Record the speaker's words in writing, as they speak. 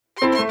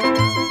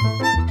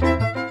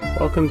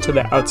Welcome to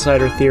the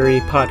Outsider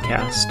Theory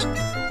podcast,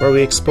 where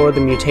we explore the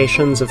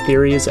mutations of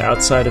theories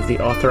outside of the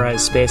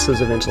authorized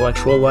spaces of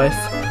intellectual life,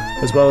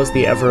 as well as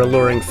the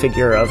ever-alluring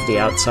figure of the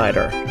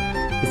outsider.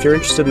 If you're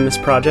interested in this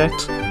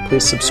project,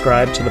 please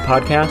subscribe to the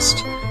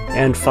podcast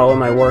and follow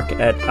my work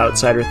at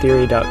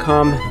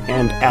outsidertheory.com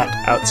and at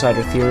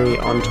outsidertheory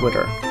on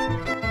Twitter.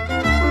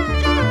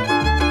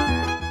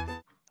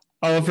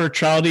 Oliver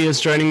Traldi is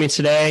joining me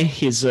today.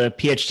 He's a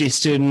PhD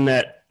student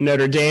at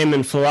Notre Dame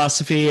in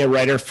philosophy, a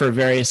writer for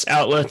various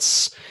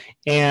outlets,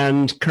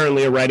 and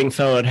currently a writing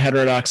fellow at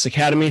Heterodox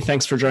Academy.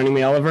 Thanks for joining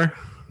me, Oliver.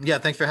 Yeah,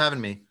 thanks for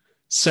having me.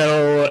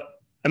 So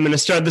I'm going to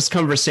start this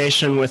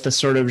conversation with a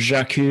sort of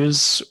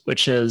j'accuse,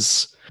 which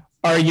is,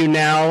 are you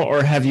now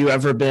or have you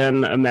ever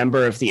been a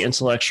member of the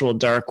intellectual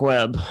dark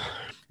web?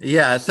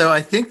 Yeah, so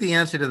I think the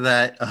answer to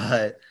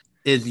that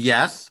is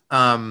yes.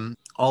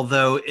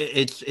 Although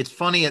it's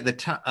funny at the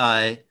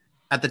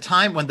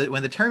time when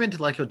the term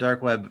intellectual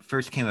dark web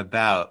first came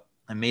about,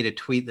 I made a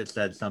tweet that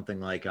said something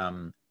like,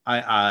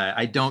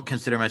 I don't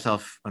consider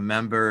myself a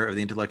member of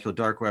the intellectual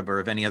dark web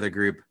or of any other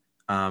group.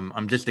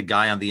 I'm just a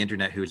guy on the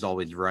internet who's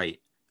always right.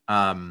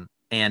 And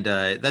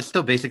that's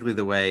still basically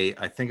the way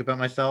I think about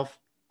myself.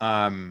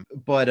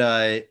 But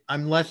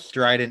I'm less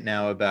strident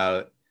now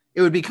about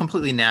it. Would be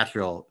completely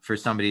natural for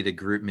somebody to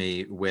group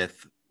me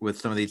with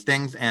some of these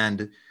things.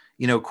 And,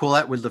 you know,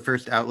 Quillette was the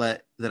first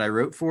outlet that I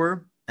wrote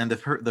for. And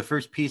the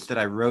first piece that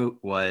I wrote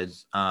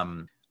was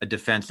a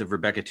defense of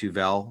Rebecca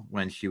Tuvel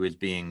when she was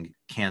being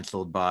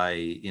canceled by,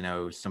 you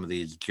know, some of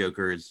these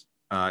jokers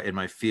in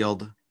my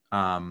field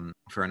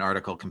for an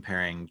article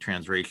comparing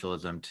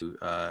transracialism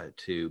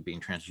to being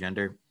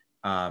transgender.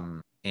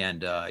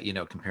 And you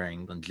know,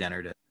 comparing Lynn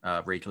Jenner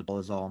to Rachel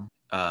Dolezal.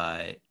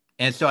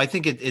 And so I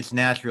think it's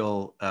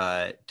natural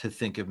to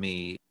think of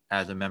me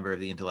as a member of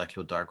the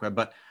intellectual dark web.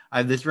 But I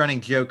have this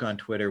running joke on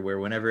Twitter where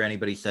whenever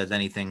anybody says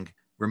anything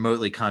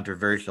remotely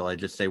controversial, I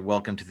just say,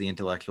 welcome to the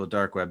intellectual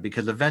dark web,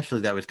 because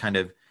eventually that was kind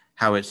of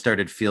how it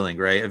started feeling,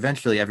 right?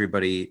 Eventually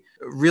everybody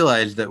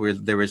realized that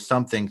there was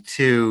something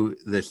to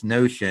this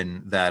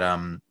notion that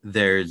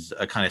there's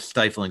a kind of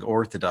stifling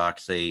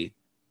orthodoxy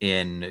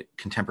in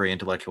contemporary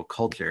intellectual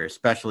culture,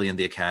 especially in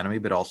the academy,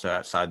 but also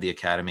outside the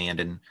academy, and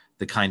in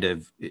the kind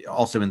of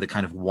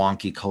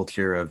wonky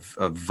culture of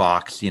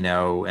Vox, you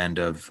know, and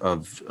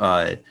of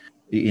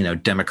you know,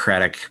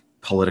 Democratic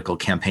political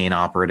campaign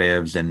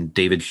operatives and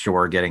David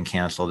Shore getting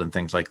canceled and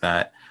things like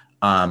that.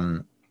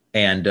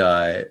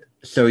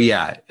 So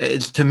yeah,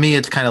 to me,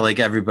 it's kind of like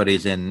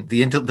everybody's in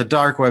the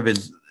dark web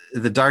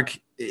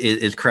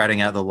is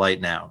crowding out the light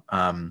now.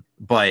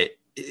 But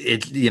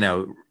it's, you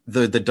know,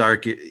 the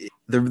dark,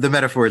 the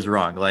metaphor is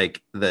wrong.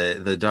 Like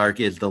the dark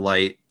is the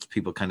light,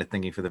 people kind of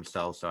thinking for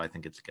themselves. So I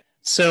think it's good.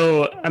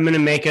 So I'm going to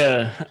make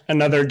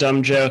another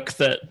dumb joke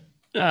that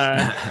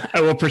I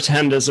will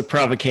pretend is a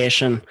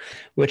provocation,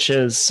 which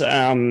is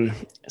some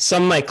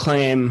might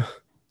claim,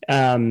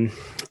 you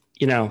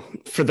know,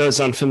 for those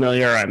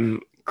unfamiliar,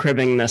 I'm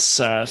cribbing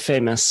this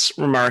famous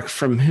remark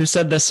from who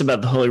said this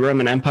about the Holy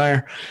Roman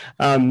Empire,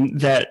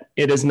 that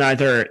it is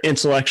neither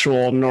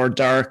intellectual nor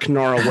dark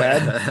nor a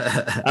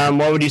web.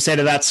 What would you say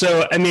to that?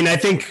 So, I mean, I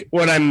think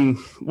what I'm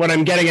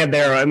getting at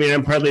there, I mean,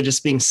 I'm partly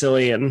just being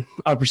silly and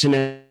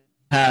opportunistic.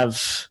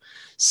 Have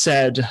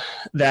said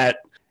that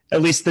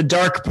at least the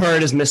dark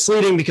part is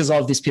misleading because all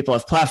of these people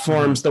have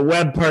platforms. Mm-hmm. The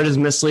web part is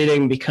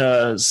misleading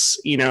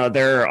because, you know,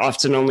 they're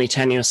often only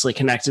tenuously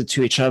connected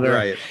to each other.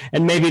 Right.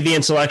 And maybe the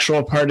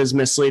intellectual part is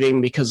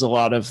misleading because a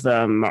lot of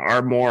them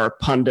are more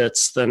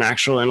pundits than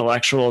actual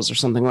intellectuals or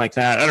something like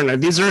that. I don't know.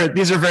 These are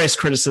various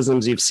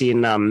criticisms you've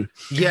seen.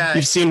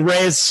 You've seen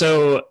raised.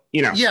 So,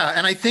 you know. Yeah,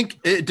 and I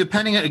think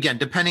depending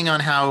on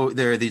how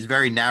there are these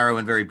very narrow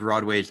and very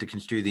broad ways to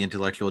construe the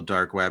intellectual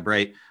dark web,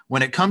 right?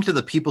 When it comes to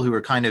the people who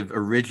were kind of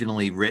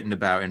originally written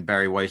about in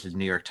Barry Weiss's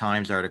New York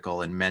Times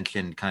article and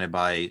mentioned kind of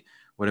by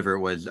whatever it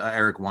was,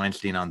 Eric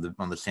Weinstein on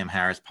the Sam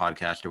Harris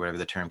podcast or whatever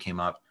the term came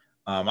up,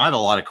 I have a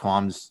lot of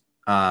qualms.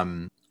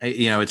 You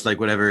know, it's like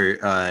whatever.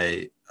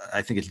 I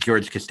think it's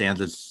George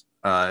Costanza's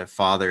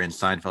father in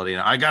Seinfeld. You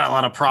know, I got a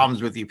lot of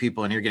problems with you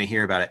people, and you're going to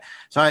hear about it.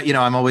 So,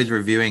 I'm always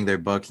reviewing their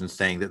books and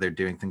saying that they're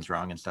doing things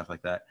wrong and stuff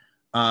like that.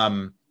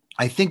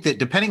 I think that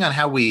depending on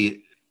how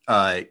we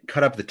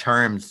cut up the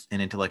terms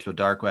in intellectual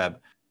dark web,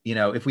 you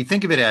know, if we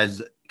think of it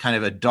as kind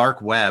of a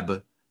dark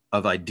web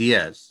of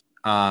ideas,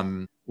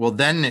 well,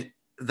 then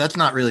that's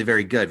not really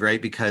very good,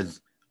 right? Because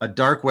a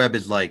dark web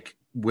is like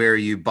where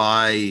you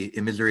buy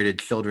immiserated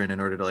children in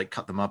order to like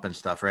cut them up and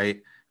stuff,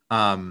 right?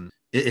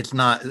 It's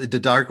not, the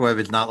dark web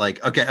is not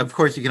like, okay, of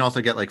course you can also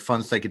get like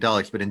fun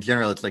psychedelics, but in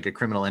general, it's like a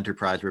criminal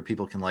enterprise where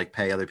people can like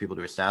pay other people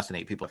to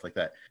assassinate people, like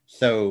that.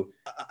 So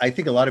I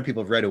think a lot of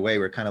people right away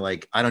were kind of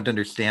like, I don't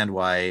understand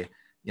why,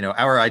 you know,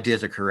 our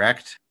ideas are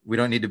correct. We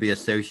don't need to be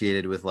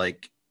associated with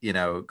like, you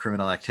know,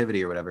 criminal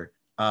activity or whatever.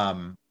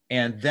 And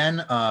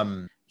then,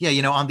 yeah,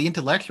 you know, on the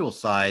intellectual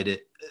side,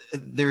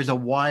 there's a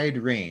wide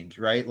range,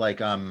 right?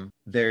 Like,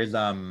 there's,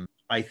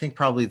 I think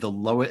probably the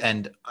lowest,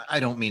 and I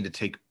don't mean to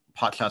take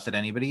pot shots at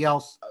anybody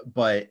else,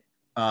 but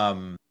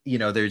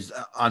there's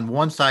on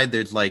one side,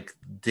 there's like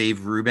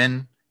Dave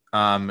Rubin,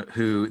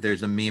 who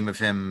there's a meme of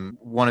him.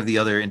 One of the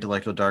other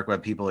intellectual dark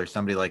web people or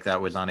somebody like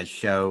that was on his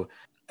show,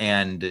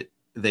 and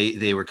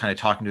they were kind of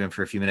talking to him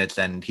for a few minutes,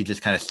 and he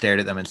just kind of stared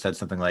at them and said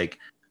something like,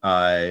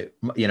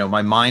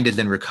 my mind is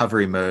in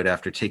recovery mode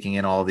after taking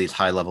in all these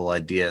high level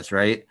ideas,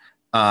 right?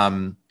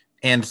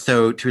 And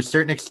so to a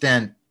certain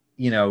extent,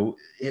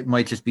 it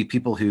might just be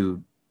people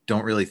who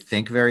don't really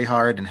think very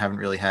hard and haven't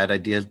really had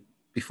ideas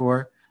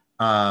before.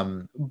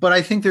 But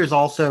I think there's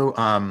also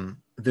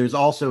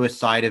a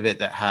side of it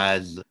that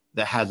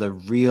has a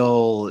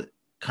real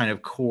kind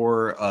of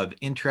core of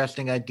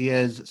interesting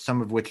ideas,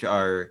 some of which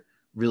are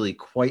really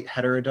quite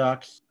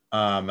heterodox.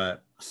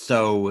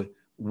 So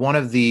one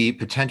of the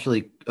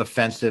potentially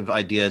offensive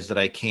ideas that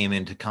I came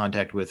into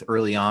contact with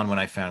early on when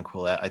I found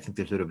Quillette, I think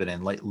this would have been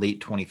in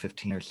late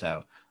 2015 or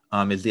so,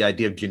 is the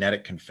idea of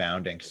genetic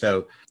confounding.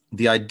 So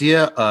the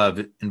idea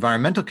of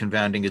environmental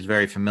confounding is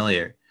very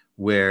familiar,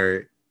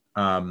 where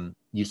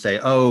you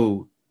say,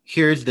 oh,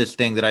 here's this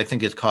thing that I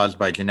think is caused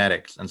by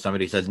genetics. And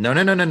somebody says,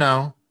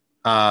 no.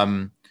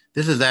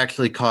 This is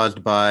actually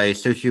caused by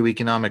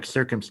socioeconomic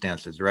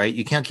circumstances, right?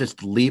 You can't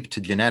just leap to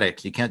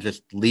genetics. You can't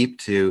just leap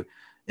to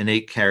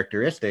innate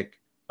characteristic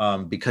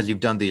because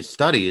you've done these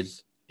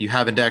studies. You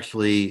haven't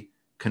actually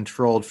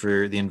controlled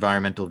for the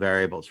environmental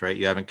variables, right?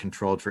 You haven't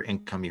controlled for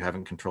income. You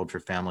haven't controlled for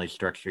family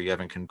structure. You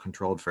haven't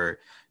controlled for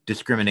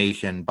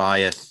discrimination,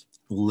 bias,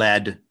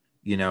 lead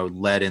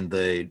in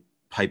the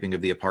piping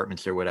of the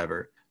apartments or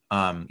whatever.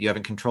 You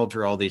haven't controlled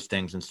for all these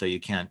things, and so you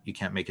can't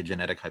make a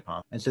genetic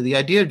hypothesis. And so the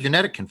idea of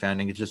genetic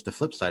confounding is just the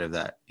flip side of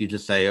that. You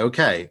just say,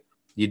 okay,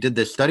 you did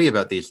this study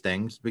about these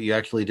things, but you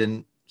actually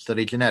didn't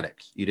study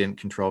genetics. You didn't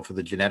control for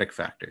the genetic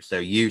factor. So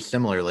you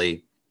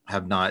similarly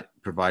have not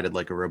provided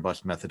like a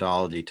robust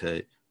methodology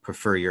to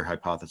prefer your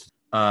hypothesis.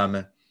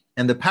 And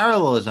the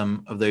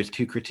parallelism of those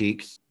two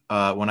critiques,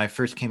 when I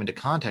first came into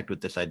contact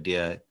with this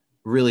idea,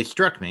 really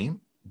struck me,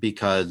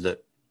 because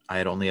I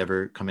had only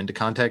ever come into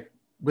contact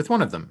with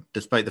one of them,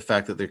 despite the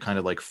fact that they're kind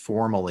of like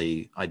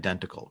formally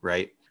identical,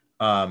 right?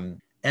 And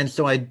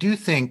so I do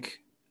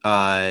think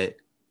at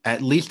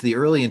least the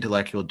early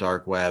intellectual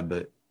dark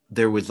web,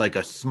 there was like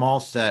a small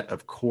set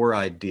of core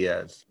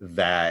ideas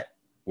that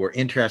were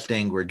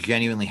interesting, were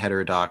genuinely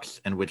heterodox,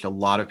 and which a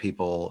lot of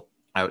people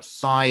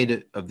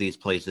outside of these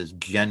places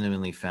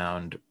genuinely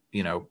found,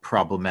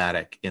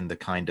 problematic in the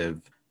kind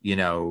of,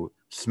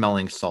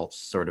 smelling salts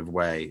sort of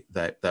way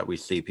that we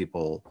see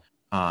people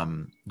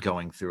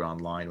going through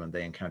online when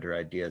they encounter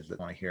ideas that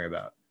they want to hear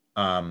about.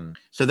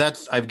 So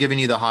I've given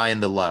you the high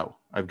and the low.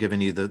 I've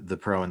given you the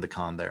pro and the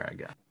con there, I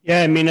guess.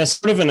 Yeah, I mean, as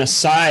sort of an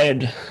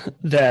aside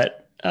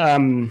that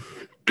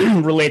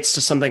relates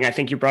to something I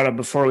think you brought up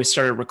before we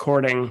started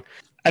recording.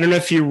 I don't know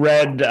if you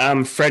read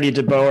Freddie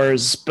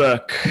DeBoer's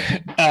book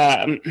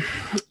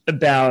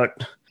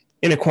about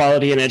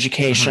inequality in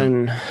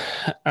education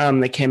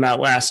that came out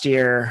last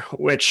year,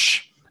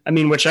 which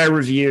I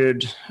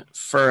reviewed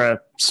for a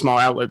small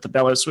outlet, The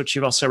Bellows, which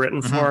you've also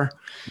written for.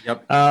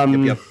 Yep.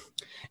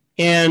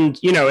 And,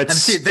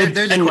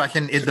 there's a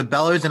question. Is The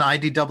Bellows an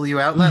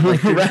IDW outlet?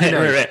 Like,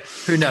 right.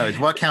 Who knows?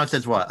 What counts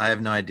as what? I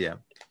have no idea.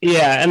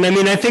 Yeah. And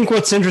I think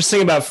what's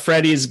interesting about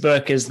Freddie's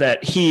book is that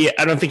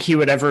I don't think he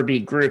would ever be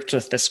grouped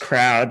with this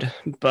crowd,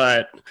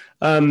 but,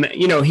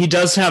 he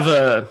does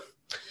have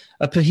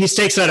he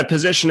stakes out a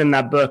position in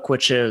that book,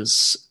 which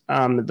is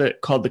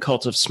called The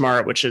Cult of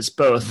Smart, which is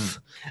both,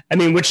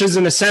 which is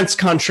in a sense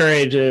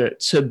contrary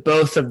to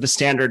both of the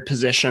standard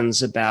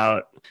positions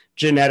about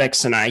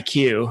genetics and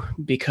IQ,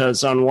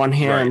 because on one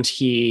hand,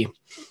 he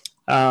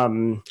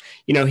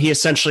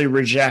essentially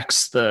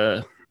rejects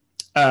the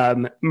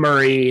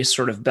Murray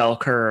sort of bell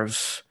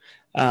curve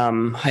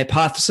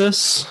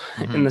hypothesis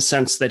in the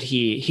sense that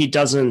he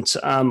doesn't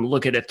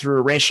look at it through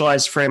a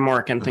racialized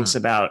framework and thinks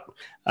about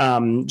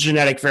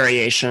genetic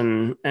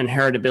variation and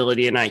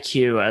heritability in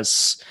IQ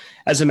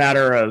as a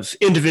matter of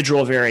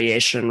individual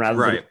variation rather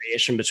than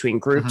variation between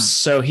groups.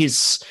 So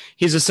he's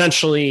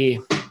essentially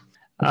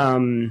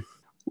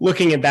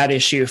looking at that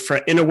issue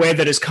in a way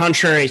that is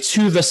contrary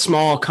to the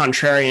small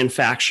contrarian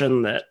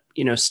faction that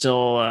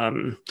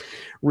still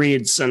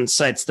reads and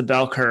cites the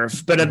bell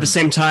curve. But at the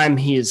same time,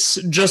 he's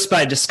just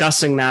by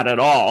discussing that at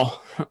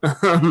all,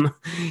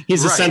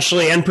 he's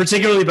essentially, and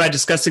particularly by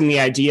discussing the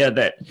idea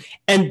that,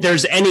 and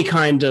there's any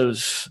kind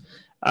of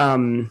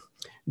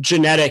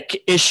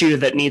genetic issue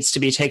that needs to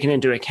be taken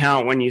into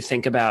account when you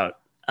think about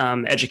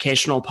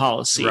educational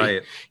policy.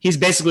 Right. He's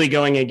basically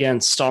going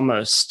against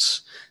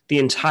almost the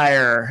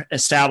entire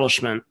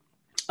establishment.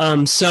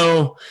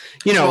 What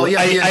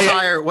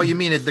you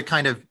mean is the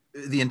kind of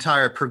the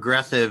entire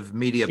progressive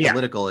media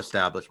political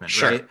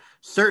establishment, right?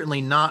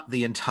 Certainly not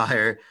the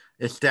entire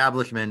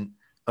establishment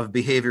of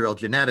behavioral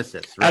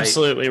geneticists, right?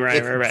 Absolutely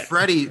right.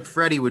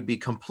 Freddie would be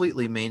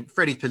completely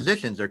Freddie's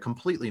positions are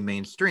completely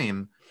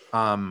mainstream.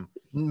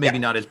 Maybe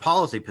not his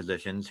policy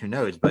positions, who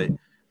knows, but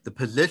the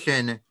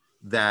position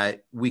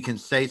that we can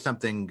say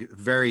something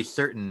very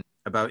certain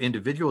about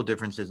individual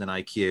differences in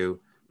IQ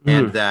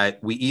and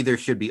that we either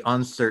should be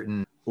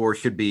uncertain or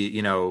should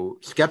be,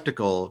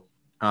 skeptical.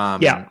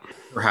 Yeah.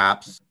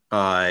 Perhaps.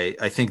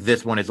 I think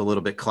this one is a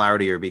little bit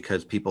cloudier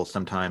because people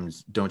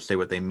sometimes don't say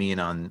what they mean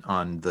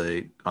on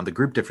the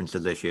group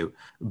differences issue.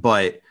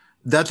 But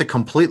that's a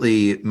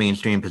completely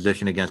mainstream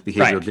position against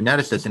behavioral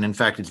geneticists. And in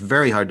fact, it's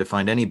very hard to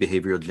find any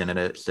behavioral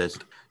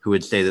geneticist who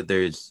would say that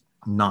there's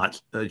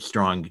not a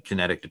strong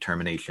genetic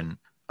determination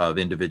of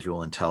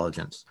individual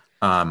intelligence.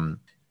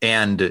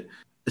 And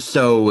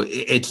so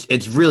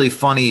it's really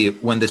funny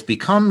when this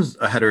becomes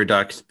a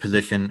heterodox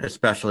position,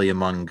 especially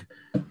among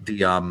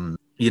the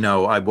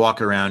I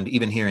walk around,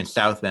 even here in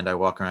South Bend, I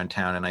walk around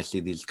town and I see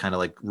these kind of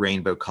like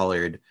rainbow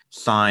colored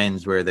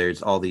signs where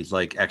there's all these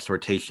like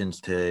exhortations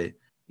to,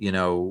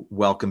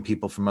 welcome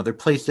people from other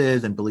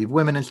places and believe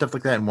women and stuff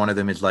like that. And one of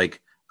them is like,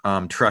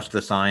 trust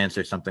the science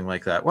or something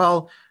like that.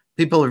 Well,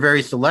 people are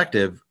very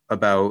selective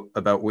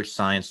about which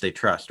science they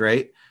trust,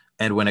 right?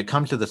 And when it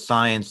comes to the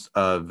science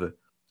of,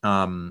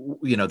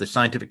 the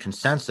scientific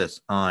consensus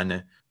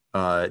on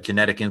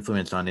genetic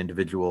influence on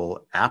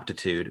individual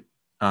aptitude,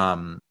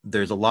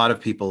 there's a lot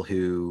of people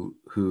who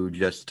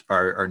just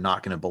are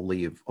not going to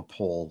believe a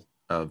poll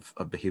of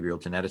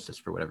behavioral geneticists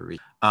for whatever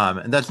reason.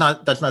 And that's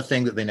not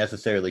saying that they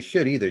necessarily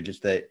should either,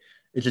 just that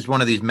it's just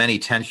one of these many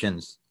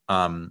tensions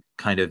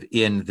kind of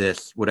in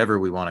this, whatever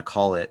we want to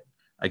call it.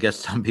 I guess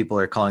some people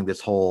are calling this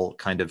whole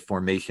kind of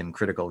formation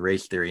critical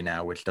race theory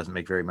now, which doesn't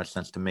make very much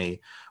sense to me.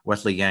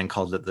 Wesley Yang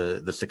calls it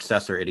the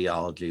successor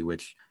ideology,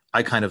 which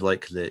I kind of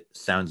like because it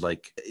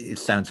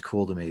sounds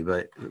cool to me,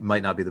 but it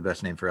might not be the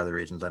best name for other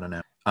reasons. I don't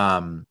know.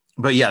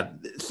 But yeah,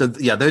 so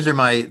yeah, those are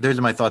my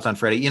thoughts on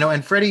Freddie.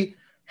 And Freddie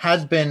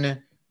has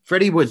been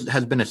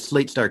a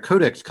Slate Star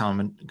Codex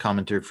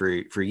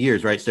commenter for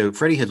years, right? So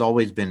Freddie has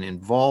always been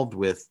involved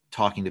with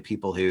talking to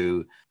people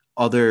who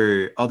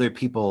other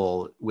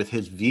people with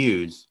his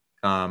views,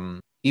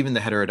 even the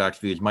heterodox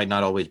views, might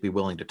not always be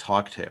willing to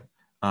talk to.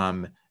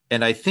 And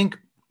I think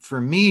for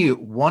me,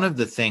 one of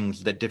the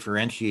things that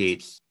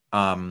differentiates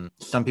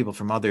some people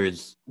from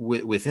others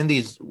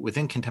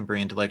within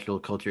contemporary intellectual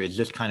culture is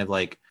just kind of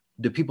like,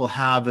 do people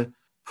have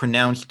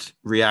pronounced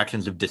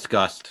reactions of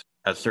disgust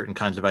at certain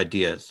kinds of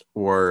ideas,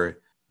 or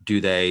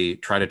do they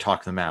try to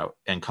talk them out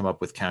and come up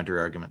with counter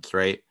arguments,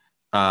 right?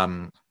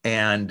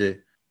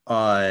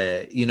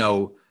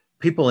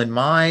 People in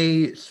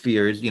my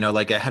spheres,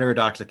 like at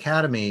Heterodox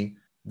Academy,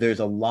 there's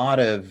a lot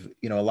of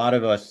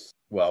us,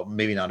 well,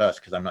 maybe not us,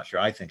 because I'm not sure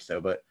I think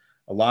so, but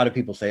a lot of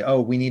people say,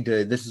 oh,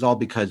 this is all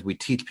because we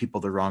teach people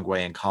the wrong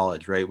way in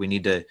college, right? We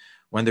need to,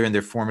 when they're in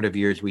their formative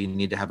years, we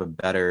need to have a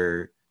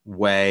better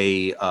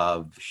way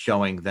of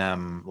showing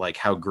them like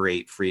how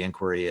great free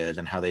inquiry is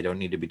and how they don't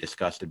need to be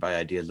disgusted by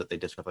ideas that they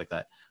discuss like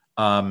that.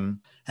 And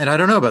I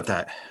don't know about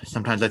that.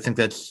 Sometimes I think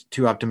that's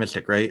too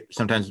optimistic, right?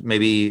 Sometimes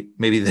maybe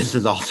this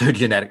is also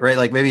genetic, right?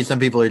 Like maybe some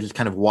people are just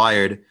kind of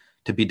wired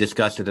to be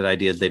disgusted at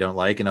ideas they don't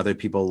like, and other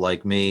people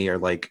like me are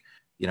like,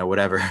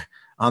 whatever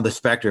on the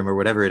spectrum or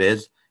whatever it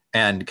is,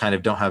 and kind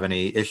of don't have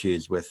any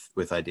issues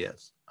with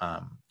ideas.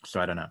 So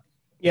I don't know.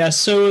 Yeah.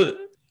 So,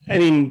 I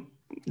mean,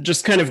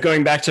 just kind of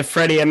going back to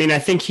Freddie, I mean, I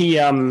think he's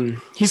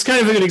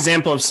kind of a good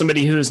example of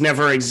somebody who's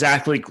never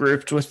exactly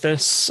grouped with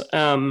this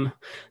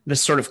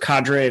sort of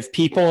cadre of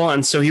people.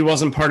 And so he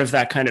wasn't part of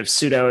that kind of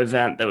pseudo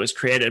event that was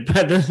created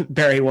by the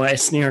Barry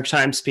Weiss New York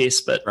Times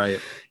piece. But, right.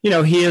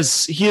 He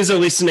is at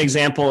least an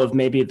example of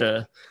maybe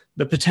the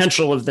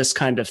potential of this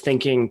kind of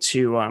thinking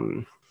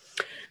to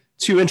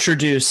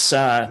introduce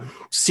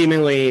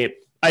seemingly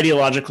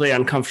ideologically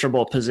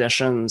uncomfortable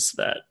positions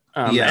that,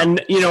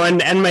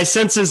 and my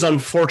sense is,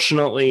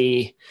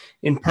 unfortunately,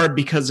 in part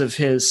because of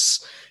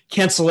his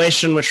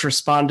cancellation, which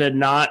responded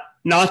not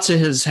to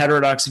his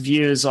heterodox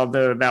views,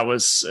 although that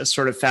was a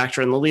sort of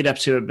factor in the lead up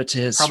to it, but to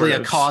his probably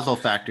a causal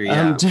factor,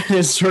 yeah. To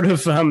his sort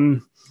of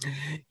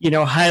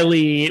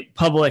highly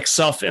public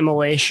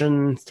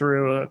self-immolation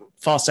through a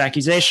false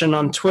accusation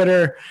on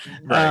Twitter,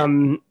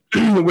 right.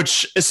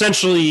 Which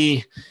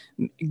essentially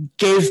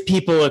gave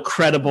people a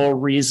credible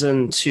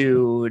reason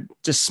to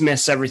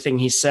dismiss everything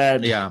he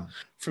said. Yeah.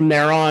 From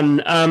there on,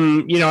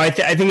 I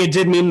think it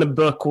did mean the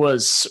book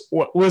was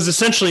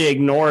essentially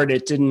ignored.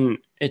 It didn't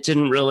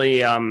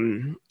really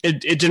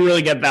it didn't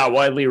really get that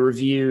widely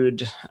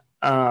reviewed.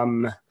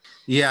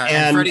 Yeah,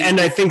 and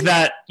I think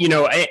that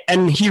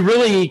and he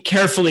really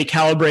carefully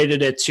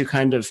calibrated it to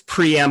kind of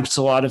preempt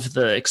a lot of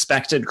the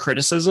expected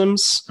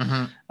criticisms,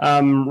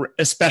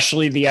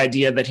 especially the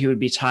idea that he would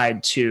be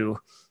tied to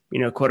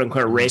quote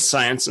unquote race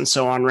science and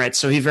so on, right?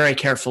 So he very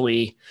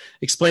carefully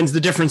explains the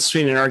difference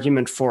between an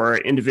argument for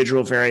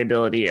individual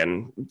variability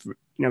and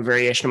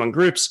variation among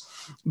groups,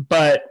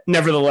 but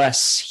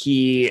nevertheless,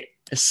 he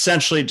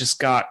essentially just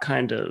got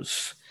kind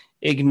of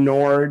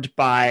ignored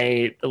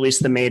by at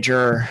least the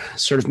major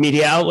sort of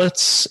media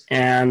outlets,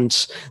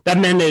 and that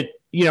meant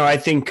it. I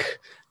think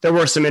there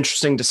were some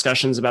interesting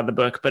discussions about the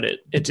book, but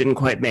it didn't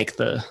quite make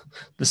the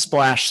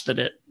splash that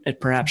it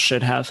perhaps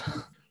should have.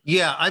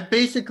 Yeah, I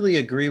basically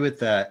agree with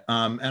that.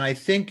 And I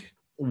think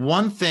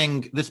one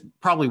thing, this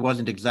probably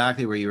wasn't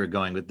exactly where you were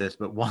going with this,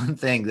 but one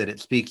thing that it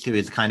speaks to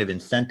is kind of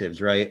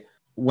incentives, right?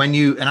 when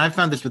you, and I've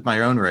found this with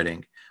my own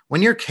writing,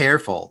 when you're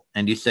careful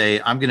and you say,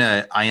 I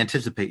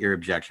anticipate your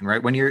objection,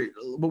 right? When you're,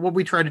 what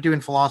we try to do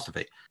in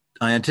philosophy,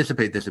 I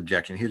anticipate this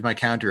objection. Here's my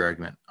counter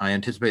argument. I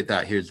anticipate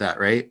that. Here's that,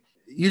 right?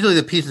 Usually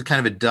the piece is kind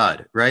of a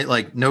dud, right?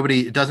 Like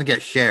it doesn't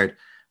get shared.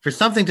 For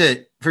something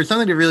to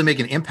really make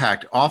an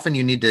impact, often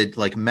you need to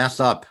like mess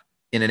up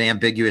in an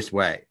ambiguous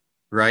way,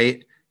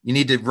 right? You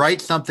need to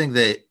write something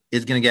that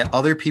is going to get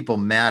other people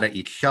mad at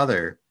each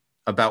other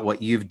about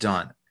what you've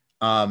done.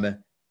 And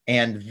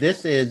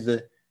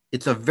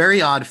it's a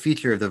very odd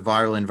feature of the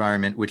viral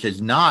environment, which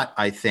is not,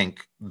 I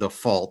think, the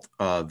fault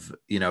of,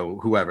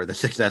 whoever the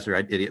successor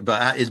idiot,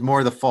 but is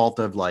more the fault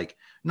of like,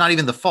 not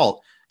even the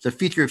fault. It's a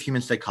feature of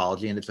human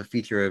psychology, and it's a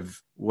feature of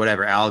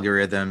whatever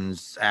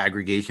algorithms,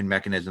 aggregation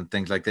mechanism,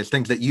 things like this,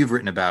 things that you've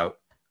written about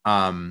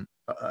the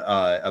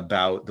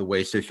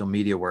way social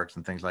media works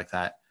and things like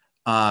that.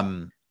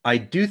 I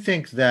do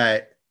think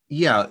that,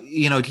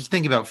 just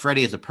thinking about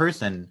Freddie as a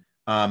person,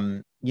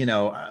 one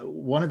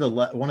of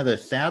the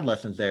sad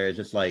lessons there is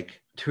just like,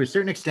 to a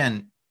certain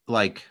extent,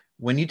 like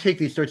when you take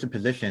these sorts of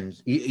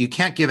positions, you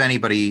can't give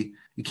anybody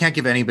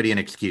an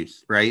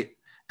excuse, right?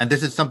 And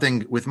this is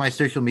something with my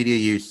social media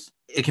use,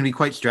 it can be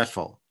quite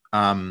stressful.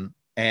 I'm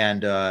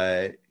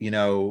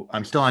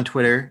still on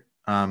Twitter.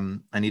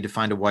 I need to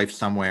find a wife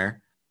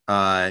somewhere.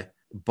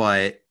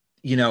 But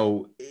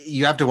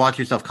you have to watch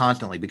yourself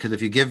constantly, because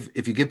if you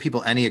give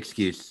people any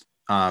excuse,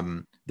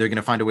 they're going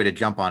to find a way to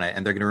jump on it,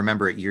 and they're going to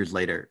remember it years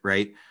later,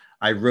 right?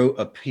 I wrote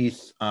a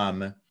piece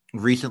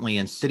recently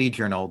in City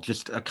Journal,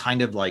 just a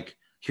kind of like,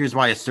 here's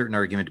why a certain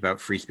argument about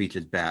free speech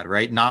is bad,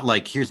 right? Not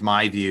like, here's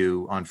my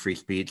view on free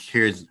speech.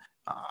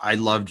 I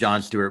love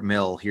John Stuart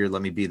Mill. Here,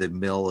 let me be the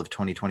Mill of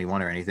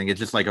 2021 or anything. It's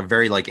just like a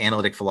very like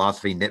analytic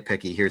philosophy,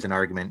 nitpicky. Here's an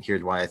argument.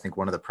 Here's why I think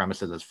one of the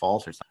premises is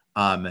false or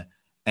something.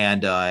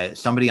 And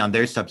somebody on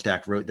their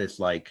Substack wrote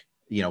this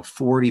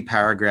 40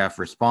 paragraph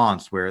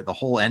response where the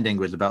whole ending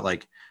was about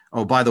like,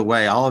 oh, by the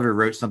way, Oliver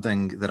wrote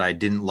something that I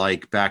didn't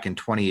like back in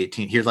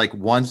 2018. Here's like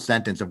one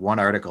sentence of one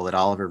article that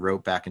Oliver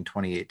wrote back in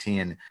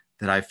 2018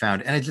 that I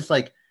found. And it's just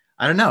like,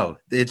 I don't know.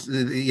 It's,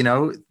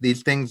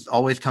 these things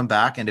always come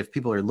back. And if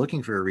people are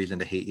looking for a reason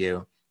to hate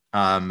you,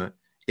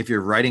 if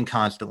you're writing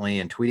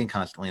constantly and tweeting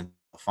constantly, they'll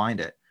find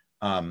it.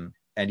 And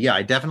yeah,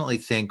 I definitely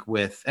think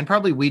and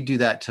probably we do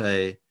that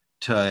to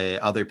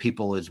other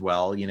people as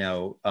well.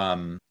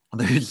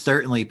 There's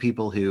certainly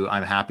people who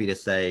I'm happy to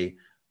say,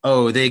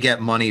 oh, they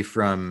get money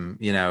from,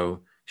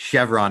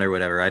 Chevron or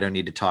whatever. I don't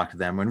need to talk to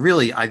them. When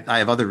really I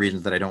have other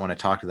reasons that I don't want to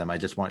talk to them. I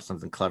just want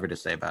something clever to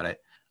say about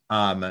it.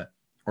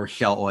 Or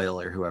Shell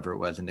Oil or whoever it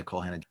was, and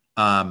Nicole Hanna.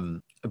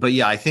 But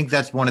yeah, I think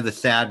that's one of the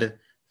sad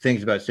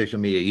things about social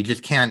media. You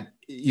can't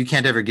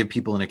ever give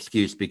people an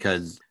excuse,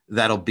 because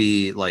that'll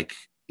be like,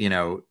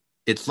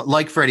 it's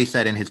like Freddie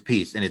said in his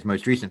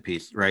most recent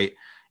piece, right?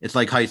 It's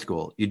like high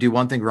school. You do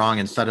one thing wrong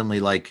and suddenly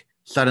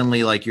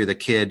you're the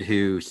kid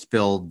who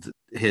spilled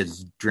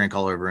his drink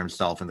all over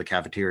himself in the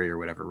cafeteria or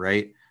whatever,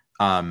 right?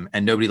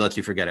 And nobody lets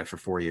you forget it for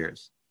 4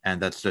 years. And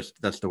that's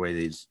the way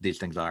these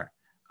things are.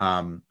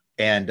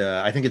 And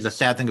I think it's a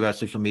sad thing about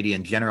social media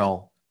in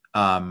general,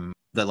 that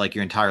like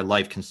your entire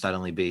life can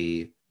suddenly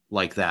be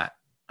like that,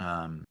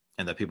 and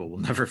that people will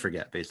never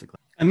forget, basically.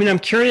 I mean, I'm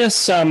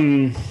curious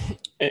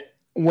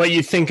what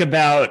you think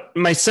about.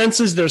 My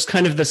sense is there's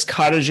kind of this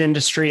cottage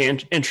industry,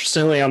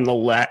 interestingly, on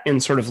the in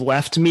sort of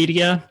left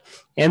media.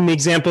 And the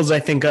examples I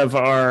think of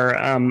are,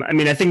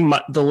 I think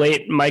the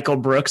late Michael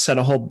Brooks had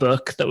a whole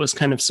book that was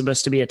kind of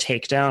supposed to be a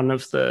takedown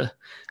of the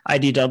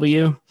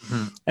IDW.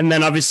 Mm-hmm. And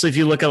then obviously if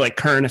you look at like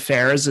current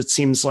affairs, it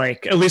seems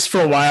like, at least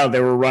for a while, they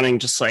were running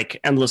just like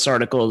endless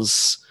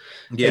articles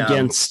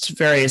against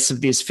various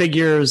of these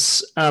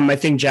figures. I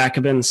think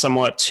Jacobin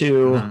somewhat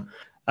too.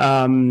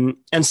 Mm-hmm.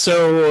 And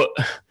so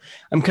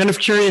I'm kind of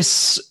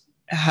curious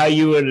how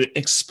you would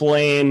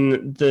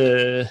explain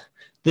the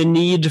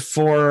need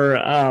for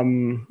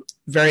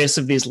various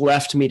of these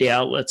left media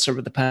outlets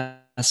over the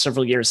past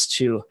several years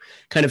to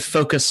kind of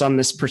focus on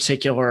this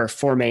particular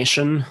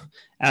formation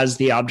as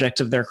the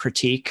object of their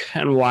critique,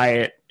 and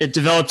why it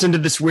developed into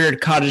this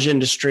weird cottage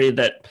industry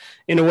that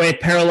in a way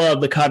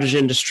paralleled the cottage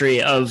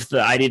industry of the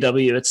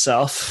IDW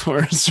itself,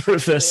 or sort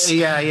of this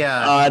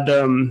odd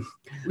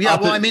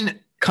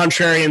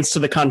contrarians to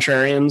the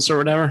contrarians or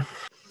whatever.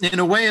 In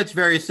a way, it's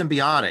very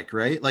symbiotic,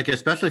 right? Like,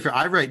 especially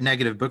I write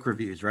negative book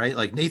reviews, right?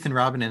 Like Nathan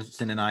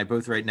Robinson and I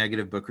both write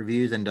negative book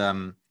reviews,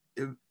 and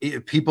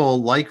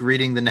people like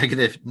reading the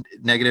negative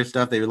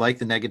stuff. They like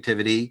the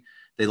negativity.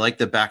 They like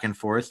the back and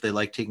forth. They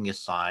like taking a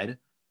side.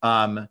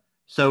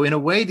 So in a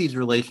way, these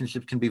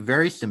relationships can be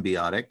very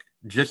symbiotic,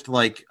 just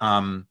like,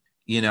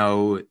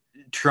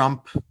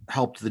 Trump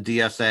helped the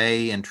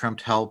DSA and Trump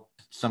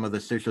helped some of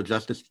the social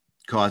justice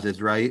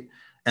causes, right?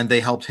 And they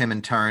helped him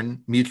in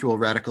turn, mutual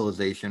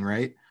radicalization,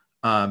 right?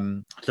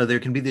 So there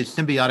can be these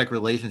symbiotic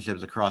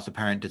relationships across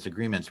apparent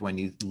disagreements when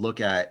you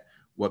look at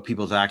what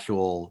people's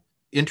actual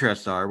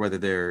interests are, whether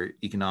they're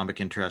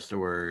economic interests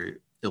or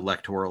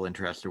electoral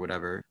interests or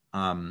whatever.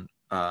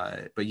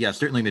 But yeah,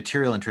 certainly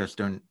material interests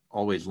don't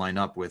always line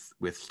up with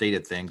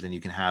stated things, and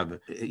you can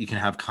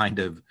have kind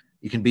of,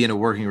 you can be in a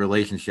working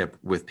relationship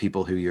with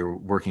people who you're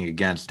working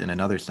against in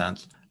another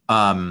sense.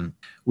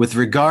 With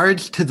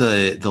regards to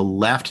the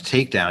left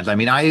takedowns, I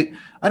mean, I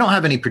don't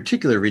have any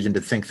particular reason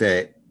to think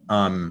that.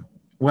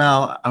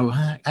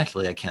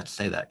 Actually, I can't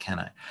say that, can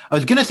I? I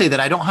was going to say that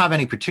I don't have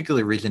any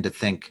particular reason to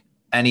think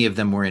any of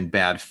them were in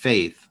bad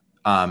faith.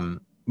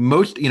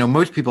 Most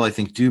people, I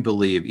think, do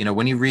believe,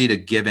 when you read a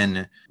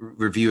given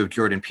review of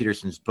Jordan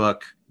Peterson's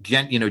book,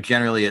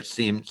 generally it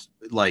seems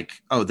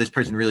like, oh, this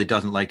person really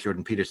doesn't like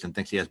Jordan Peterson,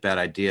 thinks he has bad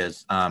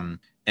ideas. And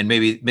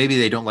maybe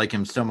they don't like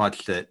him so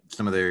much that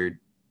some of their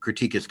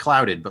critique is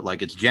clouded, but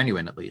like it's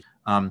genuine at least.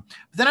 But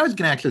then I was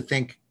going to actually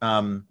think,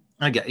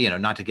 I get,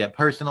 not to get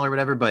personal or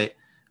whatever, but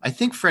I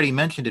think Freddie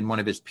mentioned in one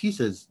of his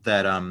pieces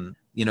that,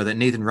 that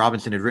Nathan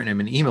Robinson had written him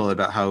an email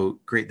about how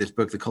great this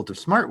book, The Cult of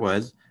Smart,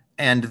 was.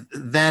 And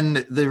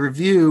then the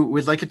review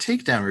was like a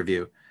takedown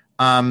review.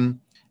 And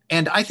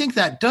I think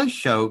that does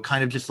show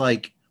kind of just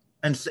like,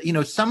 and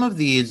some of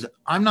these,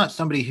 I'm not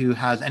somebody who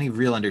has any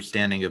real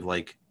understanding of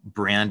like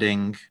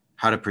branding,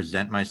 how to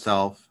present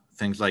myself,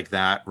 things like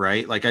that,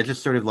 right? Like I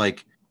just sort of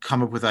like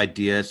come up with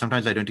ideas.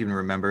 Sometimes I don't even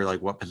remember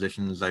like what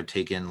positions I've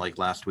taken like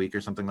last week or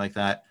something like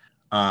that.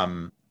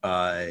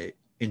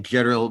 In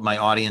general, my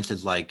audience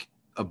is like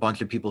a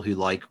bunch of people who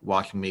like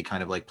watching me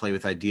kind of like play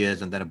with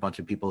ideas, and then a bunch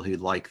of people who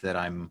like that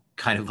I'm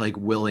kind of like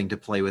willing to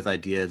play with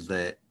ideas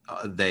that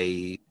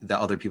that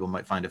other people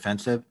might find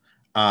offensive.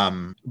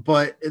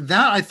 But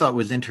that I thought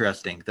was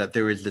interesting, that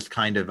there was this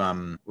kind of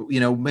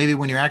maybe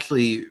when you're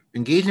actually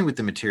engaging with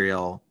the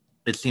material,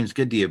 it seems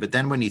good to you, but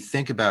then when you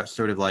think about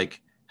sort of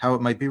like how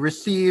it might be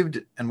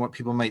received and what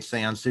people might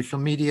say on social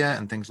media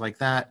and things like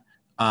that,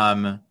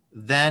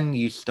 then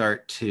you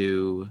start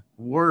to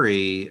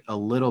worry a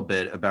little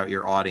bit about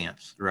your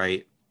audience,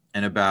 right?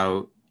 And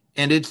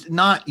it's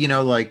not,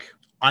 like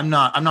I'm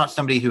not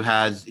somebody who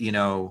has,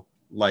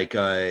 like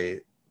a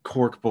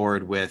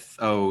corkboard with,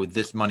 oh,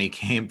 this money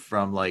came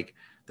from like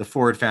the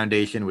Ford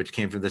Foundation, which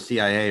came from the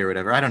CIA or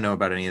whatever. I don't know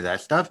about any of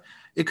that stuff.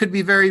 It could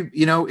be very,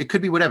 it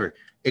could be whatever.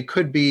 It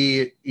could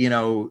be,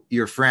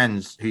 your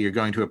friends who you're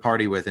going to a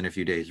party with in a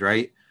few days,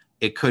 right?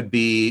 It could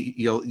be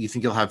you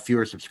think you'll have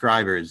fewer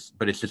subscribers,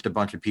 but it's just a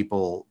bunch of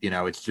people,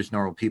 it's just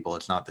normal people.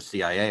 It's not the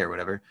CIA or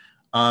whatever.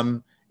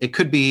 It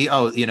could be,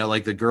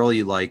 like the girl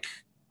you like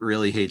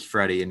really hates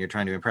Freddie and you're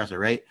trying to impress her,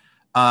 right?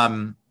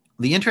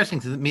 The interesting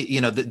thing to me,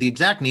 the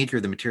exact nature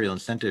of the material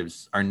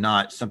incentives are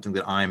not something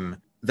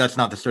that's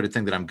not the sort of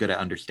thing that I'm good at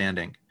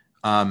understanding.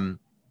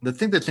 The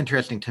thing that's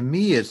interesting to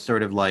me is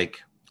sort of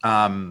like,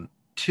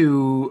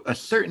 to a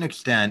certain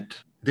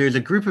extent, there's a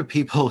group of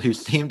people who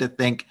seem to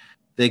think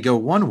they go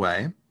one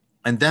way,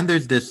 and then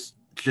there's this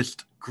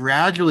just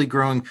gradually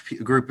growing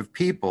group of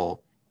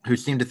people who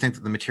seem to think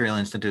that the material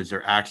incentives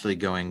are actually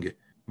going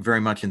very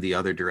much in the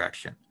other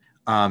direction.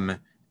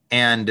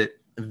 And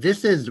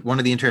this is one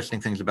of the interesting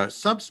things about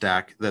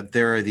Substack, that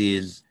there are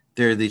these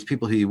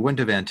people who you wouldn't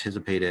have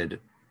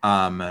anticipated,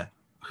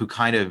 who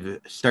kind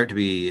of start to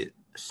be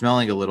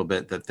smelling a little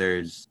bit that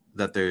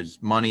there's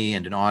money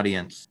and an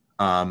audience,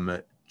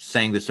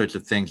 saying the sorts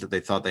of things that they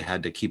thought they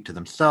had to keep to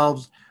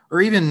themselves,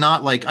 or even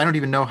not. Like, I don't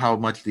even know how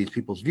much these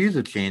people's views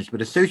have changed,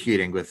 but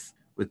associating with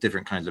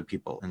different kinds of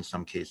people in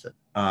some cases.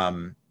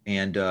 And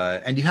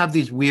you have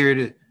these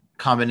weird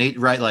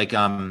combination, right? Like,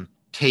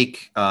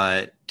 take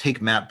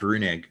Matt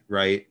Bruenig,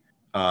 right?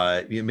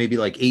 Maybe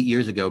like 8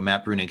 years ago,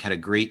 Matt Bruenig had a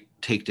great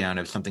takedown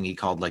of something he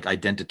called like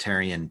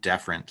identitarian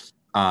deference,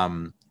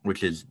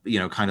 which is,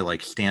 kind of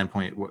like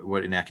standpoint,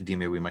 what in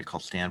academia we might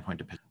call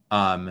standpoint.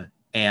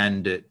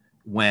 And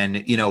when,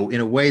 in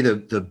a way,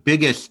 the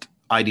biggest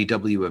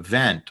IDW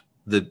event,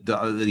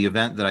 the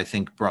event that I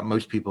think brought the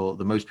most people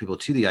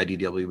to the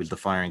IDW was the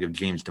firing of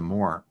James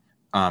Damore,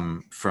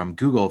 from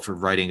Google for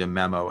writing a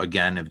memo,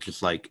 again, of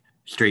just like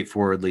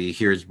straightforwardly,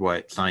 here's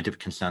what scientific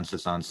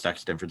consensus on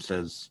sex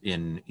differences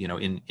in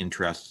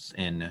interests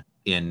in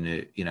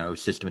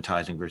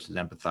systematizing versus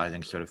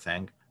empathizing sort of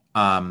thing.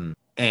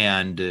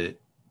 And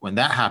when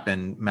that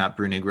happened, Matt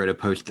Bruenig wrote a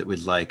post that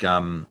was like,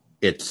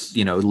 it's,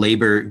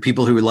 labor,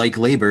 people who like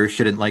labor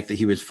shouldn't like that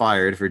he was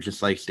fired for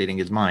just like stating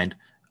his mind,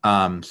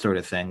 sort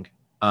of thing.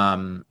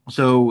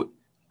 So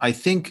I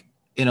think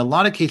in a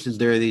lot of cases,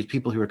 there are these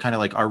people who are kind of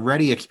like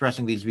already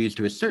expressing these views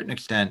to a certain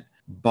extent,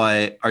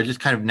 but are just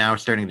kind of now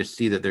starting to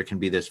see that there can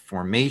be this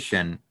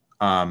formation.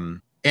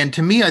 And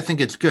to me, I think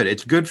it's good.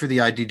 It's good for the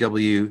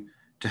IDW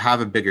to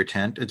have a bigger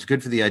tent. It's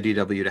good for the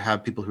IDW to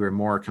have people who are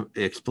more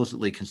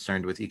explicitly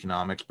concerned with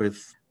economics,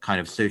 both kind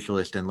of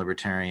socialist and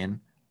libertarian.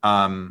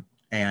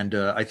 And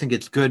I think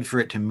it's good for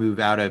it to move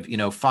out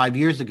of, 5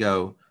 years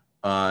ago,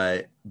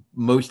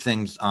 most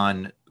things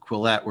on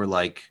Quillette were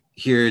like,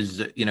 here's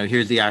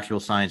the actual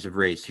science of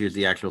race, here's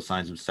the actual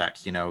science of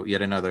sex,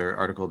 yet another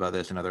article about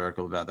this, another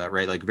article about that,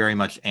 right? Like very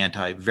much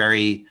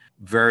very,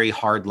 very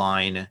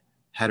hardline,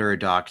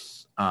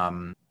 heterodox,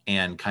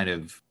 and kind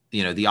of,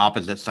 the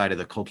opposite side of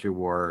the culture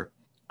war,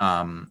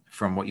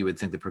 from what you would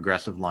think the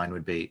progressive line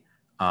would be.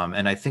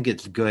 And I think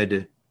it's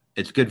good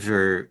It's good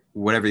for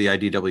whatever the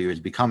IDW is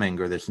becoming,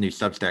 or this new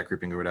Substack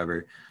grouping or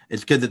whatever.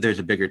 It's good that there's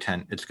a bigger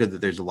tent. It's good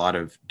that there's a lot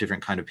of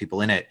different kind of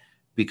people in it,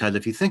 because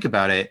if you think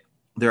about it,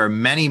 there are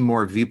many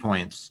more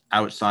viewpoints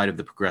outside of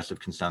the progressive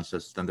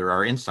consensus than there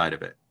are inside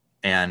of it.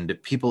 And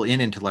people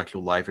in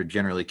intellectual life are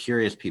generally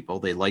curious people.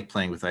 They like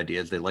playing with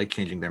ideas. They like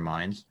changing their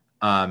minds.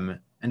 And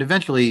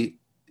eventually,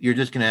 you're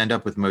just going to end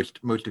up with most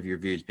of your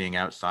views being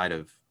outside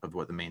of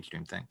what the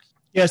mainstream thinks.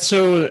 Yeah,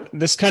 so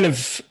this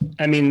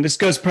this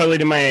goes partly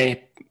to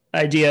my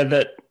idea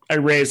that I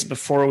raised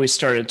before we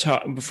started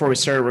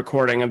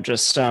recording of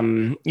just,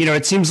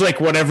 it seems like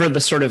whatever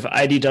the sort of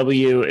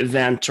IDW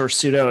event or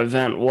pseudo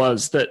event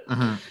was that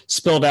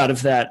spilled out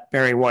of that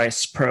Bari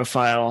Weiss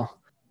profile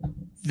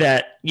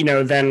that,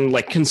 then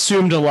like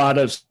consumed a lot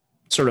of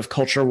sort of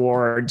culture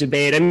war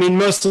debate. I mean,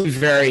 mostly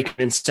very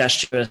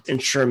incestuous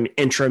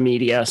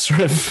intramedia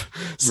sort of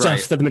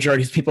stuff that the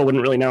majority of people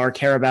wouldn't really know or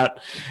care about.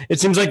 It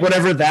seems like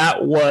whatever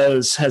that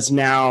was has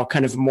now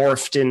kind of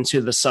morphed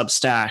into the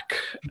Substack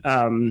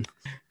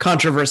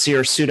controversy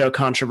or pseudo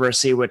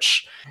controversy,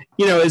 which,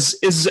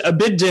 is a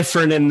bit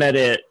different in that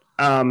it,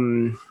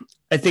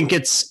 I think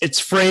it's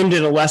framed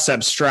in a less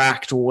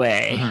abstract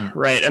way,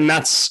 right? And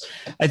that's,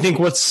 I think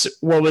what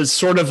was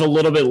sort of a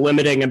little bit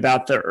limiting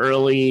about the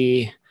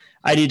early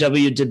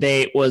IDW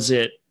debate was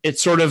it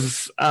sort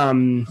of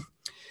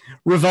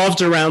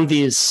revolved around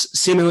these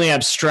seemingly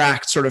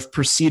abstract sort of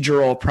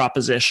procedural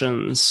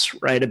propositions,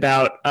 right?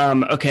 About,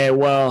 there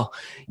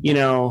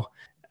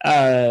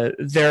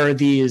are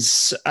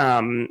these,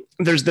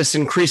 there's this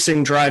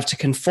increasing drive to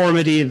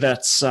conformity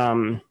that's,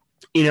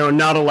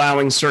 not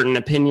allowing certain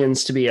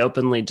opinions to be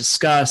openly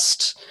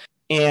discussed.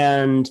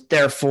 And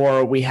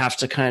therefore we have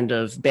to kind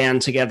of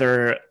band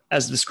together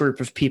as this group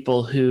of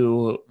people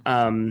who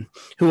will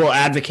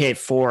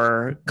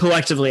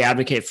collectively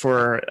advocate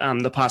for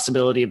the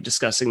possibility of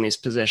discussing these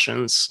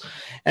positions.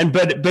 And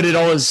but it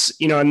always,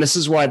 and this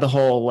is why the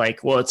whole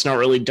it's not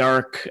really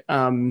dark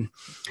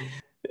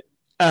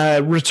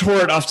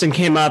retort often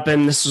came up,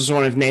 and this was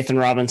one of Nathan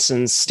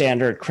Robinson's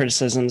standard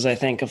criticisms, I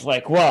think, of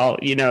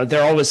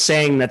they're always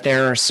saying that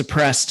they're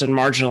suppressed and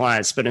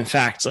marginalized, but in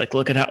fact,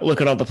 look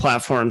at all the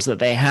platforms that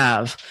they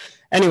have.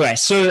 Anyway,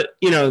 so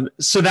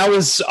that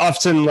was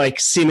often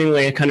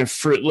seemingly a kind of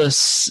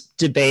fruitless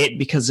debate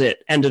because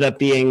it ended up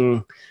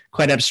being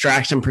quite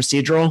abstract and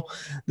procedural.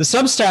 The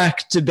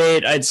Substack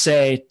debate, I'd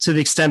say, to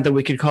the extent that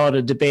we could call it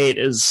a debate,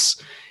 is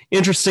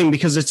interesting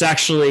because it's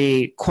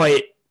actually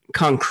quite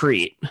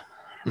concrete,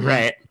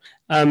 right?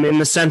 In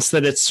the sense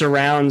that it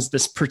surrounds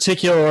this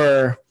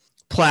particular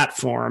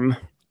platform.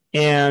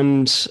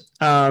 And,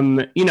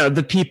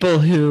 the people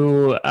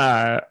who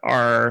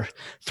are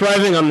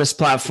thriving on this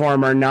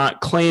platform are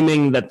not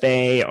claiming that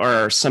they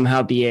are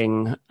somehow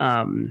being,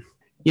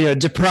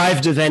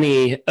 deprived of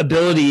any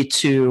ability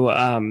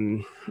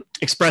to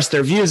express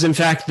their views. In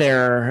fact,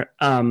 they're,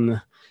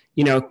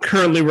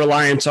 currently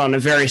reliant on a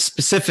very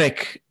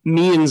specific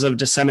means of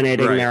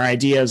disseminating their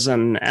ideas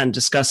and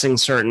discussing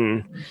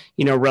certain,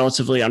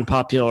 relatively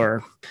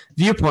unpopular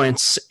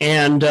viewpoints.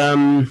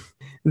 And,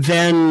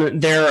 then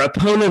their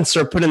opponents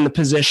are put in the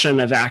position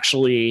of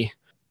actually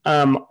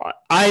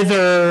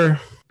either,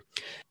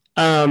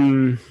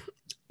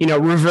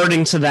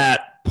 reverting to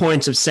that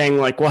point of saying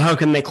how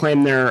can they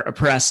claim they're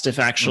oppressed if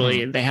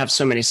actually they have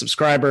so many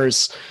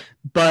subscribers?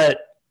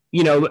 But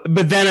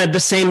then at the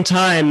same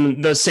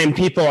time, those same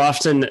people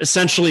often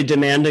essentially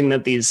demanding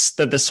that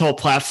this whole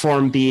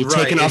platform be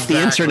taken off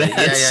the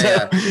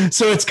internet.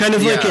 So it's kind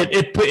of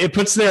it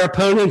puts their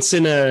opponents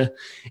in a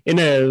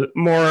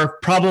more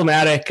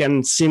problematic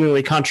and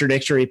seemingly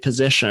contradictory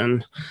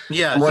position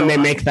when they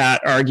make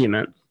that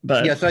argument.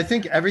 But so I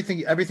think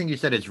everything you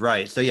said is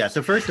right.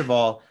 So first of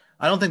all,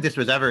 I don't think this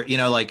was ever,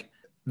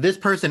 this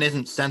person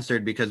isn't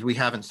censored because we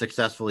haven't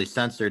successfully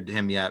censored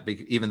him yet,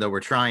 even though we're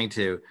trying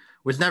to.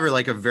 Was never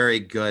a very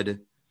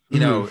good,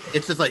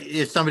 it's just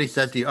if somebody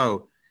says to you,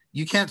 oh,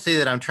 you can't say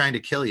that I'm trying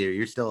to kill you,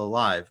 you're still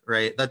alive,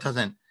 right? It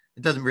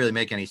doesn't really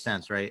make any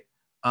sense, right?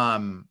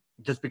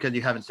 Just because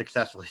you haven't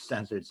successfully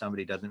censored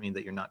somebody doesn't mean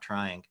that you're not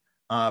trying.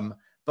 But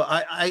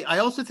I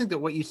also think that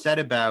what you said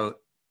about,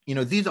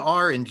 these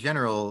are in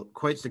general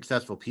quite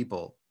successful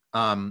people,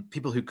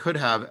 people who could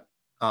have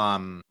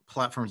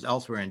platforms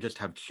elsewhere and just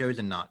have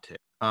chosen not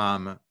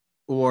to,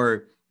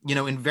 or,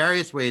 in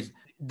various ways.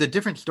 The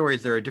different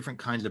stories, there are different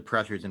kinds of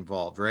pressures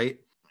involved, right?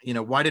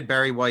 Why did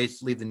Bari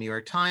Weiss leave the New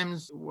York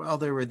Times? Well,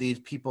 there were these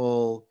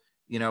people,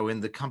 in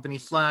the company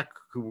Slack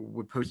who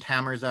would post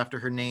hammers after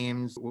her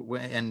names,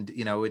 and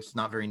it's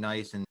not very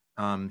nice,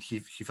 and she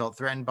felt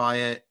threatened by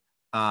it.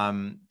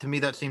 To me,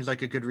 that seems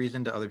like a good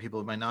reason. To other people,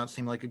 it might not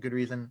seem like a good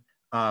reason.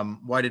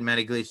 Why did Matt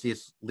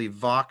Yglesias leave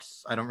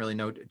Vox? I don't really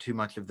know too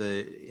much of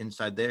the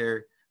inside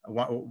there.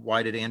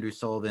 Why did Andrew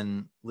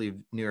Sullivan leave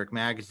New York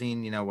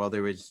Magazine?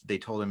 They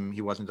told him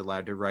he wasn't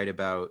allowed to write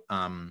about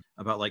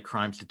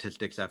crime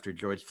statistics after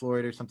George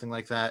Floyd or something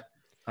like that.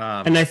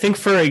 And I think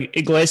for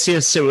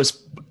Iglesias, it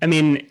was,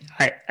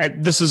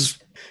 this is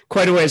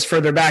quite a ways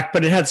further back,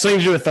 but it had something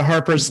to do with the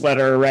Harper's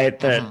letter, right?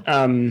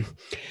 That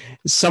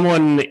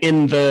someone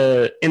in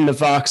the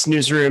Vox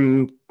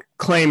newsroom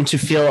claimed to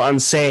feel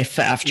unsafe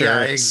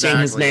after seeing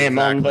his name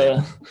on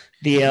the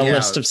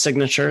list of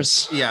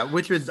signatures. Yeah,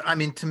 which was, I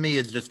mean, to me,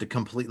 is just a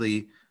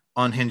completely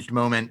unhinged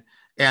moment.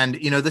 And,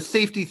 the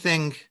safety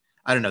thing,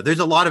 I don't know. There's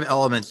a lot of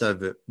elements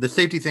of it. The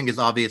safety thing is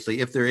obviously,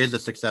 if there is a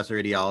successor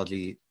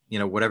ideology,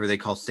 whatever they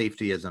call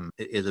safetyism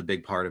is a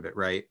big part of it,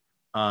 right?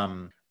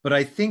 But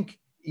I think,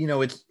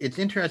 it's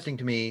interesting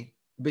to me.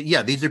 But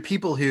yeah, these are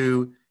people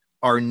who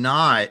are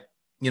not,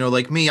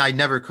 like me. I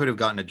never could have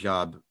gotten a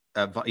job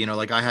at,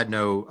 like I had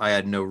no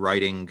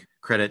writing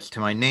credits to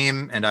my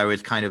name, and I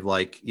was kind of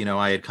like,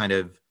 I had kind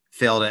of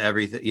failed at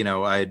everything.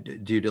 I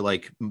had, due to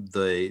like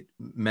the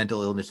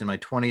mental illness in my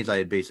 20s, I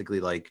had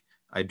basically like,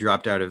 I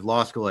dropped out of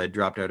law school, I had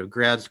dropped out of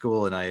grad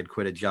school, and I had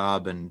quit a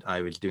job, and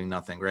I was doing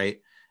nothing, right?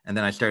 And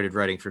then I started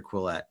writing for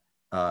Quillette.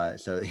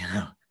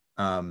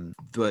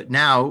 But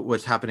now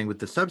what's happening with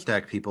the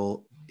Substack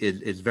people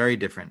is very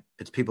different.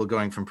 It's people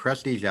going from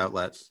prestige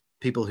outlets,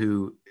 people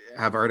who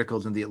have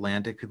articles in The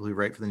Atlantic, people who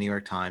write for the New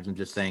York Times, and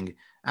just saying,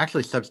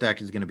 actually,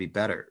 Substack is going to be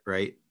better,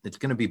 right? It's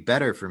going to be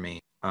better for me.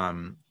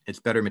 It's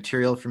better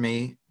material for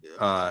me.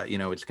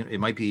 It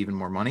might be even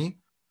more money.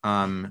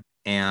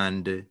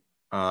 And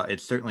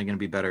it's certainly going to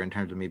be better in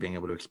terms of me being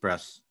able to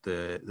express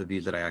the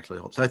views that I actually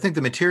hold. So I think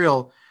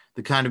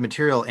the kind of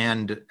material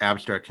and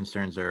abstract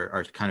concerns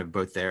are kind of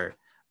both there.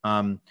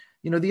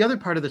 The other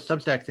part of the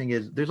Substack thing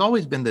is there's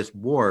always been this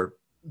war,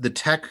 the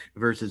tech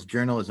versus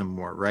journalism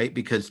war, right?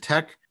 Because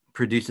tech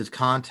produces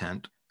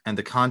content, and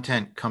the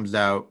content comes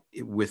out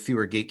with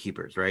fewer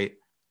gatekeepers, right?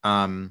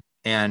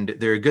 And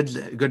there are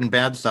good and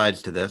bad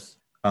sides to this.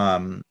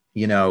 I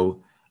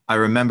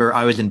remember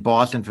I was in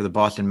Boston for the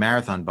Boston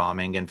Marathon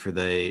bombing and for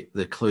the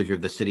closure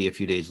of the city a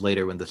few days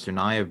later when the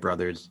Tsarnaev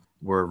brothers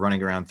were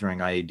running around throwing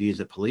IEDs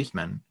at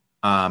policemen.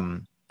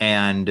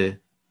 And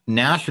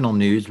national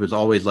news was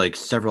always like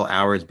several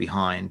hours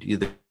behind.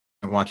 Either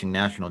watching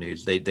national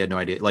news, they had no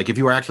idea. Like if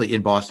you were actually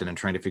in Boston and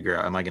trying to figure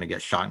out, am I going to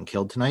get shot and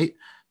killed tonight?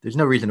 There's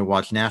no reason to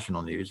watch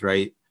national news,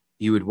 right?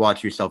 You would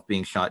watch yourself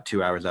being shot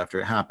 2 hours after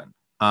it happened.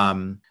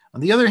 On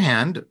the other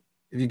hand,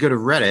 if you go to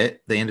Reddit,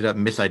 they ended up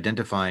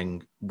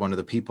misidentifying one of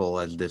the people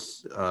as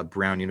this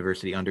Brown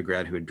University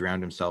undergrad who had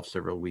drowned himself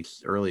several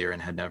weeks earlier and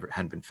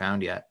hadn't been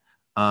found yet.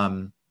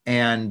 And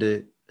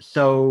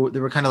so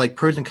there were kind of like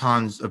pros and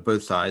cons of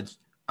both sides.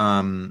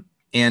 I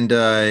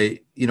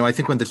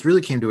think when this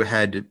really came to a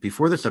head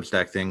before the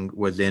Substack thing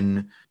was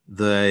in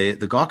the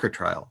Gawker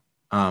trial,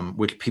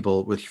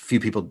 which few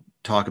people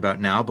talk about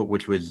now, but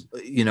which was,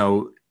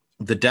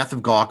 the death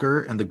of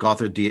Gawker and the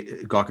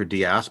Gawker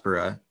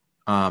diaspora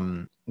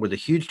was a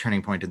huge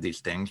turning point in these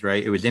things,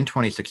 right? It was in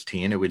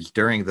 2016. It was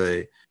during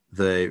the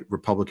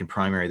Republican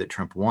primary that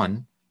Trump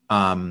won.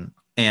 And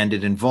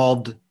it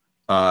involved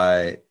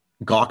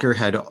Gawker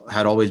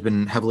had always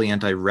been heavily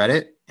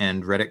anti-Reddit,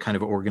 and Reddit kind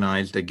of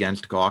organized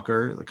against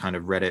Gawker, the kind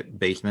of Reddit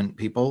basement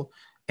people.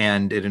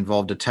 And it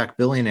involved a tech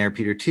billionaire,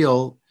 Peter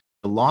Thiel,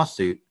 a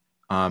lawsuit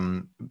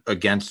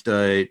against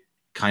a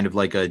kind of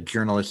like a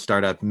journalist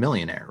startup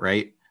millionaire,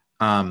 right?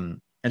 And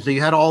so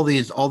you had all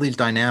these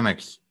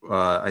dynamics,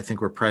 I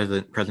think, were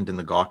present in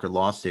the Gawker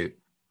lawsuit.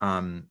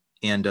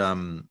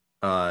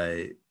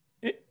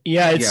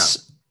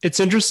 It's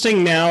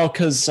interesting now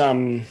because,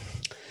 I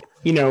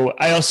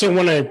also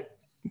want to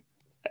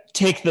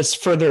take this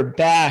further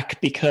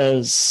back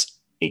because,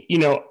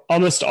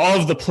 almost all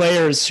of the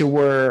players who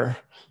were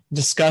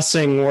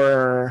discussing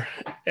were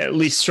at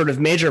least sort of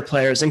major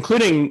players,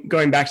 including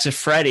going back to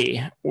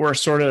Freddie, were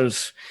sort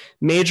of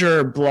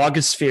major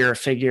blogosphere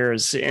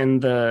figures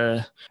in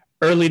the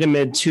early to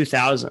mid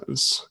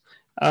 2000s.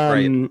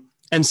 Right.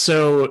 And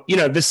so,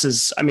 this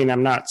is,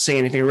 I'm not saying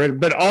anything weird,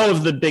 but all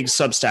of the big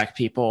Substack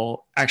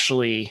people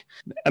actually,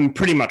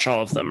 pretty much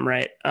all of them,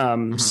 right?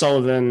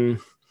 Sullivan,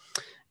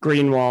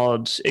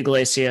 Greenwald,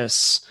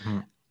 Iglesias,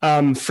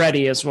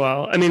 Freddie as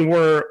well.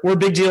 We're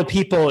big deal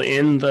people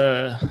in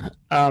the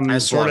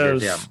sort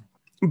bloggers, of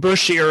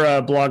Bush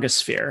era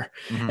blogosphere.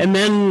 And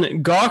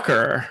then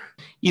Gawker,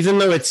 even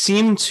though it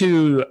seemed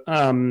to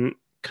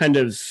kind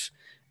of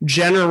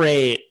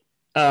generate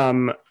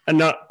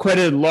quite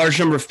a large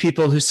number of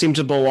people who seem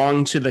to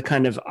belong to the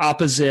kind of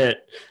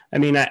opposite.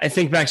 I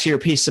think back to your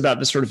piece about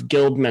the sort of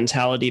guild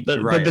mentality,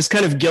 but this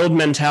kind of guild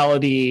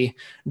mentality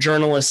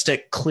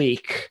journalistic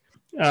clique,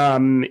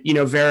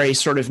 very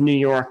sort of New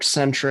York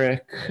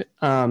centric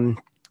kind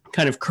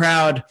of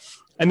crowd.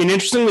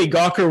 Interestingly,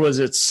 Gawker was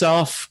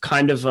itself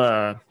kind of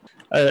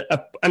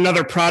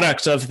another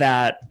product of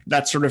that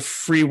sort of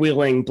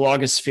freewheeling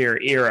blogosphere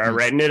era,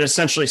 right? And it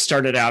essentially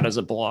started out as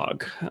a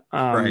blog,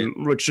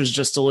 which was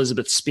just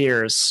Elizabeth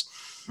Spears.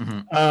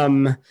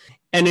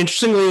 And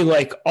interestingly,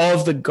 like all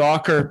of the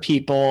Gawker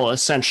people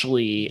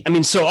essentially,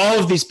 so all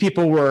of these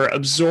people were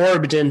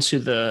absorbed into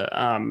the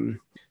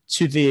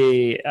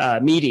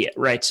media,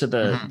 right? To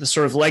the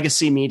sort of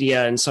legacy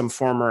media in some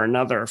form or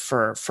another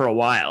for a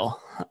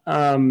while.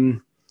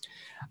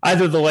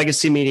 Either the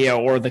legacy media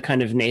or the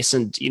kind of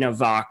nascent,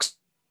 Vox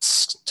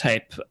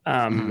type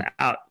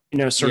out,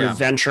 sort Yeah. of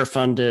venture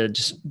funded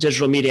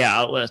digital media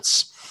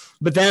outlets.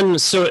 But then,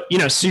 so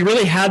you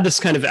really had this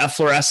kind of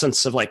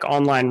efflorescence of like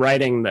online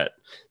writing that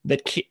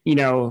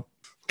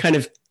kind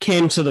of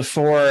came to the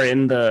fore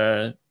in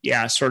the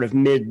sort of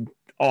mid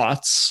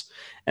aughts.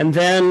 And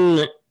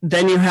then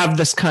you have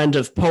this kind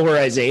of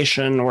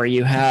polarization where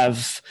you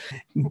have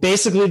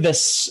basically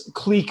this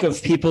clique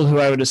of people who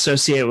I would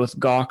associate with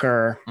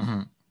Gawker,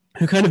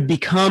 who kind of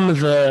become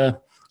the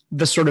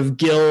sort of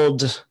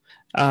guild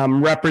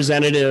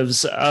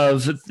representatives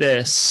of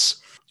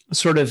this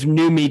sort of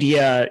new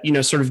media,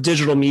 sort of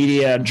digital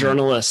media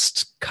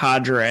journalist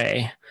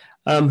cadre,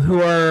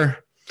 who are,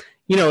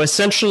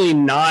 essentially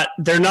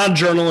they're not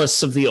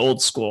journalists of the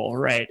old school,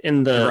 right?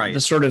 In the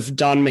sort of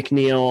Don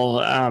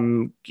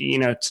McNeil,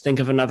 to think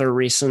of another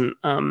recent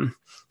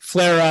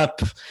flare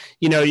up,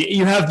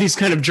 you have these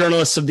kind of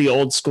journalists of the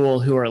old school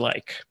who are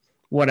like,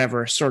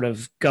 whatever, sort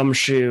of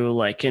gumshoe,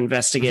 like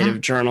investigative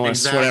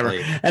journalists, whatever.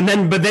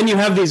 But then you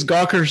have these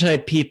Gawker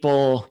type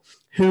people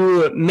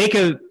who make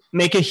a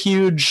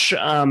huge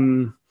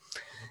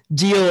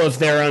deal of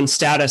their own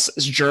status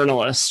as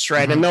journalists,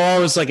 right? And they'll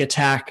always like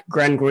attack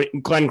Glenn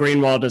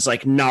Greenwald as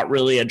like not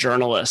really a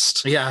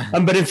journalist. Yeah.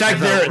 But in fact,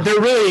 they're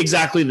really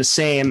exactly the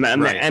same. I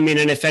mean,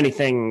 and if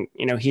anything,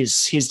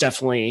 he's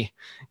definitely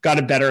got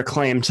a better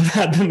claim to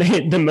that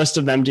than most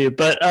of them do.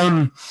 But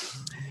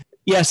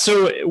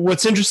so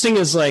what's interesting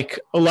is like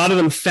a lot of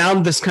them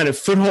found this kind of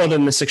foothold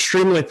in this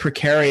extremely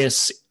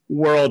precarious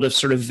world of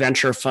sort of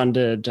venture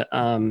funded,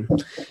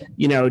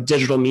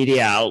 digital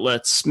media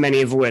outlets,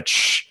 many of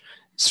which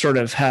sort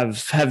of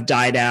have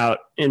died out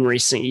in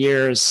recent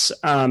years.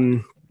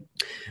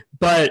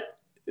 But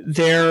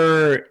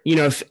they're,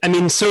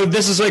 so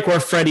this is like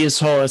where Freddie's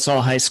whole "it's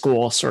all high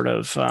school" sort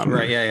of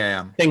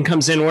thing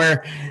comes in,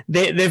 where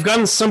they've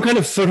gotten some kind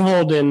of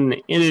foothold in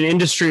an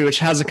industry which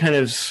has a kind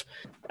of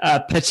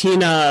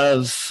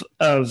patina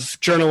of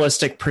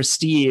journalistic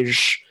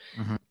prestige.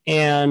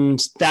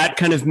 And that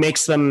kind of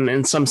makes them,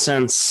 in some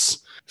sense,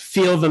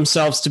 feel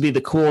themselves to be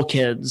the cool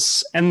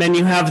kids. And then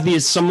you have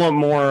these somewhat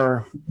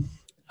more,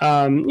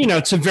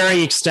 to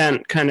varying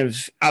extent, kind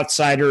of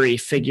outsidery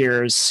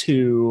figures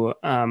who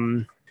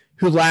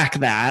lack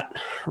that,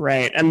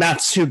 right? And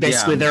that's who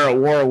basically they're at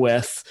war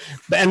with.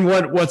 And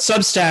what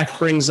Substack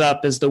brings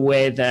up is the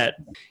way that,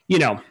 you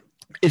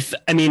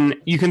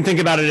can think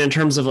about it in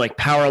terms of like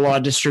power law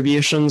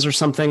distributions or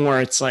something,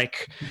 where it's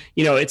like,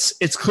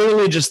 it's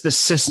clearly just the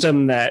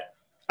system that,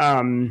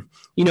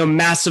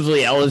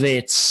 massively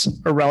elevates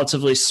a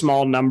relatively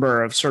small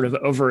number of sort of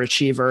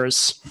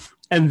overachievers.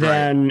 And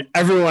then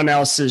everyone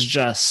else is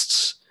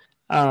just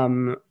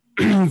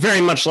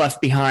very much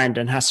left behind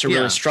and has to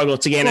really struggle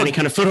to gain any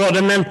kind of foothold.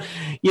 And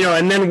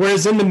then,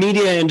 whereas in the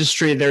media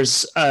industry,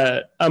 there's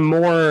a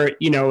more,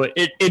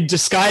 it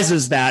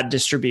disguises that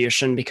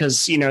distribution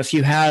because, if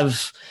you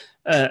have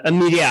a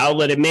media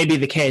outlet, it may be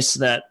the case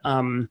that,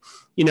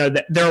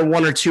 that there are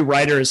one or two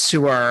writers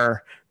who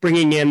are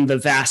bringing in the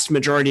vast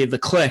majority of the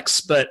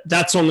clicks, but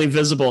that's only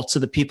visible to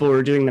the people who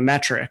are doing the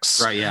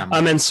metrics. Right. Yeah.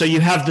 And so you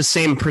have the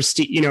same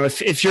prestige,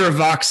 if you're a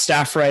Vox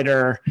staff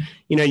writer,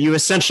 you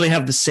essentially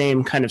have the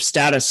same kind of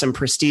status and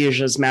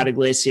prestige as Matt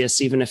Iglesias,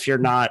 even if you're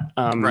not,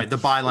 the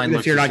byline,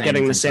 if you're not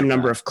getting the same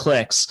number of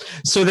clicks.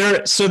 So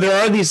there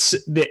are these,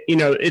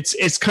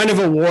 it's kind of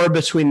a war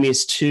between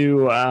these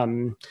two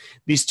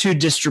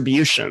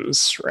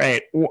distributions,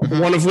 right?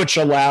 One of which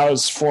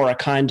allows for a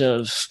kind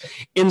of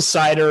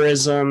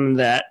insiderism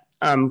that,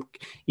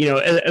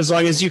 as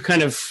long as you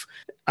kind of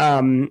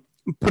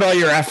put all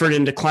your effort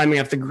into climbing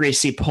up the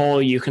greasy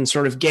pole, you can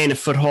sort of gain a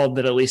foothold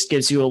that at least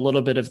gives you a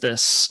little bit of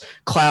this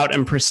clout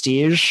and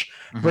prestige,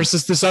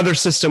 versus this other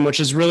system, which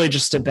is really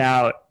just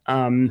about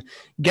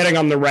getting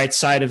on the right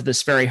side of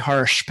this very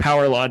harsh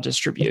power law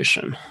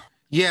distribution.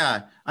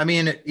 Yeah.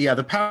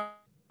 The power,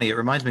 it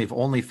reminds me of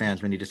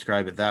OnlyFans when you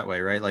describe it that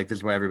way, right? Like this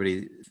is why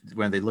everybody,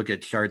 when they look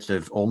at charts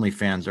of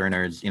OnlyFans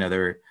earners,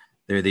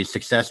 there are these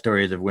success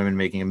stories of women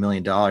making $1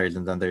 million,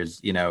 and then there's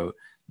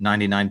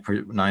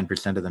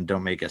 99% of them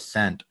don't make a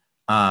cent,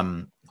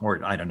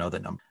 or I don't know the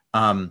number.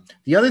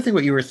 The other thing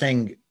what you were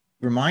saying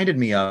reminded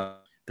me of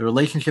the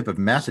relationship of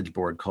message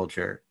board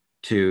culture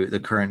to the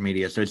current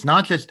media. So it's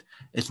not just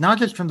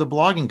from the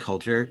blogging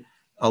culture.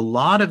 A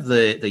lot of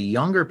the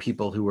younger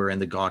people who were in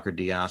the Gawker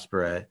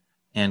diaspora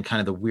and kind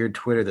of the weird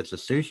Twitter that's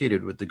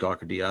associated with the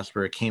Gawker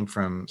diaspora came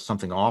from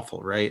Something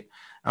Awful, right?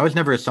 I was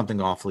never a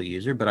Something Awful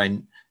user, but I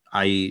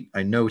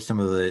know some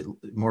of the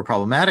more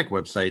problematic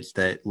websites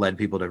that led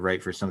people to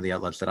write for some of the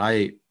outlets that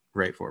I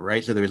write for,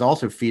 right? So there's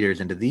also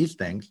feeders into these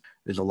things.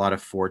 There's a lot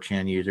of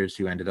 4chan users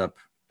who ended up,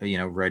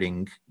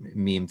 writing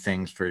meme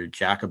things for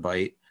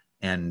Jacobite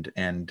and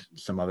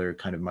some other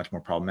kind of much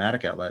more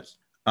problematic outlets.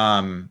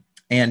 In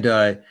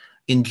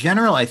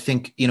general, I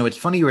think, it's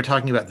funny you were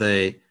talking about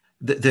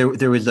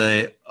there was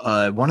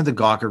one of the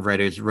Gawker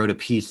writers wrote a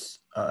piece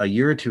a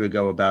year or two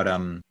ago about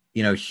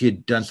she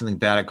had done something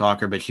bad at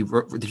Gawker, but she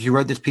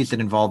wrote this piece that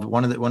involved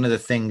one of the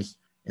things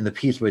in the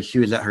piece was she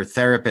was at her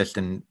therapist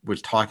and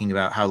was talking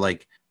about how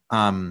like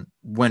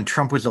when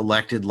Trump was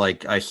elected,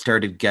 like I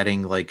started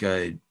getting like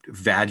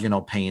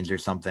vaginal pains or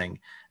something.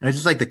 And it's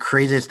just like the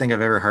craziest thing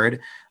I've ever heard.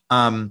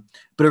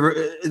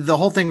 The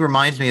whole thing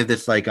reminds me of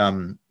this, like,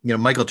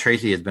 Michael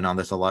Tracy has been on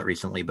this a lot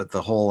recently, but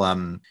the whole,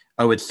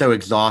 oh, it's so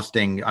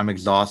exhausting. I'm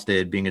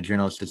exhausted being a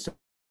journalist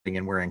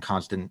and we're in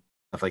constant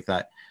stuff like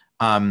that.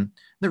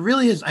 There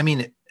really is,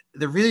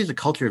 there really is a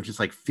culture of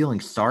just like feeling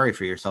sorry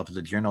for yourself as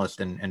a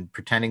journalist and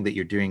pretending that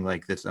you're doing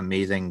like this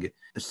amazing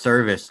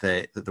service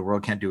that the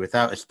world can't do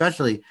without. It's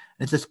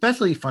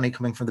especially funny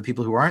coming from the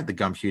people who aren't the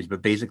gumshoes,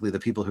 but basically the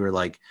people who are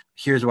like,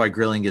 here's why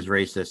grilling is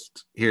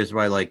racist. Here's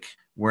why like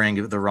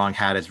wearing the wrong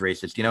hat is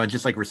racist, and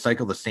just like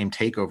recycle the same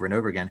take over and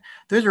over again.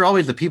 Those are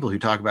always the people who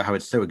talk about how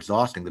it's so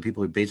exhausting, the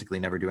people who basically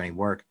never do any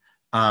work.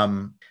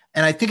 And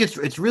I think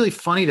it's really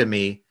funny to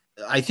me.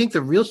 I think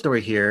the real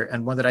story here,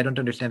 and one that I don't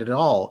understand at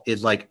all,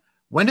 is like,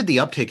 when did the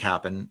uptake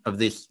happen of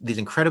these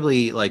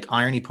incredibly like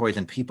irony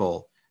poisoned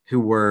people who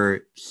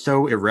were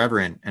so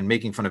irreverent and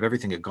making fun of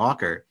everything at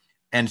Gawker,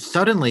 and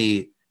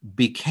suddenly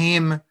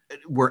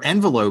were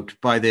enveloped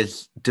by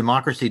this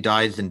democracy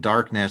dies in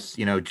darkness,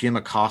 Jim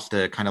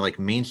Acosta kind of like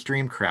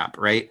mainstream crap,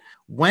 right?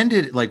 When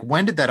did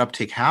that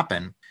uptake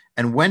happen?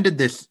 And when did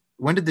this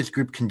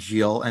group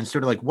congeal, and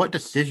sort of like what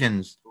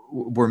decisions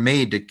were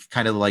made to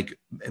kind of like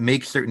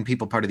make certain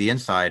people part of the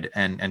inside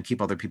and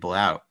keep other people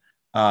out?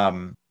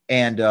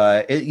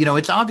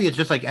 It's obvious,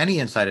 just like any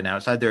inside and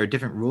outside, there are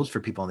different rules for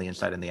people on the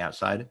inside and the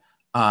outside.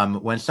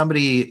 When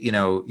somebody,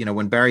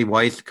 when Barry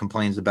Weiss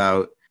complains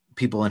about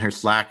people in her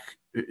Slack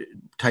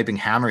typing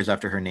hammers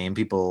after her name,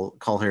 people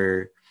call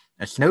her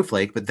a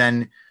snowflake. But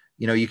then,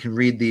 you can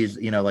read these,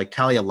 like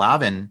Talia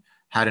Lavin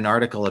had an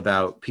article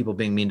about people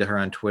being mean to her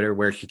on Twitter,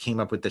 where she came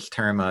up with this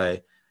term,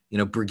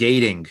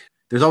 brigading.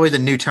 There's always a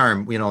new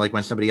term, like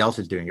when somebody else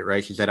is doing it,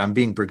 right? She said, I'm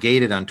being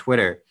brigaded on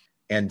Twitter.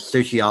 And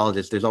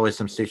sociologists, there's always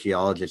some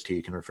sociologist who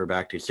you can refer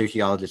back to.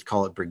 Sociologists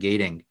call it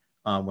brigading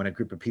when a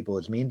group of people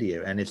is mean to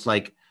you. And it's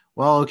like,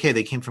 well, okay,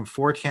 they came from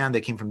 4chan,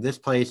 they came from this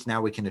place,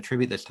 now we can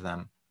attribute this to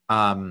them.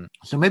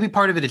 So maybe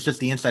part of it is just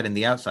the inside and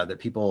the outside, that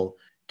people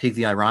take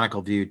the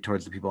ironical view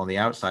towards the people on the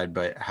outside,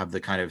 but have the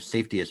kind of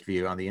safetiest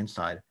view on the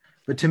inside.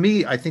 But to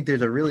me, I think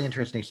there's a really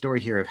interesting story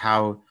here of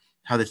how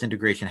this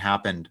integration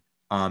happened,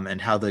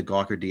 and how the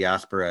Gawker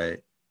diaspora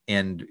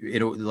and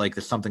like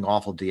the Something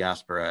Awful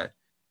diaspora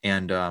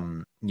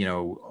and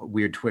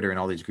Weird Twitter and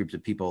all these groups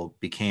of people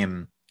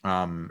became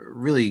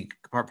really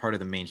part of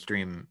the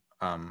mainstream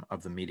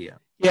of the media.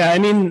 Yeah,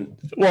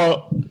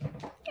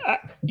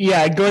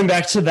 going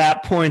back to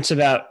that point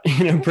about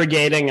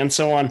brigading and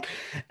so on.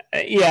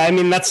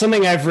 That's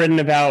something I've written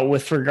about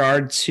with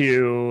regard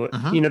to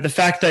the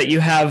fact that you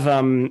have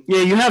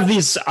you have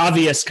these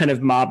obvious kind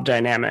of mob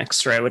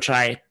dynamics, right, which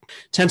I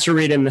tend to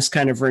read in this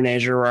kind of Rene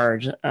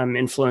Girard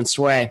influenced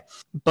way.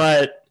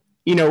 But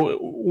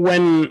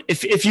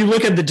if you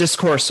look at the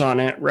discourse on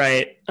it,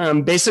 right,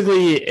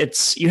 basically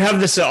you have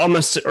this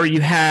almost, or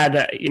you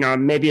had,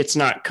 maybe it's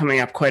not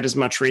coming up quite as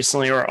much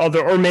recently,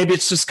 or maybe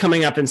it's just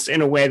coming up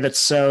in a way that's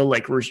so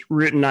like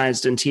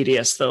routinized and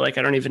tedious that like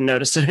I don't even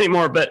notice it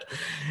anymore. But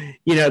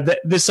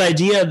this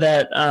idea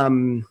that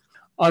on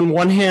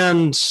one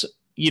hand,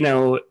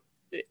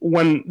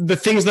 when the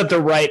things that the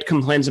right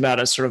complains about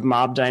as sort of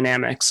mob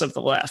dynamics of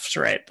the left,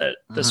 right, that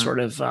the sort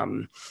of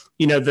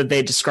that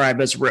they describe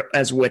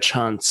as witch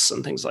hunts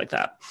and things like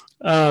that,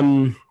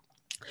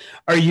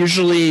 are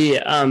usually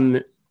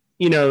they're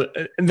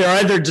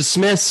either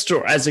dismissed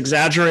or as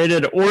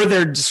exaggerated, or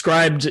they're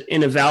described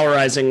in a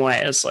valorizing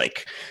way as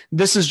like,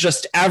 this is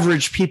just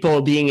average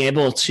people being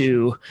able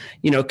to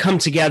come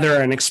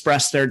together and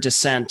express their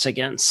dissent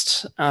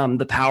against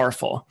the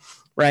powerful.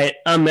 Right.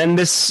 And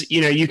this,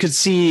 you could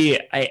see,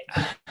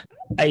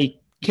 I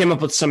came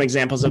up with some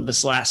examples of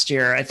this last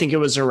year. I think it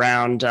was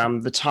around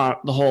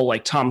the whole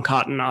like Tom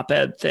Cotton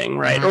op-ed thing,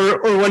 right?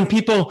 Or when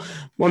people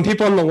on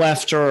the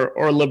left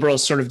or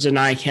liberals sort of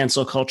deny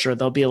cancel culture,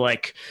 they'll be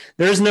like,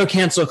 there's no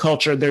cancel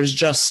culture. There's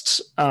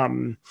just,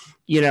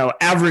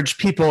 average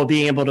people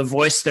being able to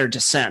voice their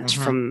dissent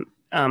from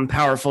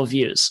powerful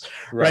views.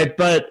 Right.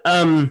 But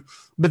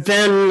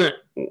then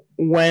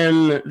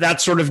when that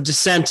sort of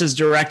dissent is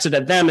directed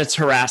at them, it's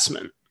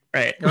harassment.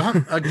 Right.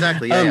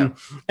 Exactly. Yeah.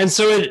 And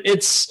so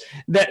it's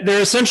that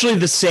they're essentially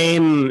the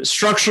same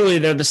structurally.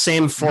 They're the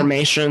same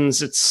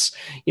formations. It's,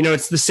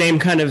 it's the same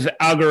kind of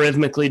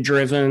algorithmically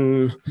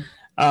driven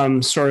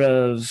sort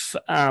of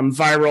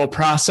viral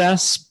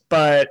process.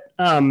 But,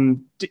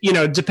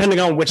 depending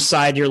on which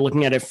side you're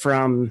looking at it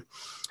from,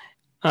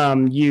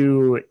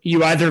 you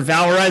either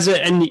valorize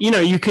it, and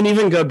you can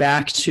even go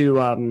back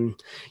to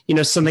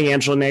something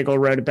Angela Nagel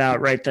wrote about,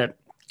 right, that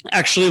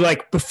actually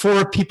like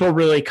before people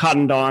really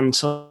cottoned on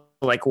to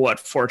like what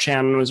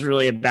 4chan was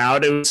really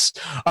about, it was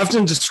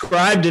often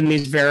described in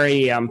these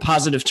very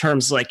positive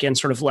terms, like in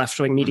sort of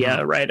left-wing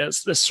media, right,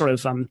 as this sort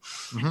of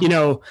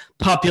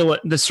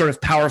this sort of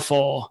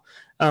powerful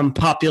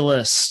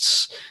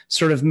populist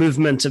sort of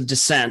movement of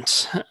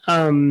dissent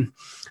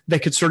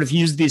that could sort of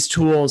use these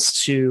tools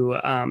to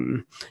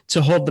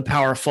hold the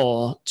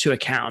powerful to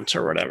account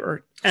or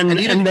whatever. and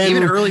even, then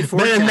even early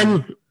 4chan, and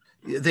then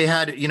they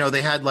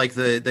had like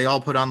they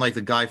all put on like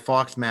the Guy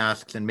Fawkes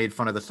masks and made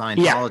fun of the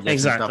Scientologists and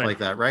stuff like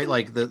that, right?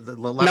 Like the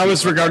and that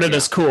was regarded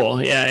as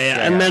cool. Yeah.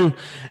 And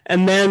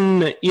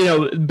then,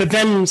 but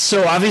then,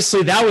 so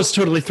obviously that was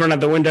totally thrown out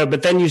the window,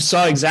 but then you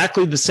saw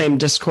exactly the same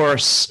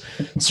discourse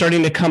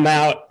starting to come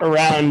out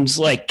around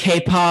like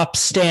K-pop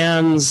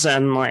stans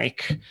and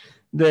like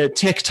the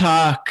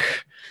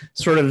TikTok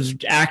sort of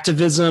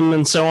activism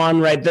and so on,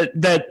 right?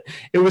 That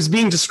it was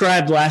being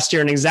described last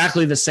year in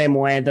exactly the same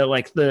way that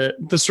like the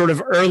sort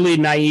of early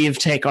naive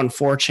take on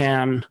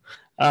 4chan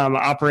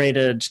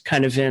operated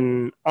kind of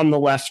on the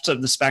left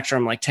of the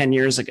spectrum like 10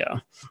 years ago.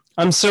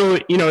 So,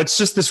 it's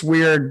just this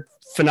weird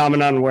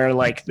phenomenon where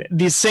like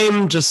these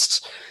same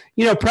just,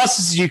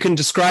 processes you can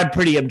describe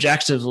pretty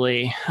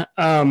objectively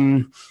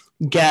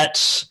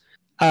get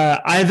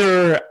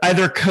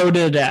either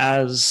coded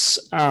as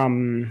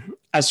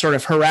sort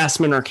of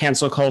harassment or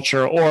cancel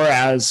culture, or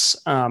as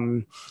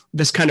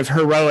this kind of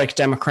heroic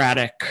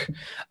democratic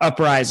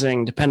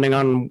uprising, depending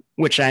on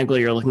which angle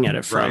you're looking at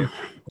it from.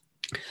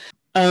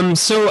 Right.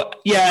 So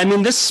yeah, I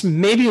mean, this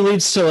maybe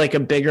leads to like a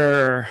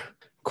bigger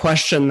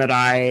question that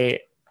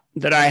I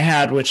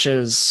had, which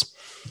is,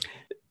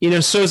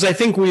 so as I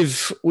think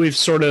we've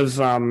sort of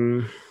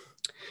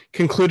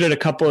concluded a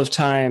couple of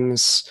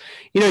times,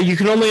 you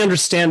can only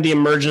understand the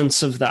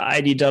emergence of the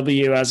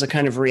IDW as a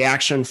kind of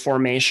reaction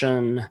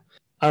formation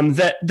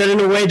that in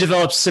a way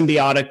develops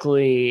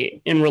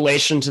symbiotically in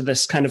relation to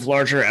this kind of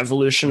larger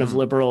evolution of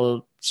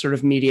liberal sort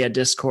of media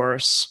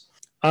discourse.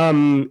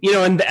 And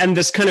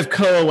this kind of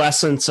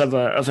coalescence of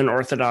an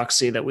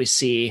orthodoxy that we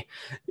see,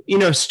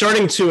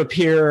 starting to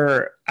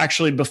appear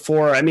actually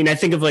before. I mean, I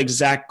think of like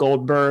Zach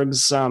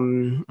Goldberg's,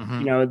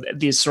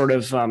 these sort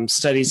of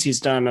studies he's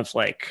done of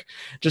like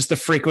just the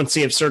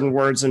frequency of certain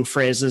words and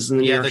phrases in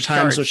the New York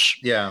Times, which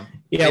which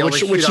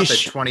he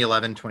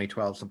 2011,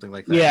 2012, something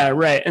like that. Yeah,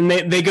 right. And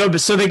they go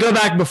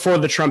back before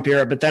the Trump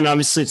era, but then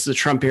obviously it's the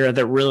Trump era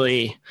that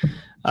really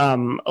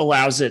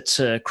allows it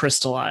to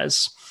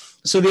crystallize.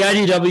 So the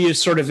IDW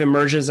sort of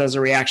emerges as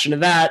a reaction to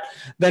that.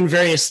 Then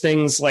various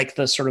things like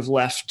the sort of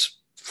left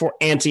for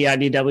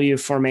anti-IDW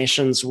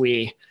formations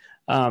we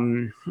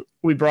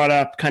brought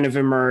up kind of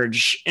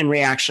emerge in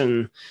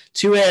reaction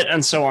to it,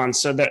 and so on.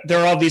 So there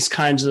are all these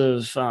kinds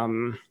of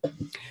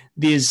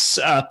these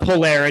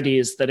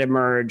polarities that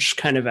emerge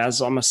kind of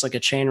as almost like a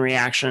chain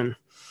reaction.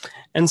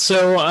 And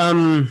so,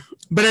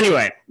 but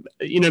anyway,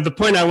 the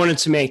point I wanted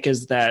to make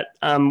is that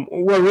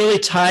what really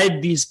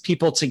tied these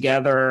people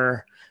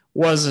together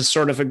was a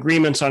sort of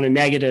agreement on a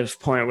negative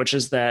point, which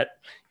is that,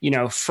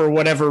 for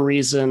whatever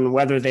reason,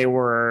 whether they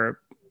were,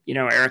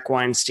 Eric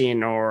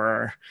Weinstein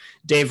or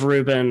Dave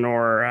Rubin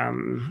or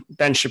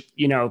Ben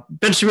Shapiro,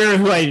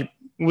 who I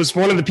was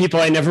one of the people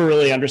I never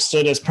really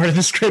understood as part of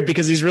this group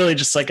because he's really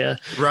just like a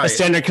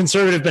standard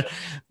conservative.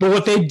 But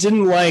what they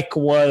didn't like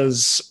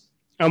was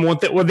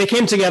what they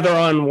came together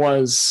on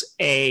was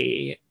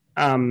a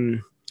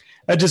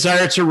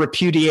desire to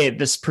repudiate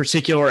this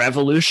particular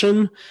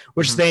evolution,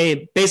 which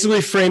they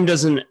basically framed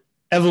as an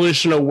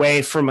evolution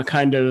away from a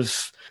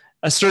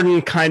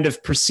certain kind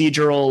of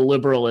procedural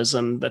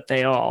liberalism that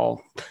they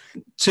all,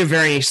 to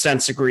varying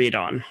extents, agreed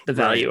on the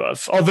value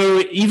of.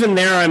 Although even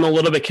there, I'm a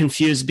little bit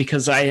confused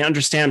because I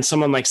understand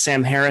someone like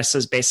Sam Harris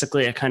is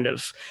basically a kind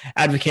of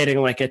advocating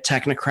like a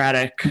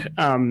technocratic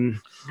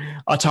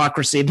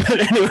autocracy.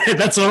 But anyway,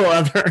 that's a whole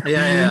other.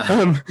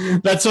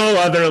 That's a whole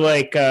other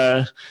like.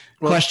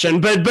 Question,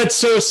 but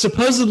so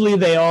supposedly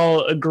they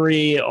all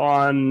agree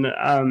on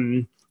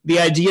the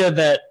idea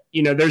that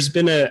there's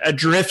been a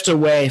drift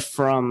away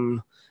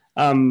from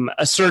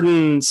a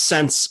certain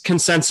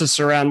consensus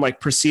around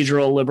like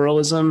procedural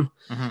liberalism,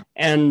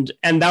 and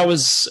that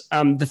was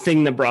the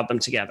thing that brought them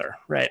together,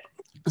 right?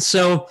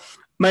 So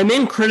my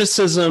main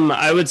criticism,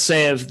 I would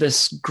say, of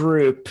this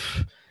group,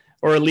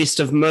 or at least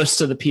of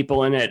most of the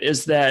people in it,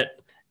 is that,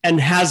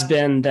 and has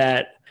been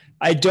that,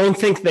 I don't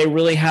think they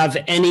really have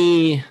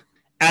any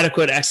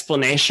adequate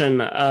explanation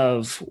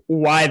of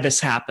why this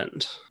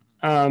happened.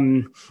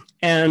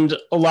 And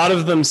a lot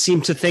of them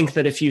seem to think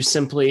that if you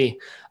simply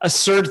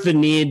assert the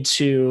need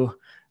to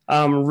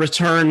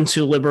return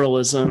to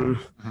liberalism,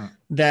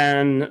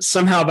 then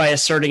somehow by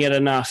asserting it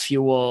enough,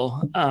 you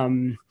will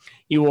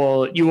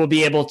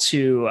be able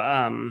to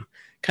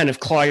kind of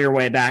claw your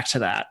way back to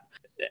that.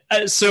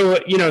 So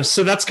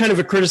that's kind of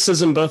a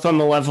criticism both on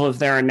the level of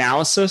their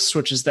analysis,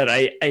 which is that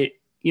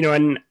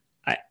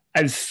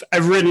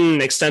I've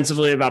written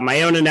extensively about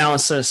my own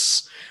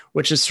analysis,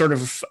 which is sort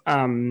of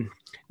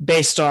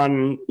based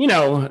on,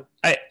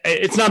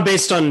 it's not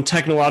based on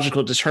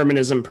technological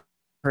determinism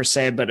per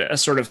se, but a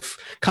sort of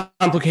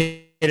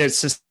complicated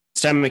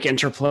systemic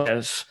interplay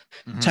of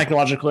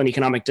technological and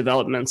economic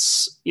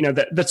developments,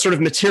 that sort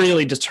of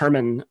materially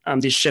determine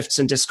these shifts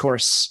in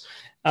discourse,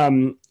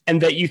 and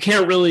that you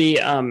can't really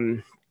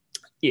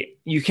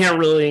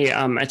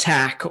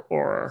attack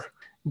or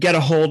get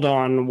a hold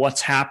on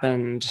what's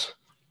happened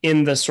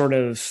in the sort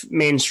of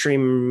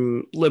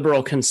mainstream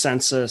liberal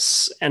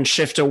consensus and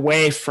shift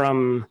away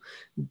from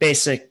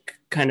basic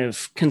kind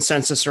of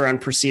consensus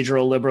around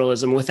procedural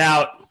liberalism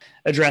without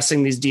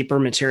addressing these deeper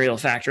material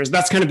factors.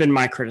 That's kind of been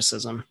my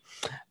criticism.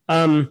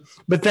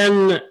 But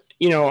then,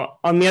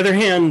 on the other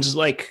hand,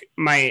 like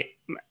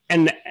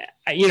I'm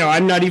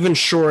not even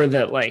sure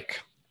that like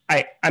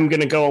I'm going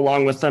to go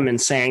along with them in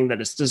saying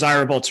that it's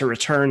desirable to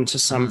return to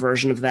some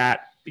version of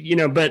that,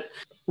 but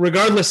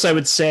regardless, I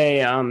would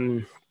say,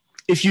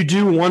 if you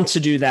do want to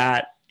do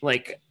that,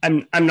 like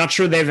I'm not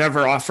sure they've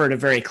ever offered a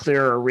very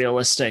clear or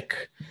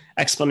realistic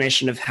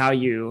explanation of how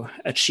you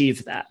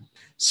achieve that.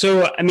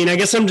 So, I mean, I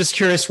guess I'm just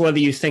curious whether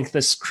you think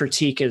this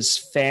critique is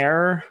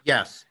fair.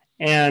 Yes.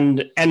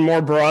 And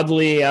more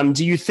broadly,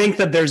 do you think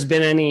that there's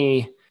been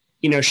any,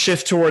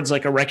 shift towards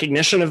like a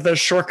recognition of those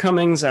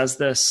shortcomings as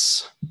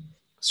this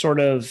sort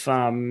of,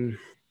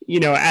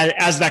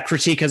 as that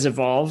critique has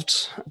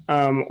evolved?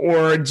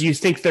 Or do you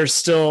think there's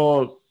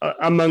still,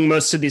 among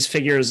most of these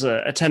figures,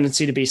 a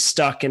tendency to be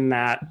stuck in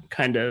that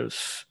kind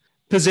of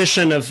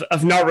position of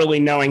not really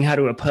knowing how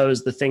to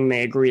oppose the thing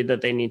they agreed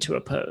that they need to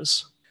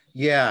oppose?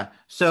 Yeah.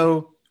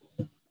 So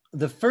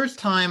the first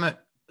time,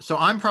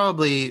 I'm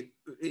probably,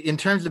 in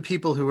terms of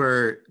people who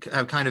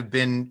have kind of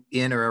been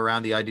in or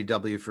around the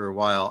IDW for a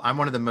while, I'm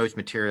one of the most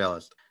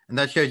materialist. And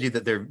that shows you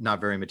that they're not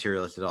very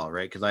materialist at all,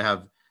 right? Because I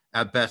have,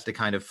 at best, a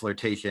kind of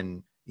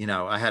flirtation.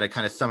 I had a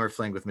kind of summer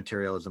fling with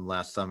materialism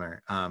last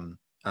summer.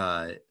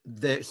 So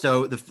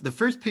the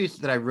first piece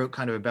that I wrote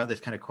kind of about this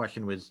kind of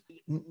question was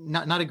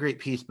not a great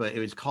piece, but it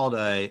was called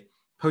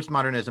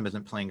Postmodernism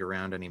Isn't Playing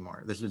Around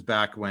Anymore. This was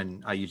back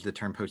when I used the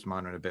term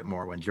postmodern a bit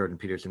more, when Jordan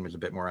Peterson was a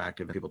bit more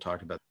active and people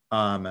talked about it.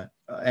 And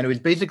it was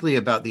basically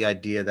about the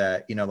idea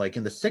that, like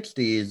in the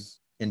 60s,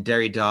 in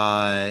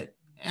Derrida,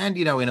 and,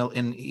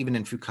 even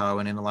in Foucault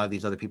and in a lot of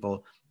these other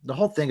people, the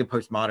whole thing of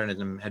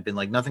postmodernism had been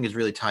like, nothing is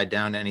really tied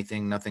down to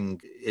anything. Nothing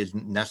is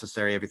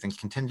necessary. Everything's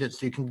contingent.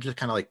 So you can just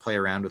kind of like play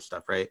around with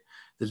stuff, right?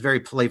 This very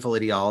playful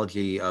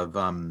ideology of,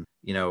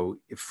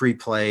 free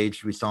play,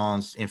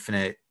 jouissance,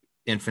 infinite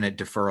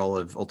deferral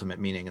of ultimate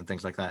meaning and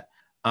things like that.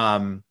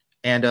 And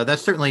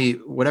that's certainly,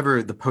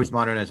 whatever the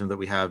postmodernism that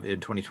we have in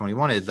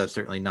 2021 is, that's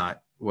certainly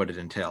not what it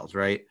entails,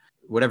 right?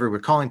 Whatever we're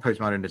calling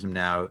postmodernism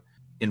now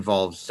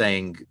involves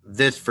saying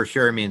this for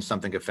sure means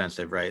something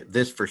offensive, right?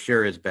 This for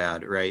sure is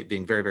bad, right?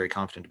 Being very, very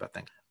confident about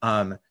things.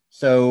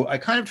 So I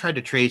kind of tried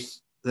to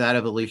trace that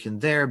evolution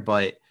there,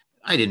 but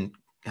I didn't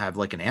have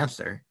like an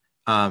answer.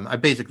 I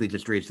basically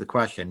just raised the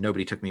question.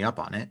 Nobody took me up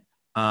on it.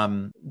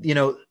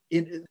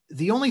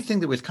 The only thing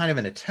that was kind of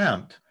an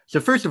attempt. So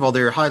first of all,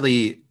 they're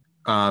highly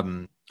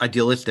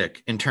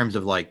idealistic in terms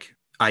of like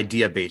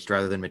idea-based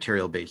rather than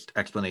material-based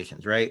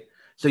explanations, right?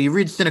 So you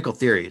read Cynical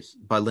Theories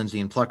by Lindsay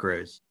and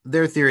Pluckrose.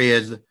 Their theory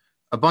is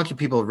a bunch of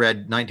people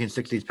read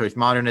 1960s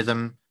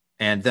postmodernism,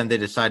 and then they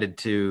decided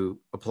to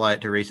apply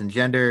it to race and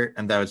gender,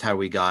 and that was how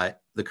we got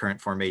the current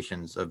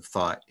formations of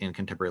thought in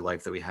contemporary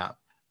life that we have.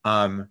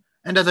 And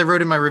as I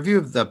wrote in my review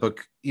of that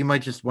book, you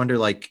might just wonder,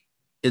 like,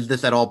 is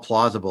this at all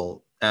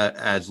plausible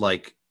as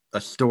like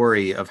a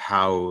story of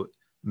how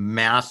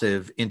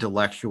massive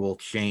intellectual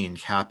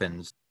change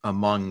happens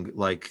among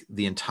like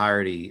the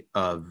entirety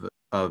of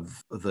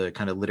the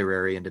kind of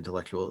literary and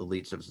intellectual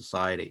elites of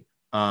society?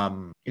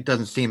 It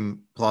doesn't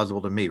seem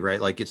plausible to me,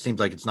 right? Like, it seems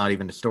like it's not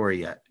even a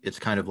story yet. It's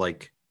kind of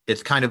like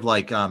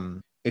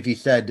if you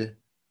said,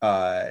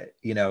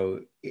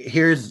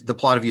 here's the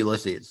plot of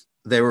Ulysses.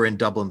 They were in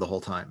Dublin the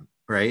whole time,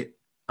 right?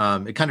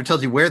 It kind of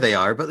tells you where they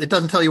are, but it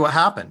doesn't tell you what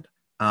happened.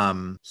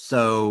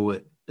 So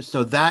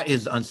that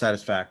is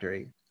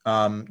unsatisfactory.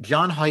 John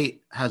Haidt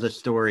has a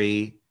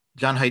story.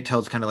 John Haidt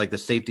tells kind of like the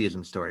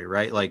safetyism story,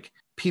 right? Like,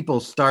 people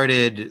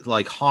started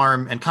like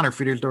harm, and Connor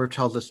Friedersdorf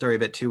tells the story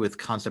of it too with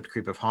concept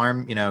creep of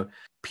harm.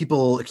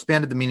 People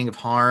expanded the meaning of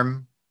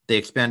harm. They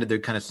expanded their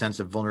kind of sense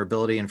of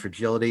vulnerability and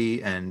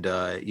fragility, and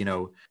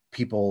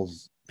people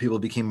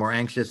became more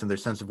anxious, and their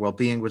sense of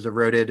well-being was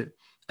eroded,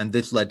 and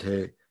this led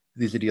to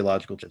these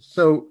ideological changes.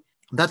 So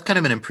that's kind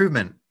of an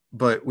improvement,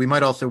 but we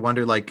might also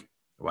wonder, like,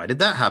 why did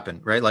that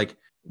happen, right? Like,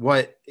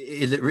 what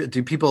is it?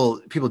 Do people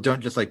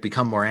don't just like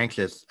become more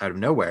anxious out of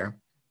nowhere?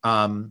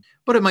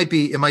 But it might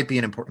be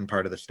an important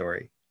part of the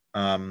story.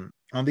 On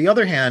the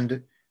other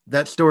hand,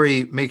 that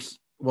story makes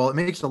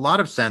a lot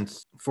of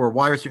sense for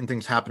why are certain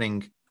things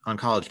happening on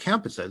college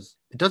campuses.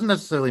 It doesn't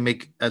necessarily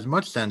make as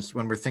much sense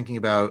when we're thinking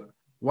about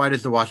why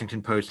does the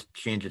Washington Post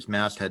change its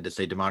masthead to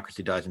say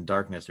democracy dies in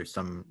darkness or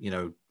some,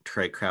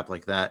 trite crap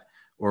like that?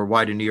 Or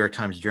why do New York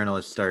Times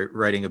journalists start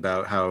writing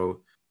about how,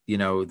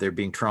 they're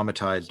being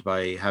traumatized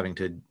by having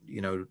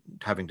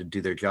to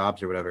do their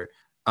jobs or whatever?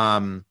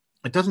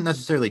 It doesn't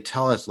necessarily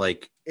tell us,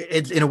 like,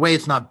 it's in a way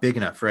it's not big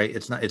enough, right?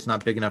 It's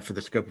not big enough for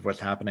the scope of what's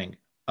happening.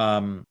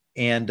 So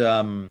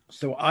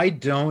I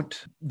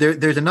don't,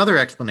 there's another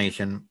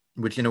explanation,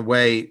 which in a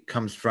way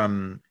comes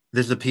from,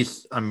 this is a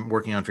piece I'm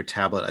working on for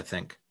Tablet, I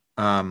think.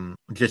 What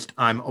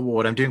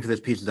I'm doing for this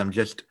piece is I'm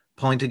just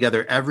pulling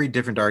together every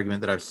different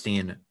argument that I've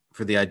seen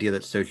for the idea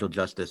that social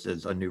justice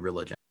is a new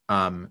religion.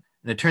 And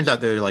it turns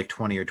out there are like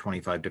 20 or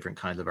 25 different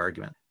kinds of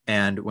argument.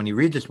 And when you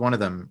read just one of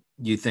them,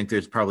 you think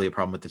there's probably a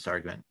problem with this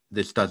argument.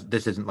 This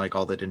isn't like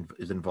all that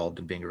is involved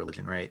in being a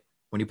religion, right?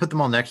 When you put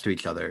them all next to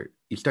each other,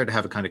 you start to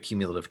have a kind of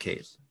cumulative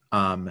case.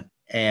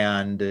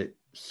 And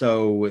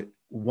so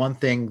one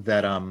thing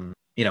that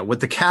what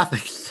the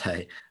Catholics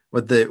say,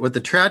 what the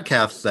trad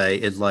Caths say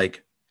is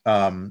like,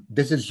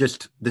 this is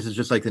just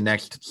like the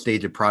next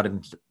stage of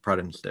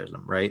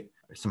Protestantism, right?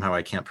 Somehow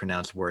I can't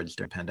pronounce words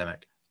during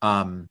pandemic.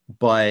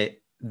 But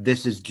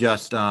this is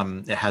just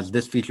it has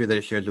this feature that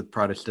it shares with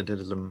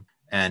Protestantism,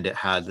 and it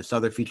has this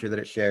other feature that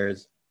it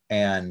shares,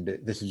 and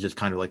this is just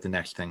kind of like the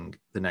next thing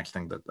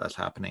that's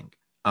happening.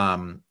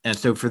 And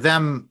so for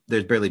them,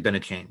 there's barely been a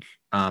change.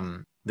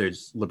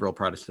 There's liberal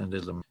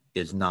Protestantism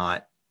is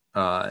not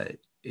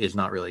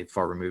really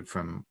far removed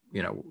from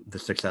the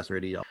successor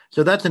ideology.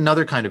 So that's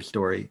another kind of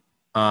story.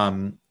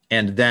 And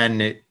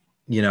then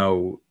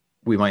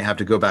we might have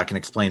to go back and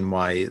explain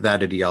why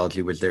that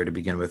ideology was there to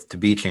begin with to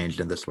be changed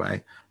in this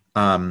way.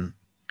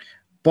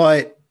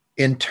 But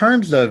in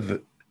terms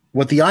of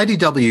what the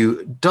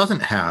IDW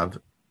doesn't have,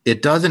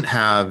 it doesn't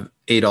have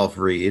Adolf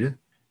Reed,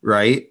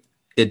 right?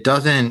 It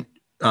doesn't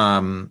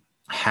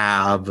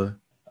have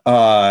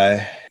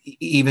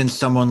even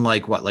someone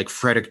like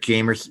Frederick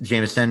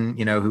Jameson,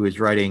 who is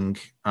writing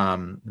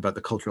about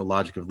the cultural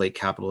logic of late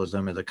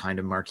capitalism as a kind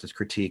of Marxist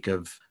critique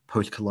of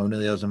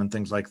post-colonialism and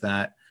things like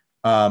that.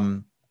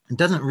 It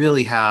doesn't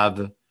really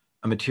have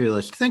a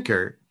materialist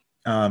thinker.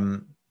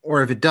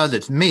 Or if it does,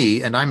 it's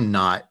me, and I'm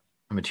not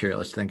a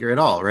materialist thinker at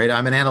all, right?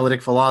 I'm an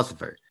analytic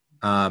philosopher.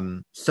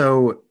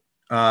 So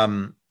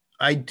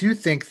I do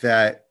think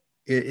that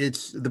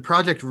it's the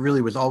project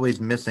really was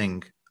always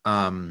missing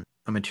a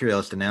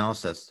materialist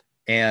analysis.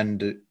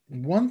 And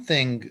one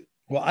thing,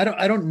 well,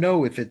 I don't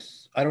know if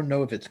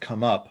it's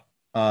come up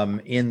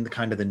in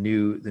kind of the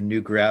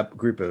new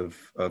group of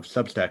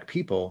Substack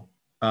people.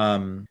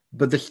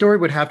 But the story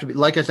would have to be,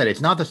 like I said,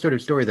 it's not the sort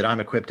of story that I'm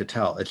equipped to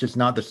tell. It's just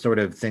not the sort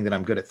of thing that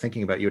I'm good at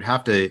thinking about. You'd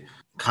have to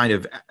kind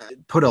of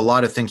put a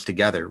lot of things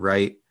together,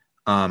 right?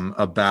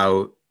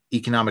 About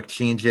economic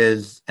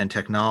changes and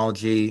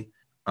technology,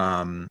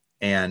 and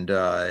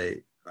I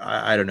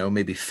don't know,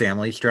 maybe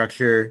family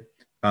structure,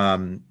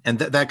 and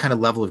that kind of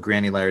level of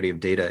granularity of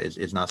data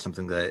is not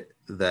something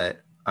that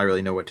I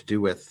really know what to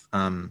do with.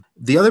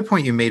 The other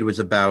point you made was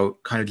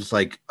about kind of just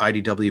like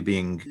IDW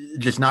being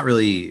just not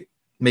really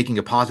making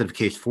a positive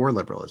case for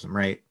liberalism,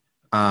 right?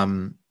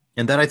 And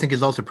that I think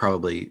is also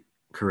probably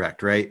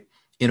correct, right?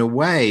 In a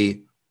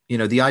way, the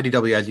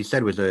IDW, as you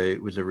said, was a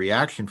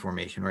reaction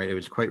formation, right? It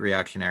was quite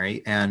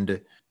reactionary, and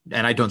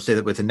I don't say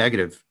that with a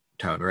negative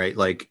tone, right?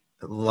 Like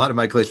a lot of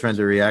my close friends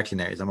are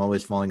reactionaries. I'm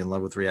always falling in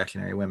love with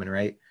reactionary women,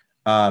 right?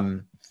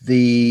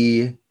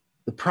 The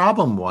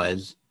problem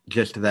was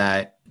just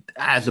that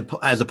as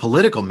a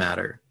political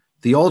matter,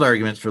 the old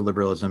arguments for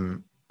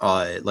liberalism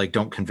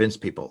don't convince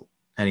people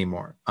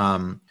anymore.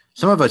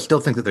 Some of us still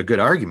think that they're good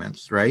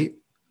arguments, right?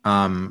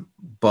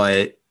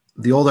 But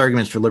the old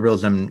arguments for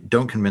liberalism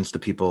don't convince the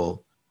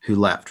people who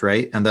left,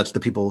 right? And that's the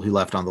people who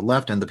left on the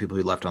left and the people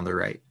who left on the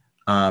right.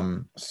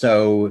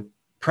 So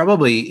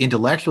probably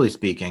intellectually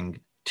speaking,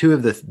 two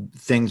of the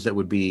things that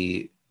would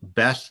be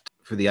best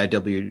for the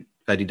IDW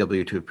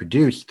to have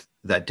produced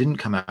that didn't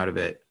come out of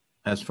it,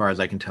 as far as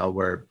I can tell,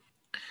 were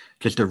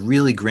just a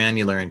really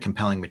granular and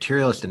compelling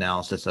materialist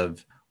analysis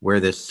of where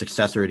this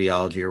successor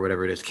ideology or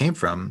whatever it is came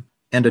from,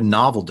 and a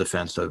novel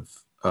defense of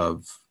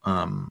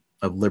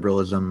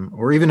liberalism,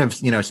 or even of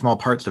small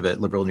parts of it,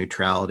 liberal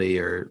neutrality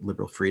or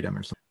liberal freedom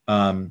or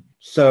something.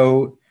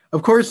 So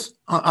of course,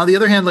 on the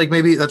other hand, like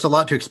maybe that's a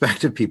lot to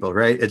expect of people,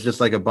 right? It's just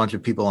like a bunch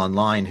of people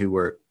online who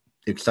were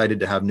excited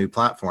to have new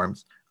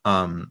platforms.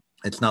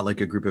 It's not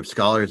like a group of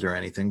scholars or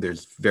anything.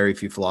 There's very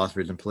few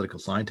philosophers and political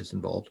scientists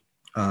involved.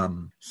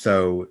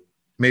 So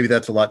maybe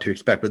that's a lot to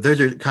expect, but those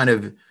are kind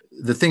of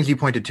the things you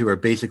pointed to are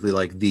basically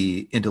like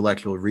the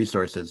intellectual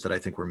resources that I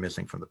think we're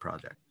missing from the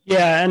project.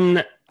 Yeah.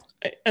 And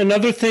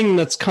another thing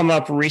that's come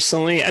up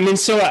recently, I mean,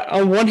 so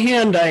on one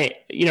hand,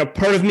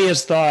 part of me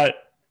has thought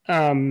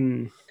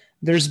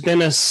there's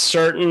been a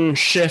certain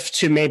shift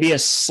to maybe a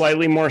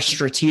slightly more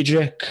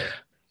strategic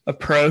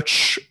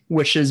approach,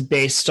 which is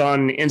based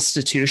on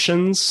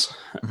institutions,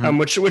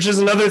 which is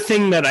another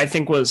thing that I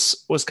think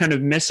was kind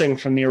of missing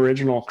from the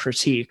original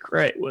critique,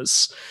 right?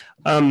 Was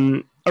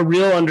a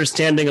real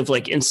understanding of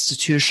like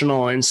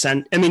institutional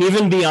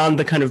even beyond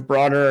the kind of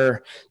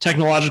broader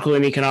technological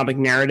and economic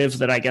narrative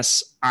that I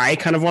guess I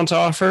kind of want to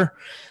offer.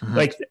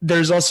 Like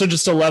there's also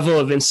just a level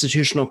of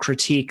institutional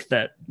critique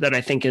that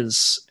I think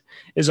is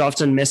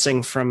often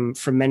missing from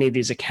many of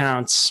these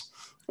accounts,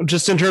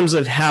 just in terms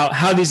of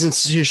how these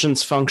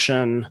institutions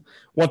function,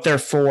 what they're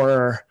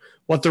for,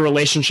 what the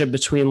relationship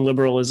between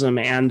liberalism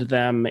and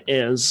them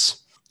is,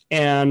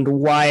 and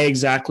why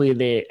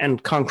exactly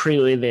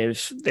concretely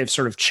they've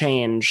sort of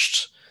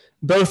changed,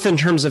 both in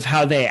terms of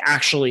how they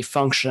actually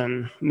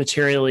function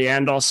materially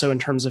and also in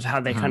terms of how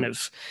they kind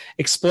of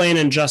explain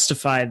and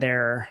justify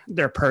their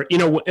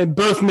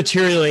both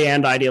materially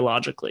and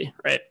ideologically,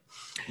 right?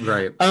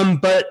 Right.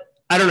 But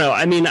I don't know.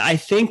 I mean, I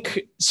think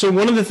so.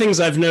 One of the things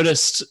I've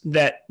noticed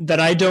that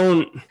I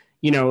don't,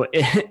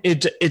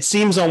 it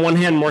seems on one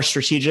hand more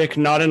strategic,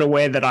 not in a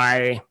way that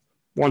I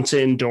want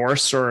to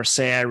endorse or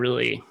say I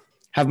really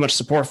have much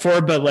support for,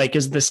 but like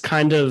is this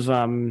kind of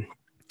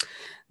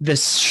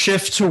this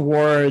shift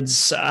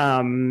towards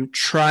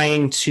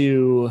trying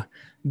to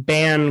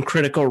ban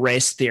critical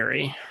race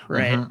theory,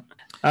 right?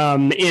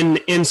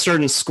 In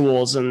certain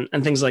schools and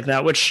things like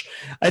that, which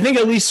I think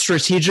at least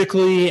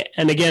strategically,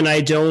 and again, I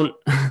don't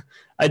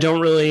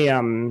really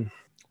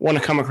want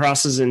to come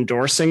across as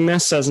endorsing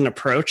this as an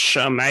approach.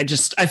 I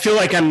feel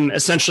like I'm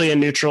essentially a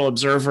neutral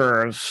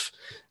observer of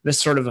this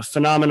sort of a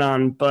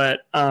phenomenon,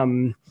 but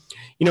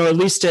at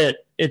least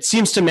it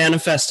seems to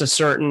manifest a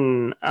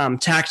certain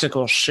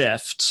tactical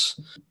shift.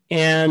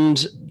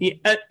 And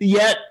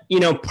yet,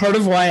 part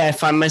of why I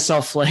find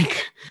myself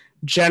like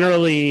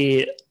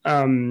generally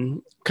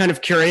kind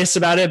of curious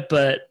about it,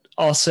 but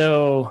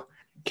also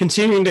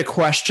continuing to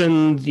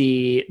question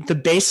the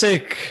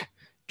basic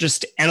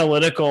just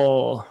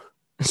analytical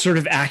sort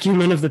of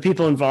acumen of the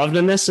people involved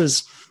in this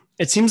is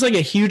it seems like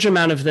a huge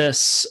amount of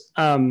this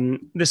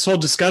this whole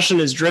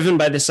discussion is driven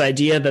by this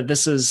idea that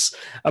this is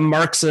a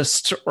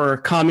Marxist or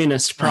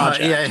communist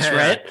project,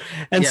 right?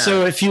 And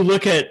so if you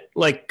look at,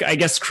 like, I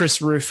guess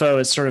Chris Rufo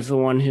is sort of the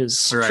one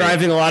who's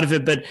driving a lot of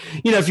it, but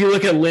if you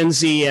look at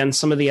Lindsay and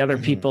some of the other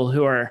people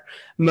who are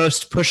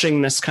most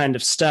pushing this kind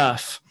of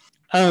stuff,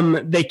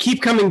 they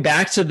keep coming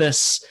back to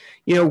this,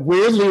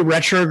 weirdly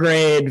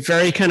retrograde,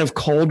 very kind of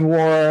Cold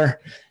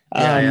War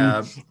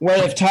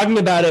way of talking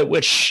about it,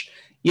 which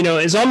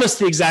is almost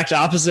the exact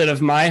opposite of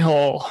my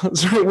whole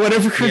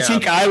whatever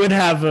critique I would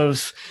have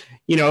of,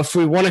 if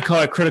we want to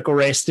call it critical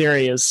race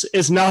theory,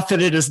 is not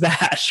that it is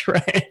that,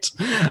 right?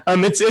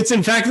 It's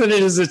in fact that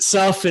it is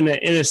itself in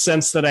a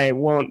sense that I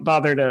won't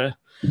bother to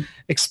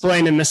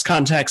explain in this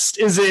context.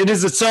 It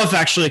is itself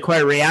actually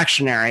quite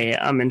reactionary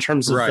in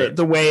terms of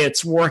the way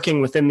it's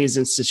working within these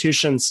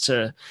institutions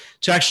to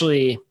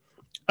actually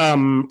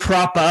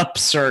prop up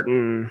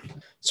certain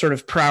sort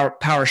of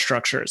power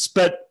structures.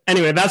 But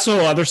anyway, that's a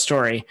whole other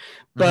story.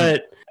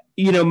 But,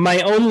 my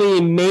only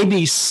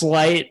maybe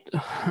slight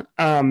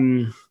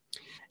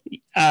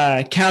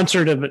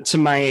counter to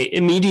my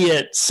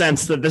immediate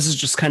sense that this is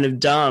just kind of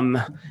dumb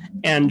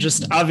and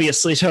just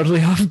obviously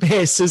totally off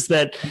base is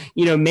that,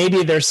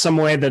 maybe there's some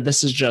way that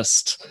this is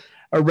just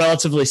a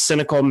relatively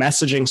cynical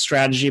messaging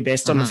strategy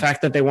based on the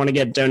fact that they want to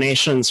get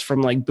donations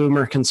from like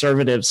boomer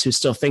conservatives who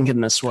still think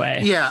in this way.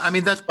 Yeah. I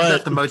mean, that's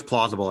the most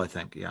plausible, I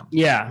think. Yeah.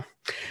 Yeah.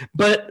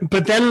 But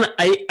then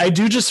I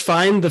do just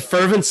find the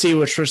fervency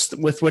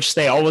with which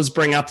they always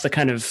bring up the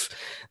kind of,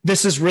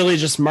 this is really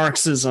just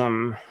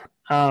Marxism.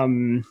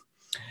 And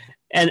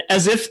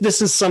as if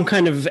this is some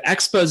kind of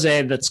expose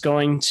that's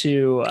going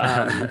to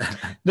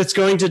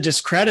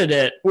discredit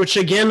it, which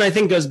again, I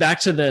think goes back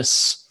to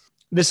this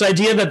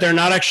idea that they're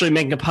not actually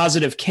making a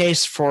positive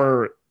case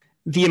for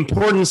the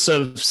importance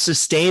of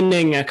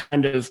sustaining a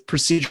kind of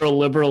procedural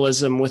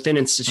liberalism within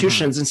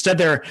institutions. Instead,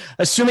 they're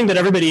assuming that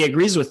everybody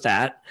agrees with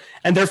that.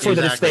 And therefore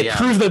that if they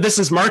prove that this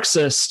is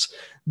Marxist,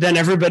 then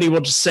everybody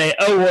will just say,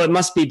 oh, well, it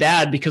must be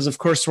bad because of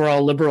course we're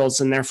all liberals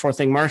and therefore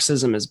think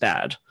Marxism is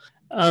bad.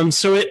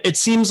 So it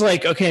seems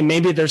like, okay,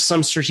 maybe there's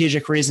some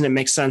strategic reason it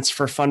makes sense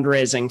for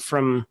fundraising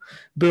from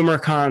boomer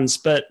cons,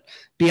 but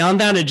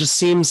beyond that, it just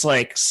seems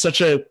like such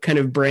a kind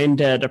of brain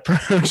dead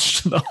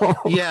approach to the whole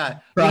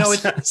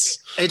process.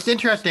 It's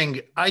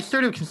interesting. I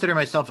sort of consider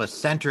myself a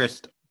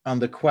centrist on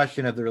the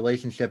question of the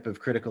relationship of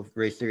critical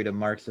race theory to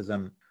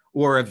Marxism,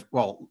 or of,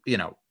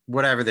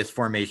 whatever this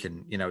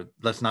formation,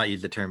 let's not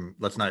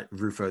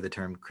Rufo the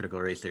term critical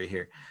race theory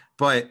here.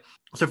 But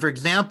so, for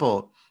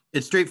example,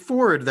 it's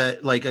straightforward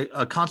that like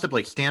a concept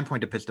like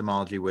standpoint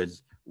epistemology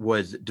was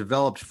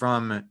developed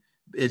from,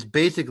 it's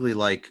basically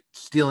like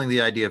stealing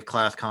the idea of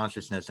class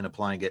consciousness and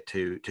applying it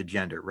to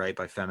gender, right,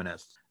 by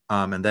feminists,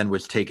 and then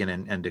was taken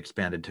and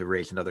expanded to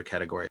race and other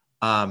categories.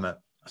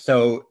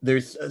 So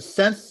there's a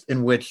sense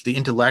in which the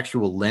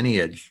intellectual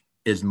lineage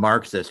is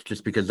Marxist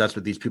just because that's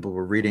what these people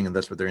were reading and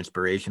that's what their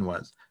inspiration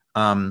was.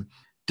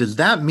 Does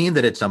that mean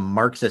that it's a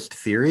Marxist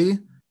theory?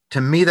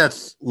 To me,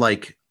 that's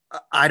like,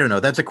 I don't know.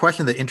 That's a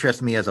question that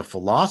interests me as a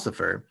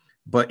philosopher,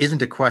 but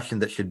isn't a question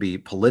that should be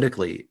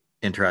politically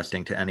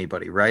interesting to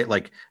anybody, right?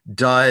 Like,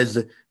 does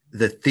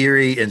the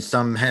theory in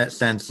some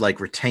sense like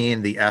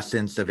retain the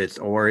essence of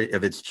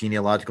its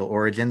genealogical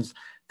origins?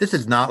 This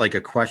is not like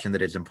a question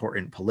that is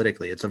important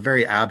politically. It's a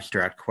very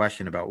abstract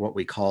question about what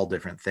we call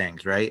different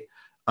things, right?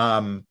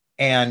 And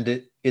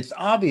it's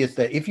obvious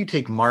that if you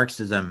take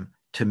Marxism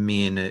to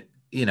mean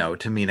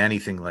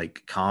anything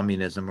like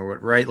communism or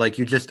what, right? Like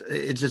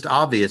it's just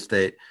obvious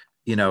that,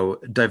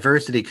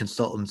 diversity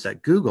consultants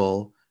at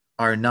Google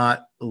are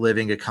not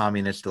living a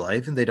communist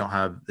life, and they don't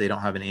have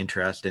an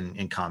interest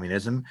in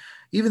communism,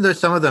 even though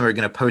some of them are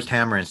going to post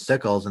hammer and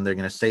sickles and they're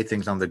going to say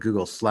things on the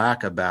Google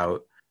Slack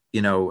about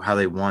how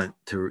they want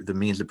to the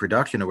means of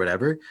production or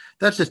whatever.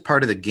 That's just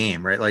part of the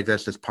game, right? Like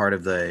that's just part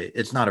of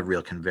it's not a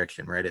real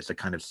conviction, right? It's a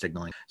kind of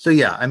signaling. So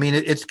yeah, I mean,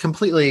 it's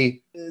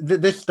completely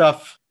this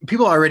stuff.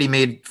 People already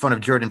made fun of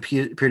Jordan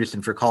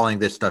Peterson for calling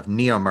this stuff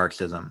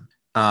neo-Marxism.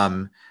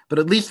 But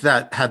at least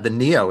that had the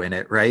neo in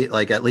it, right?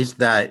 Like at least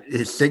that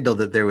it signaled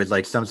that there was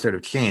like some sort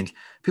of change.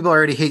 People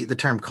already hate the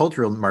term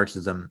cultural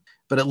Marxism,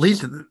 but at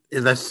least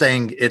that's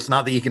saying it's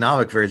not the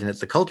economic version, it's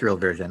the cultural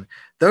version.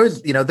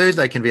 Those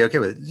I can be okay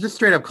with. Just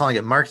straight up calling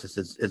it Marxist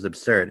is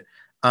absurd.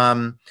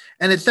 And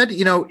it said,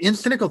 in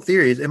Cynical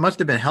Theories, it must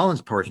have been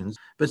Helen's portions,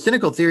 but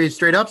Cynical Theories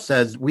straight up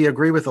says we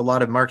agree with a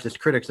lot of Marxist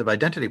critics of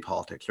identity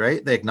politics,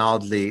 right? They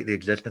acknowledge the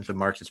existence of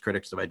Marxist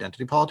critics of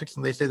identity politics,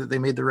 and they say that they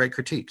made the right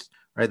critiques,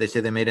 right? They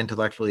say they made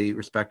intellectually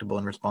respectable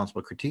and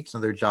responsible critiques,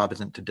 and their job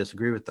isn't to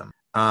disagree with them.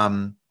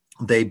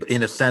 They,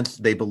 in a sense,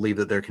 they believe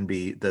that there can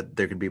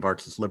be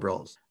Marxist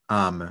liberals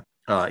in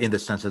the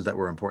senses that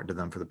were important to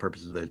them for the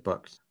purposes of those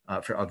books,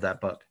 of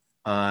that book.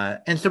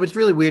 And so it's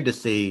really weird to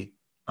see.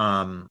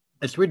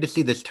 It's weird to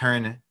see this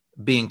turn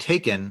being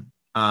taken.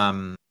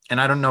 And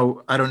I don't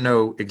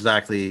know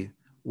exactly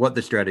what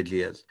the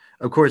strategy is.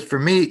 Of course, for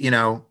me,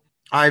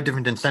 I have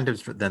different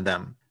incentives than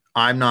them.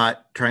 I'm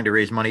not trying to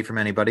raise money from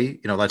anybody.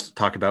 Let's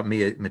talk about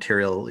me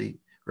materially,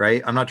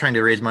 right? I'm not trying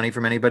to raise money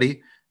from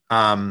anybody.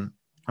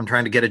 I'm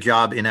trying to get a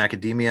job in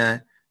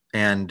academia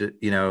and,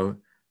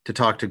 to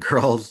talk to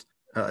girls,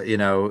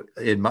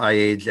 in my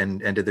age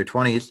and into their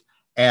 20s.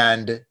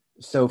 And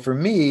so for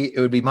me, it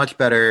would be much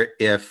better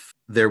if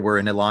there were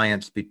an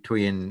alliance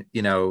between,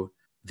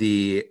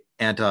 the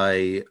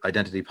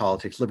anti-identity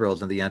politics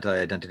liberals and the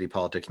anti-identity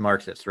politics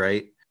Marxists,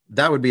 right?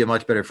 That would be a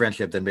much better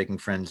friendship than making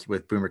friends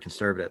with boomer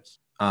conservatives,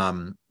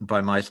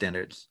 by my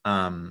standards.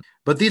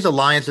 But these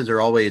alliances are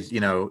always,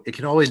 it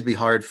can always be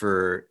hard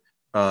for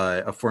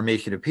a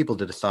formation of people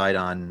to decide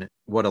on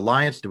what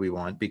alliance do we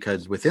want,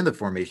 because within the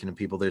formation of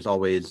people, there's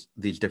always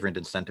these different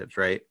incentives,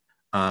 right?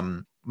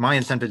 My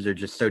incentives are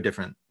just so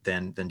different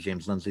than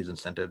James Lindsay's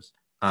incentives.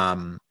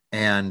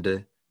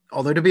 And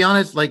although, to be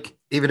honest, like,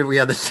 even if we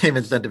had the same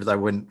incentives, I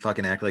wouldn't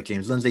fucking act like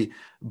James Lindsay.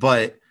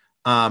 But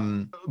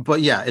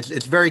yeah,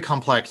 it's very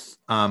complex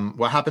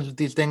what happens with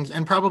these things.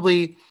 And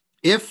probably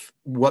if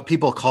what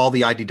people call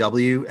the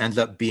IDW ends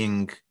up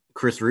being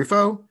Chris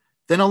Rufo,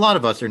 then a lot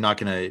of us we're not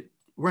going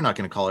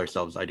to call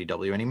ourselves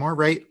IDW anymore,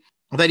 right?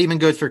 That even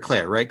goes for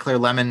Claire, right? Claire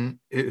Lemon,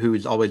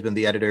 who's always been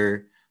the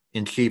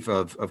editor-in-chief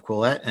of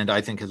Quillette, and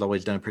I think has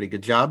always done a pretty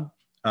good job.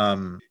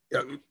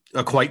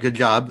 A quite good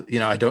job.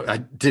 I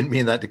didn't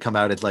mean that to come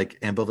out as like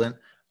ambivalent.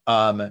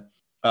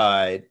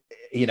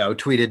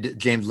 Tweeted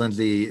James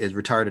Lindsay is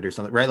retarded or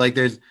something, right? Like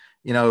there's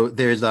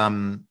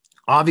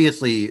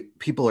obviously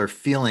people are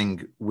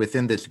feeling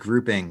within this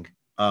grouping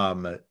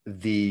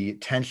the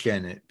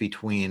tension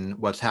between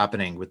what's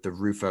happening with the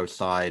Rufo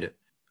side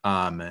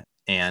and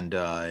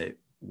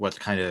what's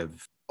kind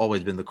of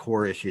always been the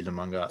core issues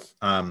among us.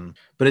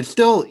 But it's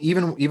still,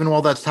 even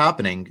while that's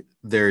happening,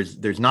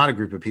 there's not a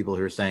group of people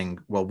who are saying,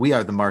 well, we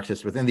are the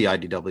Marxists within the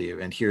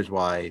IDW, and here's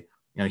why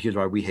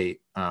we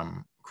hate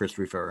Chris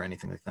Rufo or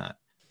anything like that.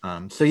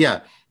 So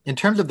yeah, in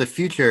terms of the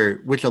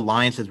future, which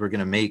alliances we're going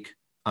to make,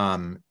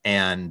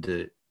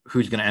 and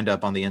who's going to end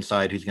up on the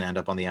inside, who's going to end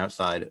up on the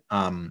outside,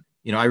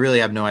 I really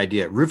have no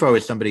idea. Rufo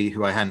is somebody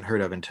who I hadn't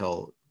heard of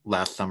until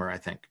last summer, I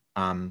think.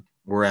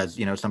 Whereas,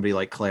 somebody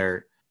like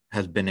Claire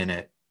has been in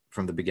it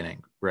from the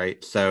beginning,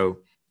 right? So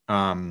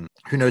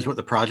who knows what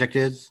the project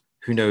is?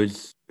 Who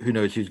knows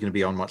who's going to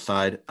be on what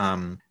side?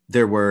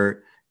 There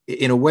were,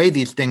 in a way,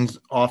 these things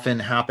often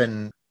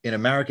happen in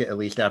America, at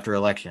least after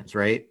elections,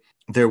 right?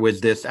 There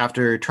was this,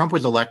 after Trump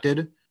was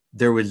elected,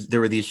 there were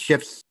these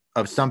shifts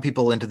of some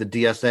people into the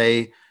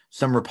DSA,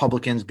 some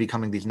Republicans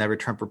becoming these never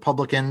Trump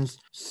Republicans,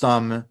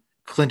 some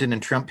Clinton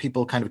and Trump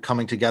people kind of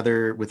coming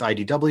together with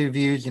IDW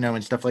views,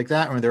 and stuff like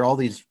that. I mean, there are all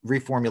these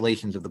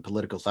reformulations of the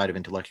political side of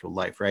intellectual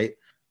life, right?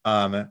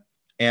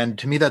 And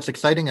to me, that's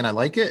exciting and I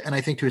like it. And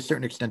I think to a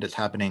certain extent, it's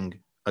happening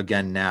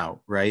again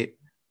now, right?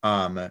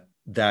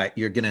 That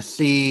you're going to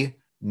see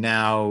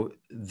now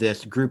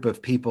this group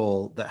of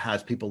people that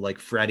has people like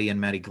Freddie and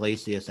Matt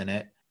Iglesias in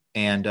it.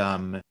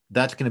 And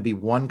that's going to be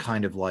one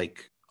kind of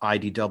like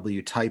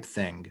IDW type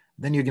thing.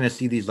 Then you're going to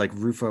see these like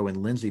Rufo and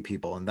Lindsay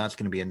people, and that's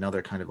going to be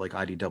another kind of like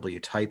IDW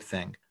type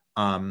thing.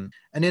 And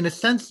in a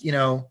sense,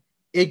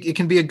 it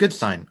can be a good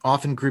sign.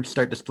 Often groups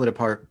start to split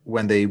apart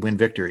when they win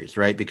victories,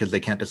 right? Because they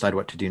can't decide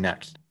what to do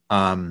next.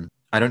 I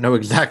don't know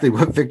exactly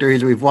what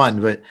victories we've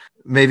won, but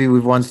maybe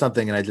we've won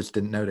something and I just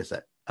didn't notice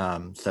it.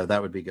 So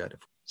that would be good.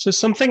 So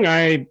something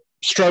I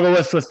struggle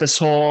with this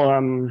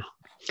whole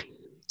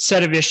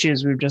set of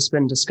issues we've just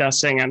been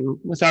discussing, and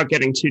without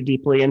getting too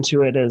deeply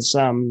into it, is,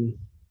 and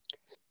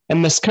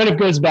this kind of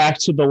goes back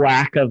to the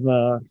lack of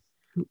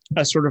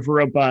a sort of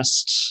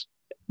robust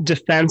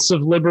defense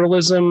of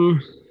liberalism,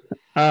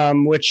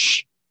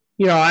 which,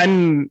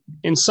 I'm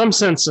in some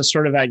sense a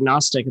sort of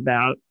agnostic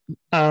about.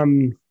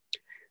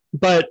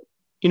 But,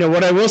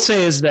 what I will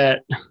say is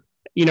that,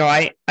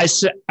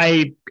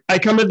 I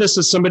come at this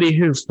as somebody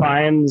who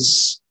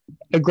finds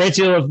a great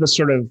deal of the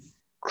sort of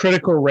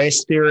critical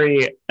race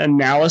theory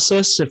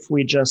analysis if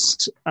we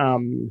just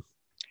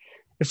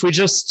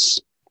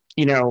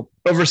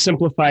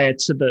oversimplify it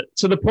to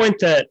the point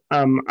that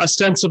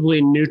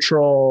ostensibly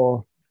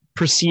neutral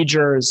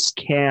procedures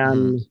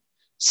can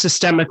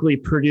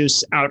systemically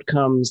produce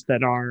outcomes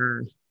that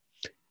are,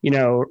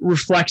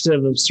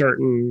 reflective of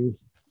certain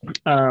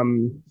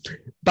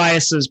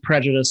biases,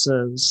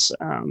 prejudices,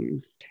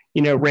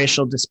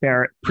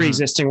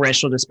 pre-existing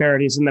racial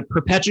disparities, and that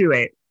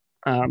perpetuate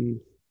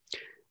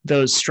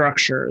those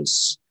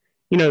structures.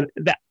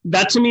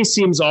 That to me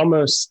seems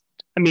almost,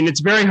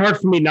 it's very hard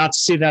for me not to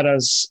see that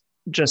as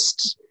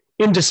just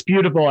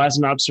indisputable as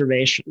an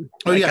observation.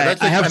 Oh, like, yeah,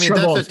 that's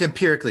just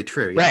empirically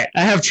true. Yeah. Right.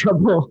 I have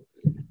trouble.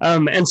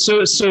 And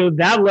so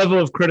that level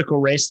of critical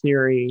race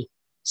theory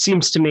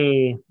seems to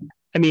me,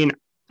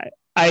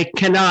 I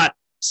cannot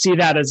see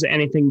that as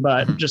anything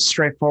but just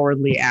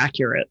straightforwardly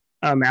accurate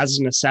as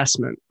an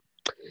assessment.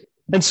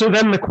 And so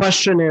then the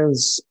question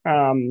is,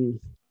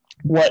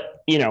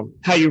 what,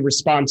 how you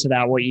respond to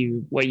that, what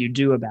you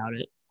do about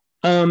it.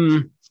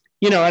 And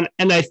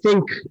I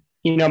think,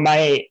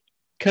 my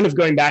kind of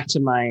going back to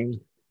my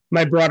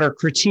broader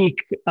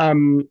critique,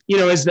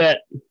 is that,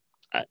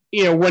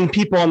 when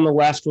people on the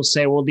left will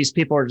say, well, these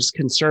people are just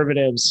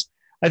conservatives,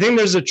 I think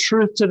there's a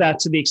truth to that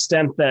to the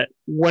extent that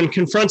when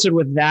confronted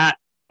with that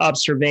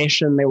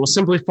observation, they will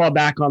simply fall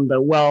back on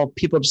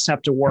people just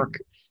have to work,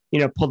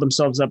 pull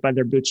themselves up by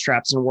their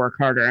bootstraps and work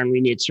harder, and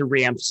we need to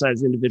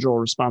reemphasize individual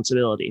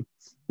responsibility,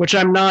 which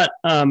I'm not,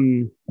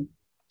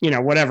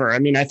 whatever.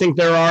 I think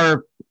there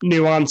are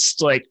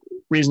nuanced,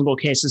 reasonable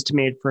cases to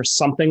made for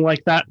something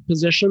like that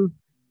position.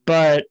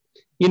 But,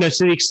 to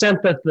the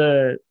extent that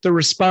the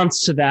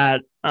response to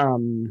that,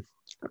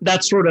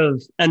 that sort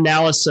of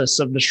analysis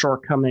of the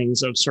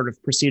shortcomings of sort of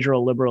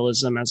procedural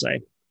liberalism, as I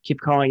keep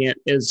calling it,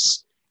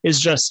 is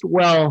just,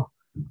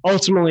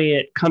 ultimately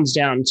it comes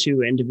down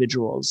to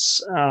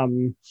individuals.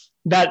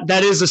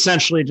 That is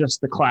essentially just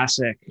the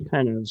classic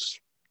kind of,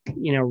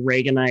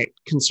 Reaganite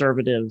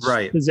conservative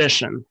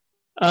position.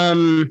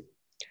 And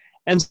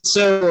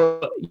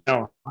so,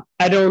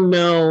 I don't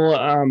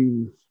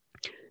know.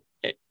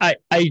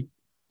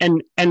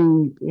 And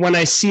when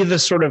I see the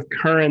sort of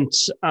current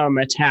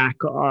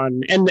attack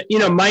on, and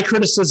my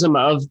criticism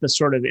of the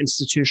sort of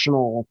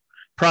institutional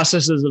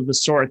processes of the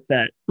sort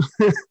that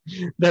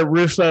that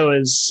Rufo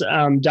is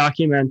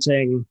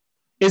documenting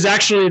is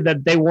actually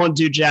that they won't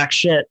do jack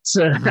shit.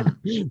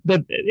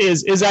 That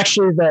is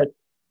actually that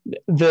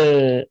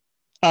the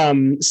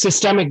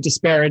systemic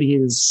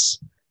disparities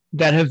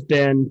that have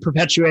been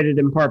perpetuated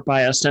in part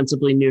by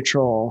ostensibly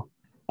neutral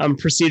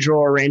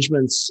procedural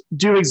arrangements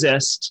do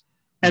exist,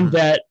 and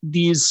that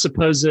these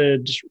supposed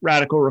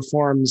radical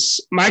reforms,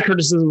 my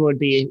criticism would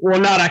be, will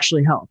not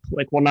actually help,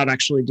 will not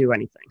actually do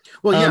anything.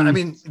 Well, yeah,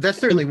 that's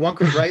certainly one,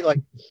 right? Like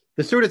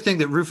the sort of thing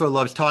that Rufo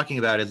loves talking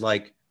about is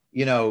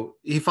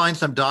he finds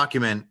some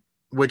document,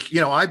 which,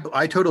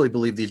 I totally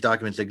believe these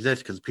documents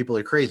exist because people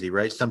are crazy,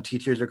 right? Some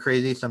teachers are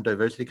crazy, some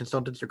diversity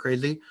consultants are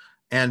crazy.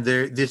 And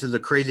this is a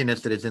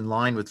craziness that is in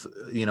line with,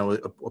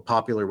 a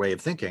popular way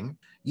of thinking.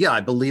 Yeah,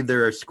 I believe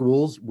there are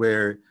schools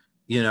where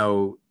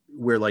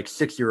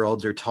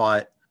 6-year-olds are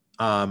taught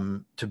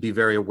to be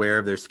very aware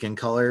of their skin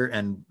color,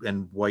 and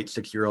white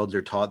 6-year-olds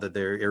are taught that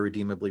they're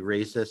irredeemably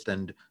racist,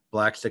 and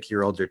black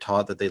 6-year-olds are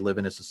taught that they live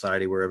in a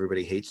society where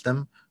everybody hates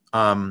them.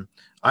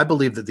 I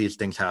believe that these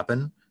things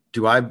happen.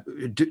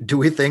 Do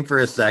we think for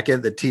a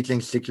second that teaching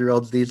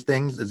 6-year-olds these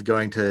things is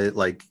going to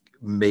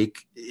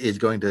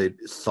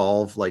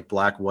solve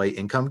black white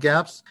income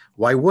gaps?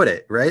 Why would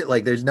it,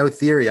 right? There's no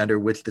theory under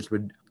which this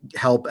would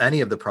help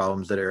any of the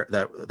problems that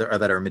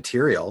are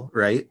material,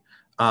 right?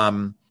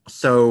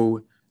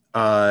 So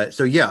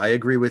yeah, I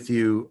agree with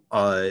you.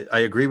 I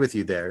agree with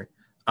you there.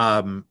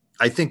 I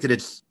think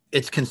that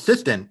it's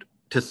consistent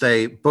to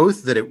say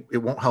both that it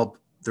won't help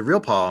the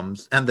real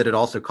problems and that it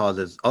also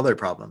causes other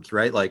problems,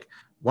 right?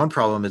 One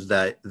problem is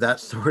that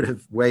sort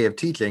of way of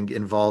teaching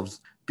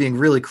involves being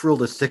really cruel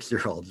to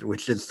 6-year-olds,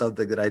 which is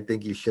something that I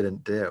think you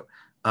shouldn't do.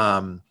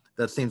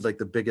 That seems like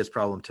the biggest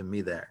problem to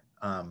me there.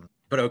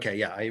 But okay,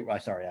 yeah,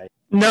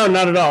 No,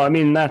 not at all.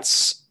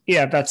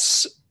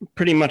 That's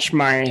pretty much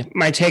my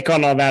take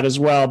on all that as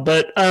well.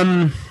 But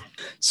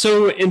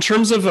so in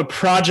terms of a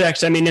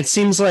project, it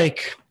seems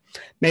like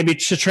maybe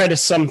to try to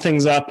sum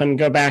things up and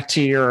go back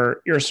to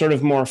your sort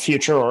of more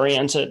future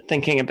oriented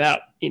thinking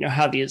about,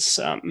 how these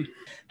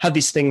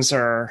things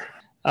are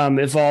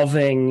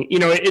evolving.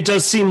 It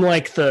does seem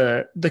like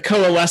the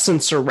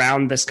coalescence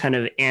around this kind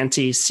of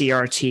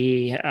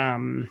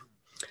anti-CRT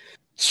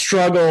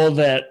struggle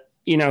that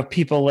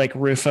people like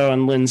Rufo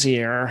and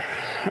Lindsay are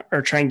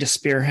trying to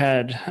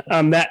spearhead.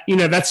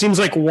 That seems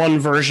like one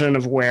version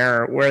of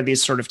where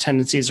these sort of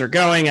tendencies are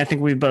going. I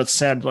think we both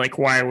said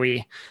why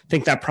we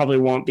think that probably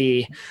won't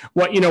be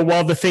what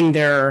while the thing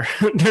they're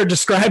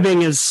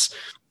describing is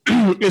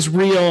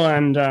real,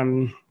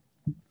 and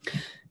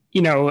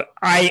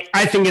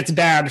I think it's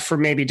bad for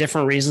maybe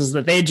different reasons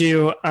that they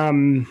do.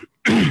 And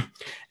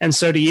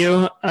so do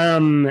you.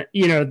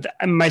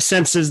 My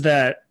sense is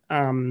that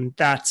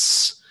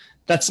that's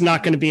that's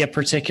not going to be a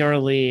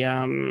particularly,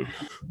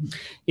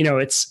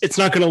 it's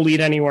not going to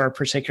lead anywhere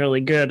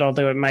particularly good,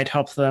 although it might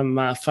help them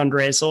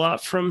fundraise a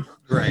lot from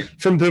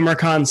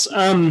BoomerCons.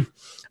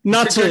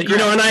 Not to,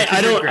 and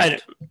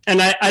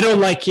I don't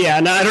like,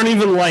 and I don't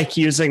even like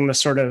using the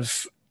sort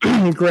of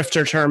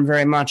grifter term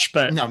very much,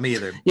 but no, me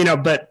either.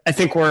 But I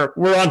think we're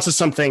onto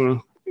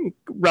something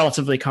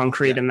relatively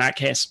concrete in that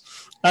case.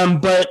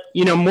 But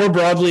more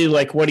broadly,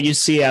 like, what do you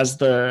see as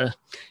the,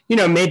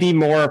 maybe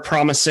more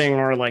promising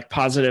or like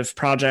positive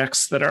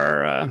projects that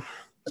are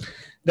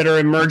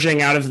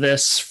emerging out of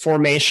this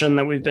formation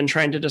that we've been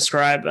trying to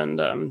describe, and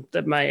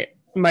that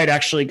might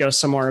actually go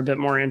somewhere a bit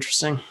more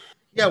interesting?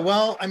 Yeah,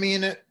 well, I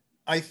mean,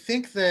 I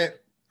think that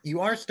you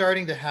are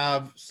starting to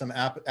have some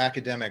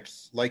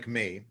academics like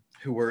me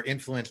who were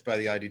influenced by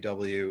the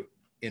IDW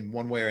in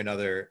one way or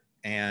another,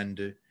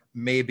 and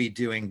maybe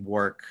doing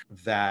work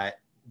that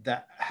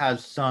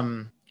has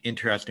some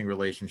interesting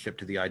relationship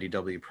to the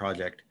IDW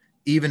project,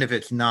 even if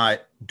it's not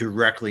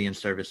directly in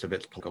service of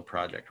its political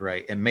project,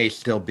 right? It may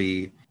still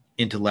be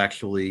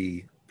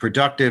intellectually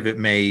productive. It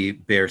may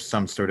bear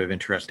some sort of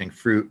interesting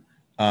fruit.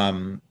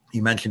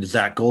 You mentioned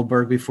Zach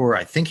Goldberg before.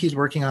 I think he's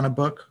working on a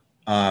book.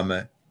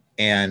 And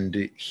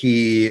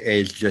he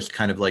is just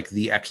kind of like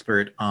the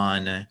expert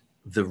on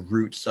the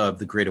roots of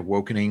the Great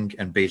Awakening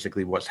and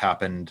basically what's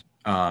happened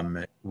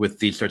with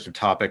these sorts of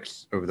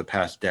topics over the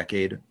past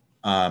decade.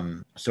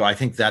 So I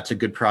think that's a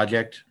good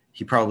project.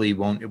 It probably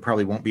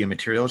won't be a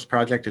materialist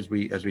project as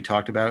we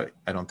talked about.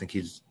 I don't think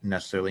he's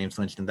necessarily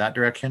influenced in that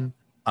direction.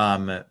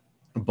 But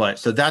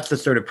so that's the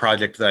sort of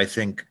project that I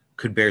think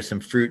could bear some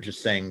fruit,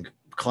 just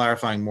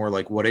clarifying more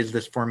like, what is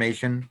this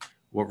formation?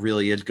 What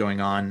really is going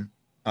on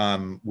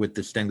with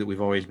this thing that we've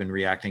always been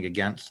reacting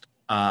against?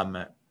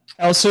 I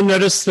also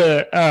noticed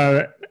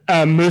that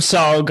Musa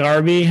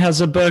Al-Gharbi has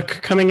a book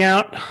coming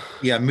out.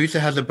 Yeah, Musa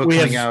has a book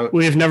coming out.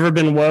 We have never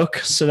been woke,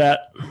 so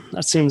that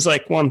seems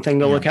like one thing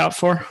to look out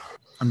for.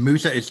 And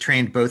Musa is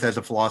trained both as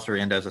a philosopher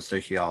and as a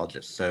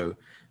sociologist. So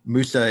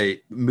Musa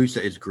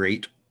is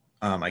great.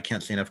 I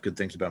can't say enough good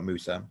things about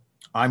Musa.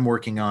 I'm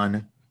working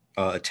on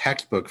a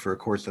textbook for a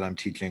course that I'm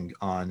teaching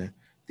on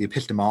the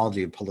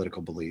epistemology of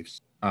political beliefs,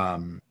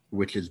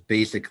 which is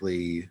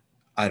basically,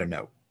 I don't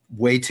know,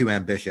 way too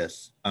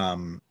ambitious,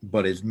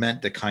 but is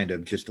meant to kind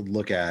of just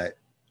look at,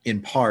 in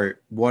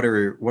part, what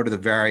are the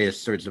various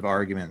sorts of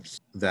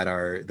arguments that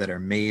are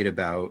made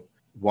about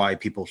why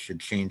people should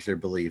change their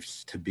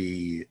beliefs to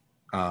be,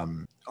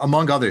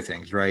 among other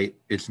things, right?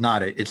 It's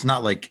not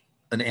like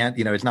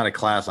it's not a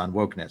class on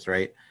wokeness,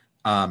 right?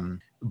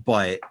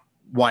 But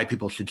why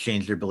people should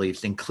change their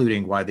beliefs,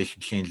 including why they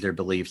should change their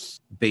beliefs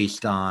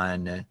based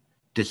on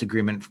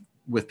disagreement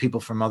with people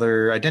from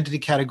other identity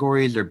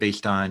categories, or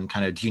based on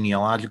kind of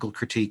genealogical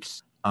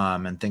critiques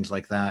and things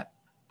like that.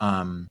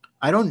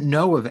 I don't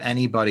know of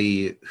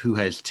anybody who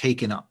has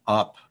taken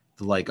up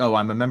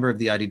I'm a member of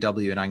the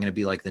IDW and I'm going to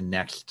be like the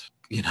next,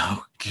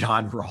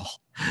 John Rawl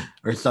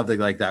or something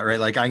like that, right?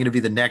 Like, I'm going to be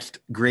the next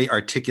great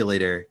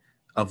articulator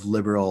of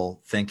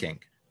liberal thinking.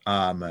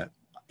 And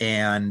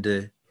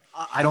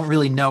I don't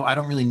really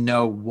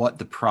know what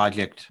the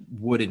project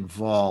would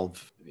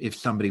involve if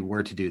somebody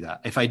were to do that.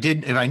 If I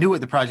knew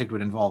what the project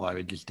would involve, I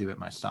would just do it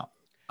myself.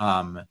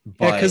 That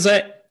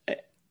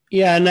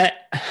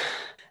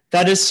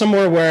is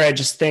somewhere where I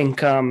just think,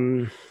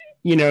 to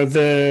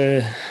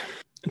the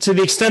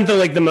extent that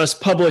like the most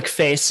public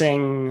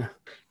facing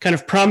kind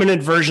of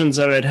prominent versions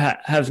of it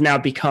have now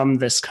become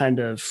this kind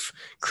of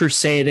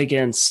crusade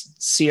against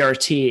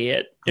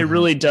CRT. It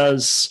really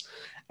does,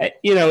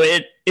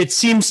 it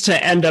seems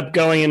to end up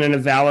going in a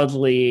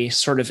validly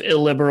sort of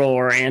illiberal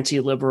or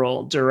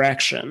anti-liberal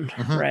direction,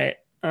 right?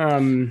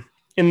 In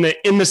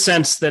the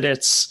sense that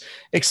it's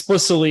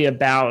explicitly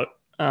about,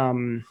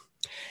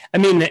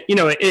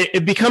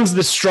 it becomes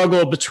the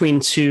struggle between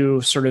two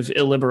sort of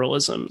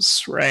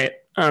illiberalisms, right?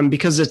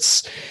 Because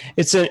it's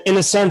in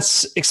a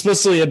sense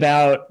explicitly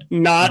about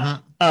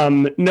not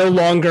no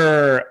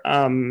longer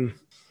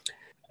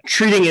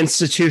treating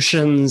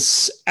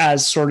institutions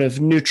as sort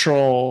of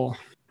neutral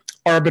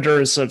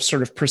arbiters of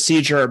sort of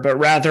procedure, but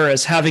rather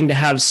as having to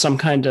have some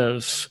kind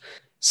of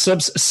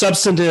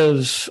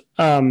substantive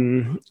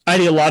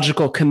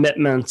ideological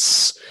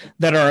commitments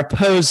that are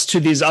opposed to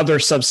these other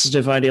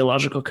substantive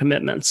ideological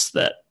commitments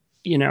that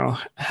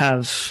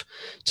have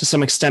to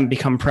some extent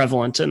become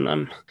prevalent in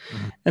them.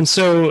 And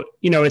so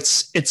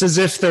it's as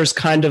if there's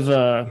kind of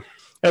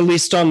at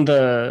least on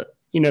the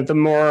the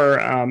more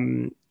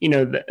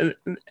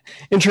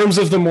in terms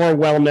of the more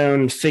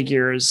well-known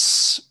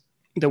figures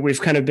that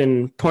we've kind of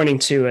been pointing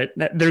to,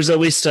 there's at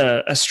least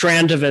a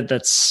strand of it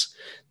that's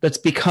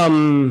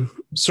become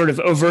sort of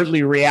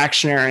overtly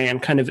reactionary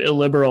and kind of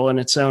illiberal in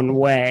its own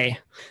way,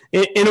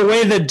 in a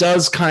way that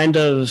does kind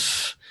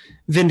of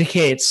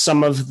vindicate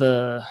some of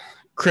the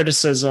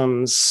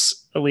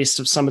criticisms, at least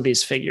of some of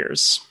these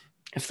figures,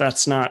 if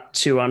that's not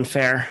too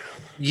unfair.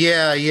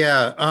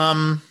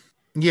 No,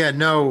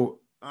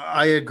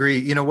 I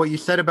agree. What you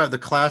said about the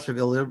clash of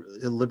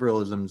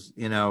illiberalisms,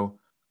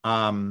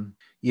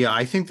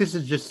 I think this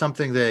is just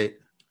something that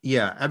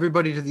Yeah,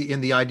 everybody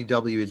in the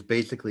IDW is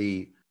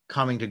basically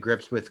coming to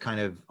grips with kind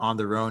of on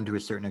their own to a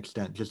certain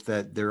extent. Just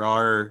that there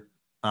are,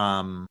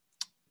 I'm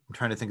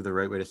trying to think of the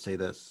right way to say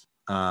this.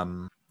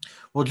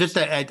 Well, just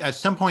at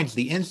some points,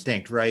 the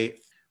instinct, right?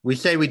 We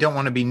say we don't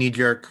want to be knee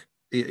jerk.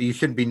 You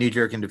shouldn't be knee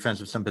jerk in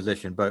defense of some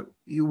position, but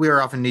we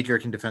are often knee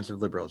jerk in defense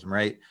of liberalism,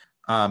 right?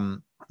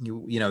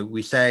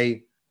 We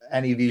say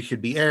any view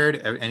should be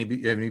aired, any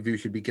view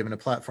should be given a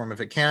platform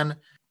if it can.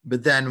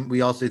 But then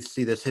we also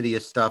see this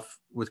hideous stuff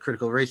with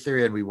critical race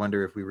theory, and we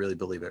wonder if we really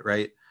believe it,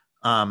 right?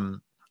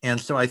 And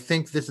so I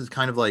think this is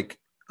kind of like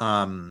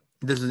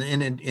this is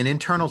an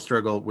internal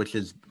struggle, which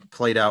is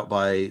played out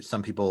by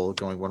some people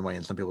going one way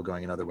and some people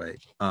going another way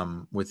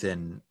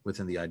within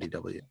the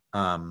IDW.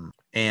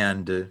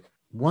 And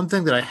one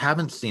thing that I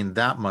haven't seen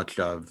that much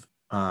of,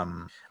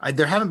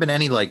 there haven't been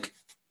any like,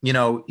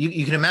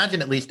 you can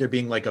imagine at least there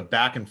being like a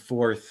back and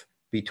forth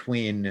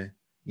between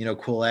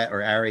Quillette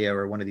or Aria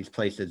or one of these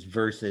places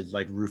versus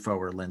like Rufo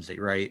or Lindsay,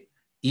 right?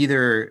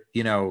 Either,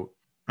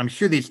 I'm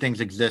sure these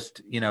things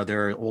exist.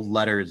 There are old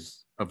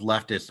letters of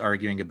leftists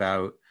arguing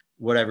about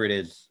whatever it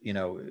is,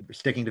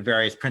 sticking to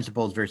various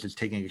principles versus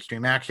taking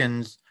extreme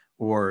actions,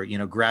 or,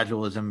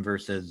 gradualism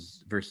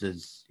versus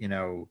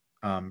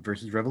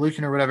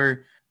revolution or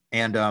whatever.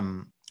 And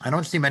I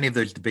don't see many of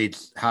those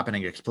debates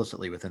happening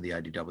explicitly within the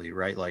IDW,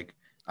 right? Like,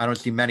 I don't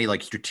see many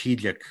like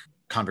strategic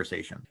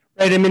conversation.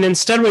 Right. I mean,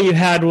 instead what you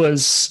had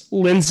was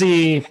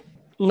Lindsay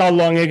not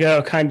long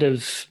ago kind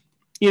of,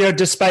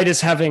 despite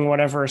his having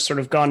whatever sort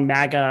of gone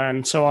MAGA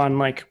and so on,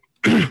 like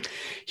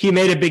he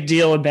made a big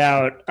deal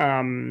about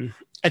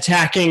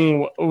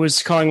attacking what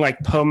was calling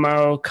like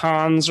Pomo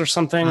cons or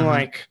something. Uh-huh.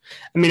 Like,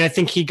 I mean, I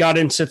think he got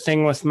into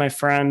thing with my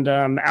friend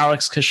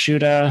Alex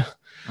Kashuta.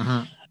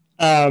 Uh-huh.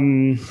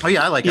 Oh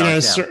yeah, I like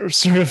Alex,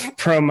 sort of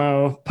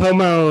Pomo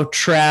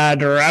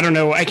trad, or I don't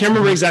know, I can't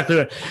remember exactly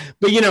what,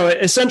 but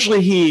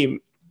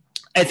essentially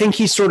I think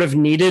he sort of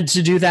needed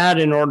to do that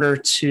in order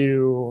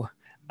to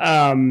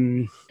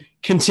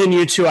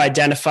continue to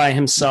identify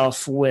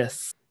himself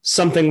with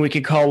something we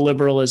could call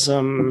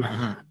liberalism,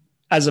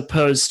 as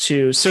opposed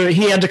to, so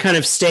he had to kind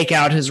of stake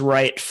out his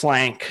right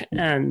flank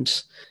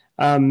and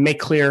make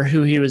clear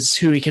who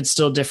he could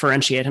still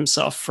differentiate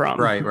himself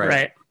from.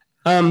 Right.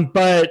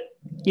 But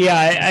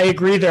yeah, I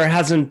agree. There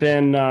hasn't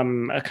been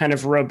a kind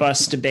of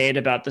robust debate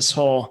about this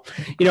whole,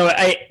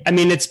 I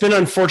mean, it's been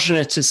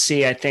unfortunate to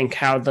see, I think,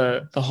 how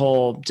the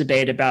whole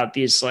debate about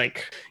these,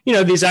 like,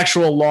 these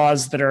actual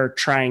laws that are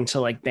trying to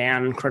like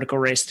ban critical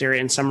race theory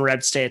in some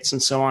red states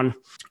and so on,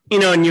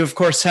 and you of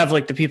course have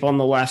like the people on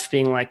the left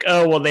being like,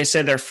 oh, well, they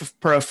say they're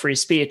pro free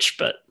speech,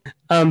 but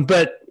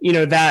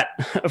that,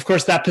 of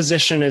course, that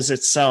position is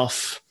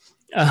itself,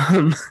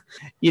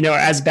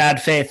 as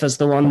bad faith as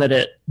the one that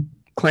it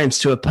claims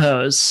to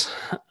oppose.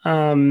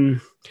 Sorry,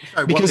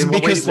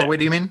 what way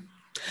do you mean?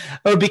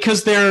 Oh,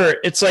 because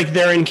they're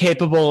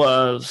incapable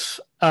of,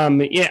 I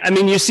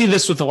mean, you see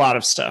this with a lot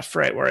of stuff,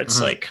 right? Where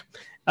it's like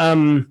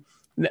the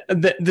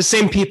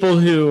same people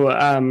who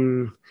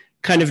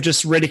kind of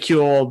just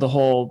ridicule the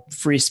whole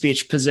free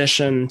speech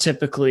position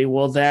typically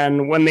will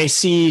then, when they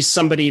see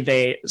somebody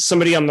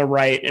on the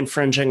right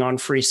infringing on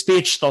free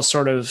speech, they'll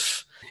sort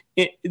of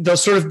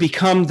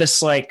become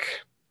this like,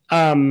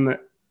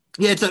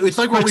 it's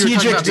like what we were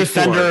strategic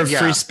defender of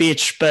free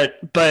speech,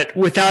 but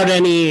without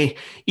any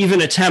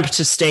even attempt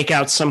to stake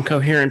out some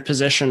coherent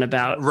position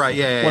about what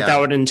that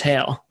would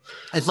entail.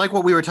 It's like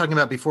what we were talking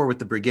about before with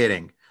the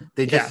brigading.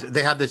 They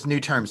have this new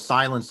term,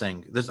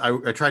 silencing. This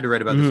I tried to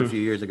write about this a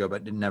few years ago,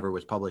 but it never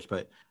was published.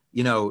 But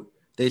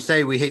they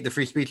say we hate the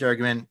free speech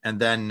argument, and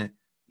then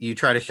you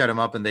try to shut them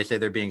up, and they say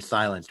they're being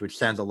silenced, which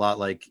sounds a lot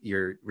like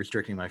you're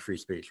restricting my free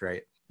speech,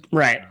 right?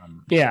 Right.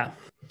 Yeah.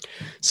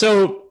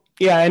 So.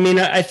 Yeah, I mean,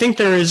 I think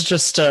there is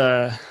just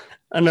an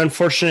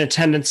unfortunate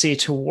tendency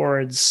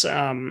towards,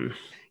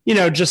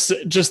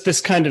 just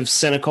this kind of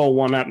cynical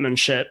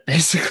one-upmanship,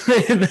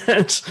 basically,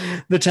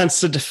 that tends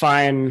to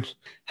define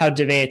how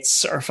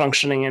debates are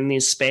functioning in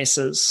these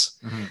spaces.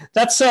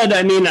 That said,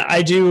 I mean,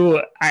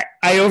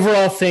 I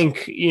overall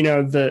think,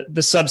 the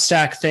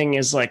Substack thing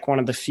is like one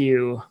of the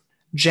few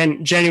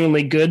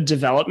genuinely good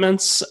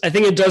developments. I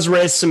think it does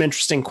raise some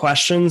interesting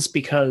questions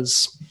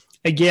because,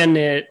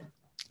 again,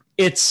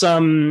 it's a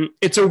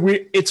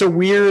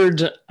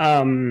weird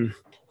kind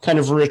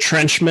of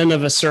retrenchment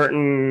of a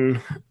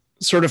certain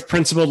sort of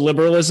principled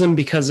liberalism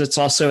because it's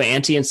also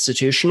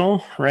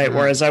anti-institutional, right?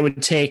 Whereas I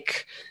would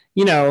take,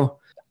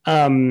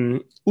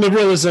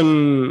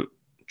 liberalism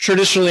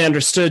traditionally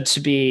understood to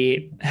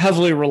be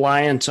heavily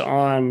reliant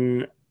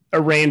on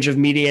a range of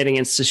mediating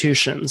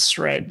institutions,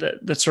 right?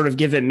 That sort of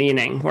give it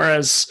meaning.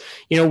 Whereas,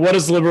 what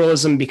does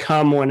liberalism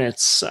become when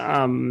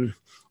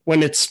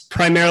it's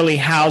primarily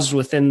housed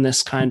within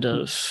this kind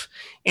of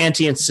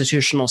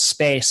anti-institutional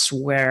space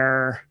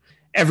where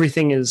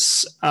everything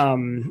is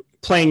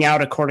playing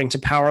out according to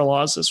power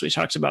laws, as we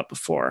talked about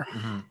before.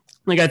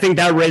 Like, I think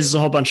that raises a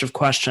whole bunch of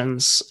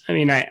questions. I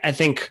mean, I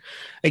think,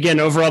 again,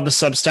 overall, the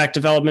Substack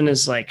development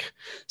is like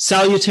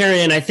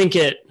salutary, and I think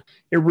it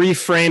it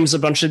reframes a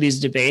bunch of these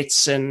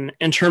debates in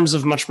terms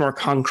of much more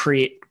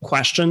concrete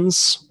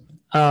questions.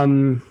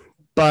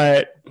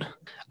 But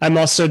I'm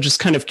also just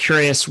kind of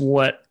curious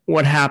what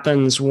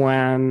happens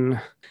when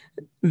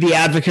the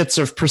advocates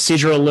of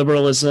procedural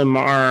liberalism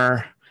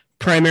are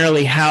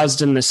primarily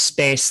housed in this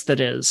space that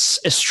is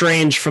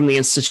estranged from the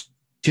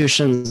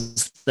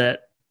institutions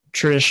that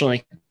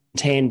traditionally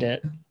contained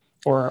it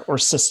or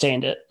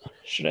sustained it,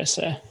 should I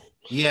say.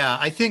 Yeah,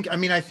 I think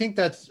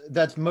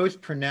that's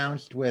most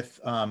pronounced with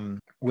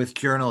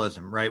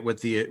journalism, right?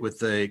 With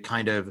the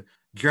kind of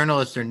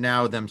journalists are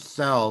now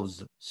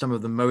themselves some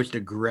of the most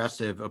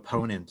aggressive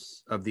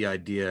opponents of the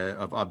idea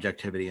of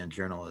objectivity in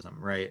journalism,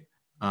 right?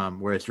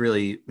 Where it's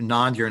really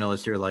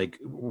non-journalists who are like,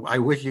 I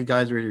wish you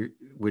guys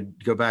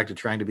would go back to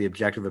trying to be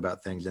objective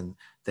about things, and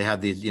they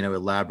have these,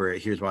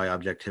 elaborate, here's why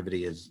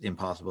objectivity is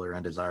impossible or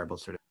undesirable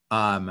sort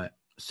of.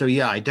 So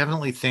yeah, I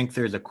definitely think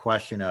there's a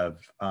question of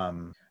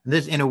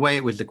this. In a way,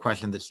 it was the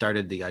question that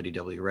started the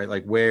IDW, right?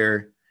 Like,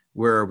 where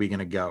are we going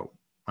to go?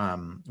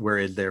 Where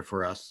is there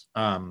for us?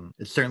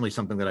 It's certainly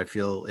something that I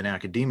feel in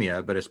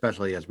academia, but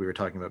especially as we were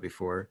talking about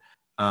before,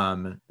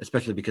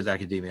 especially because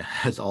academia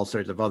has all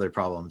sorts of other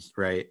problems,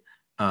 right?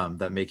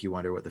 That make you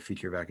wonder what the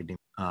future of academia.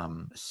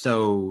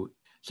 So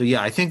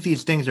yeah, I think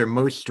these things are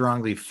most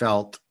strongly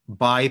felt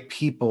by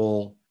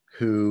people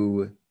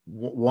who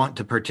want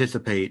to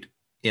participate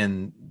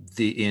in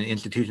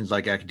institutions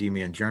like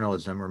academia and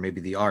journalism, or maybe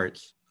the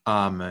arts,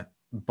 but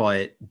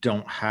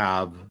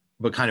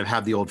kind of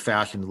have the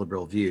old-fashioned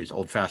liberal views.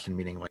 Old-fashioned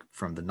meaning like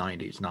from the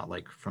 90s, not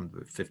like from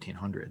the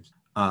 1500s.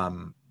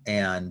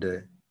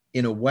 And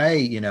in a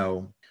way,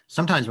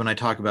 sometimes when I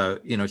talk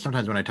about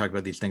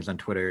these things on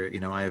Twitter,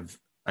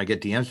 I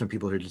get DMs from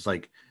people who are just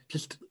like,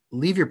 just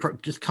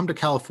come to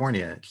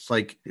California. Just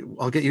like,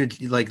 I'll get you,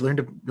 like,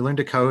 learn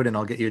to code and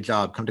I'll get you a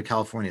job. Come to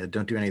California.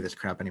 Don't do any of this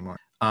crap anymore.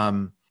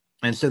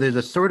 And so there's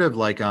a sort of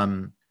like,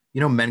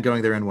 men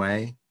going their own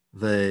way,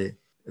 the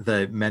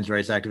men's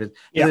rights activists.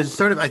 Yeah. There's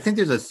sort of, I think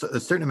there's a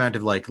certain amount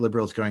of like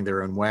liberals going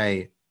their own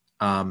way,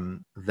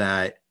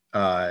 that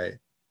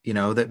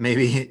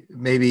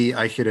maybe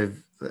I should have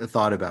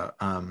thought about.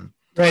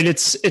 Right.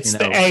 It's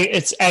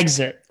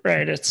exit,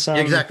 right? It's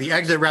exactly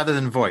exit rather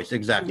than voice.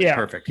 Exactly. Yeah.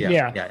 Perfect.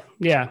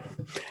 Yeah.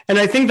 And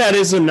I think that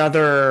is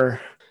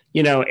another,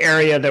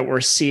 area that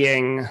we're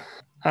seeing,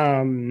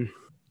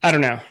 I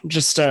don't know,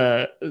 just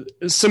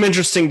some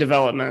interesting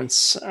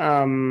developments,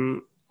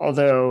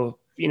 although,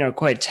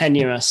 quite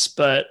tenuous,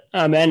 but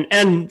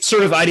and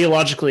sort of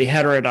ideologically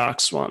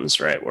heterodox ones,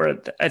 right? Where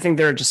I think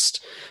there are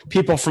just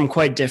people from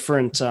quite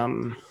different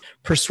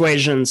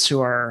persuasions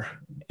who are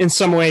in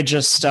some way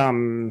just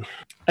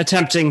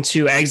attempting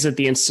to exit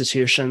the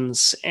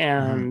institutions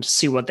and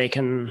see what they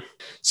can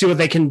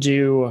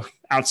do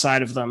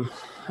outside of them.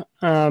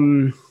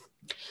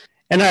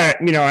 And I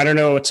don't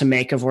know what to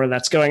make of where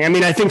that's going. I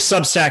mean, I think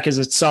Substack is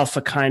itself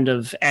a kind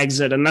of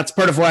exit, and that's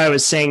part of why I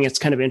was saying it's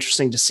kind of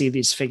interesting to see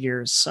these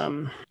figures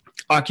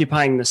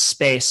occupying this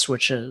space,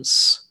 which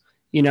is,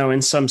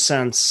 in some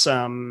sense,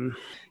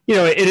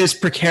 it is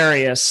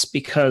precarious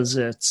because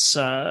it's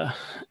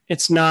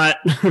not,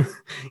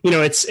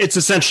 it's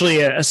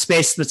essentially a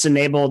space that's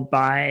enabled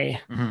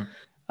by,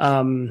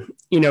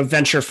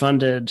 venture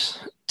funded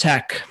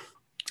tech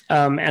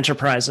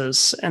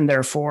enterprises, and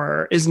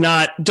therefore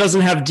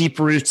doesn't have deep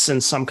roots in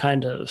some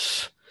kind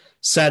of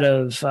set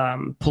of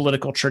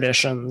political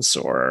traditions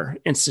or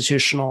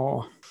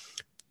institutional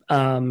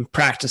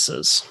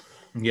practices.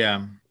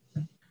 Yeah,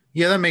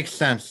 that makes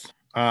sense.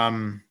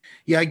 I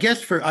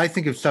guess I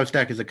think of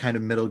Substack as a kind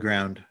of middle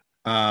ground,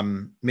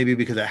 maybe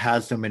because it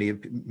has so many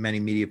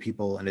media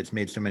people, and it's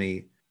made so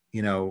many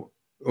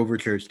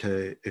overtures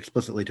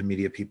explicitly to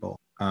media people.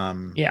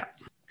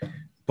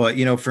 But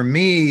for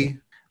me,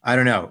 I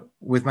don't know.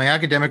 With my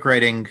academic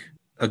writing,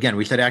 again,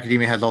 we said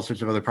academia has all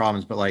sorts of other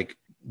problems, but like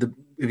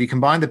if you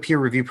combine the peer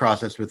review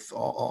process with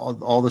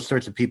all the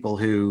sorts of people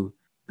who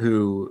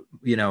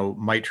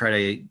might try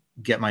to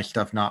get my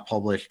stuff not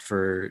published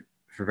for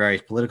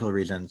various political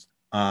reasons,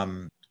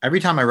 every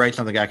time I write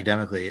something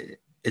academically,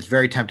 it's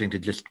very tempting to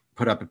just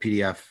put up a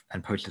PDF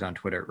and post it on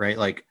Twitter, right?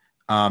 Like,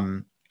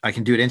 I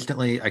can do it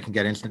instantly. I can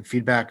get instant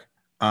feedback.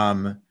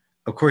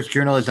 Of course,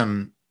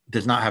 journalism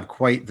does not have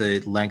quite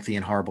the lengthy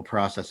and horrible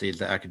processes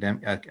that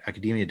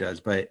academia does.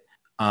 But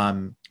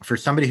for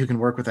somebody who can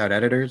work without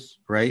editors,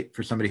 right?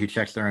 For somebody who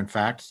checks their own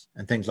facts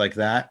and things like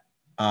that,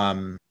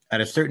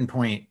 at a certain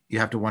point, you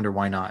have to wonder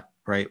why not,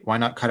 right? Why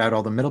not cut out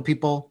all the middle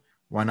people?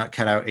 Why not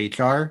cut out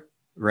HR,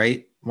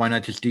 right? Why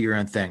not just do your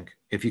own thing?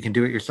 If you can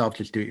do it yourself,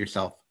 just do it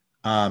yourself.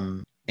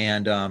 I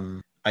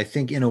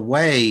think in a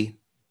way,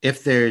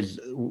 if there's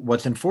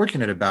what's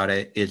unfortunate about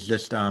it is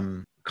just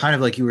kind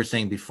of like you were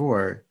saying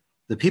before,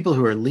 the people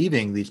who are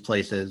leaving these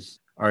places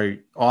are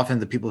often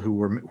the people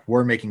who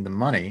were making the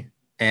money,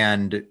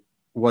 and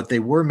what they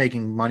were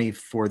making money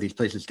for these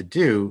places to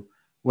do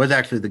was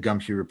actually the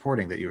gumshoe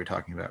reporting that you were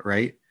talking about,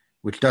 right?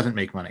 Which doesn't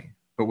make money,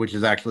 but which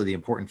is actually the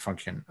important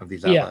function of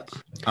these outlets.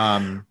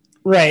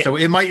 Right. So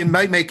it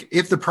might make,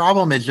 if the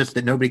problem is just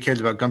that nobody cares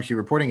about gumshoe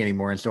reporting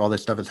anymore, and so all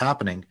this stuff is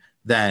happening,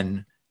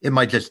 then it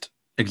might just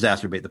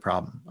exacerbate the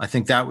problem. I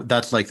think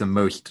that's like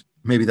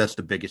maybe that's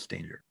the biggest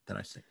danger that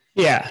I see.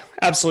 Yeah,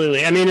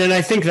 absolutely. I mean, and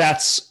I think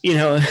that's,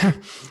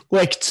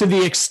 like to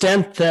the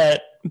extent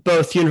that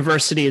both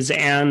universities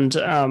and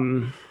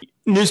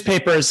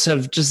newspapers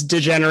have just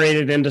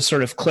degenerated into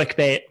sort of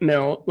clickbait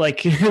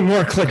like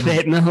more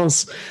clickbait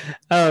mills,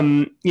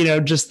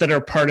 just that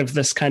are part of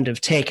this kind of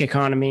take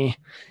economy.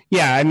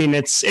 Yeah, I mean,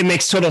 it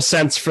makes total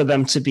sense for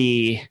them to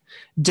be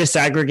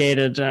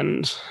disaggregated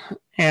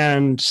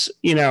and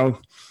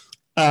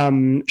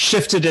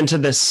shifted into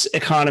this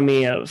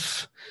economy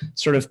of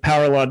sort of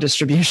power law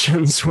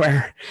distributions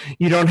where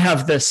you don't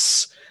have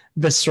this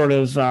sort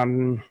of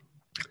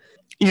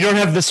you don't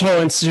have this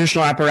whole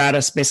institutional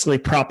apparatus basically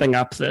propping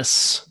up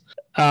this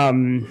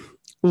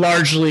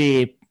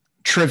largely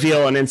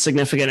trivial and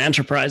insignificant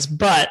enterprise.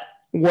 But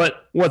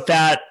what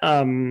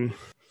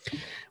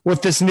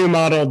this new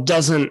model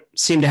doesn't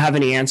seem to have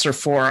any answer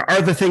for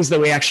are the things that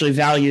we actually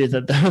value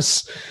that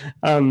those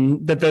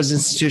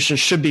institutions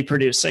should be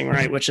producing,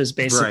 right? Which is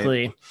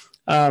basically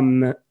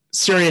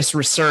serious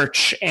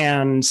research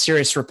and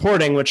serious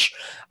reporting, which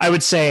I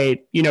would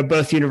say,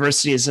 both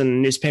universities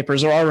and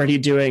newspapers are already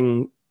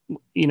doing,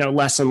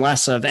 less and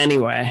less of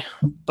anyway.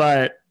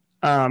 But,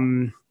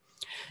 whatever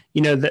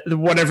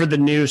the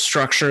new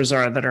structures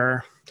are that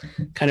are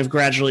kind of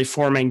gradually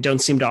forming don't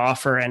seem to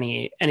offer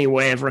any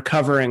way of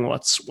recovering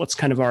what's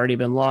kind of already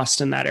been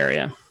lost in that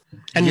area,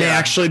 and may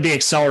actually be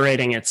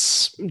accelerating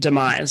its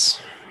demise.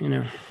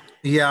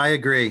 Yeah, I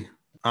agree.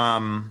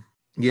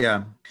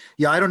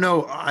 I don't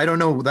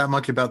know that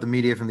much about the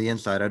media from the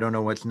inside. I don't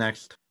know what's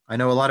next. I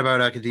know a lot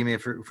about academia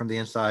from the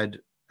inside,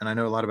 and I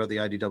know a lot about the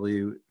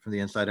IDW from the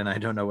inside, and I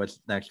don't know what's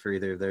next for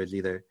either of those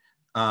either.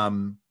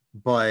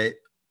 But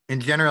in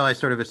general, I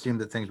sort of assume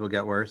that things will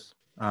get worse.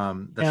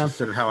 That's just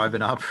sort of how I've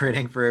been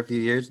operating for a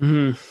few years.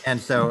 Mm-hmm. And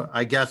so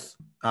I guess,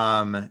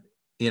 my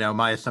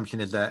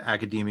assumption is that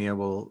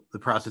the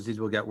processes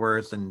will get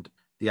worse, and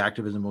the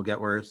activism will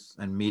get worse,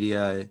 and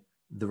media,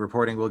 the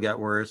reporting will get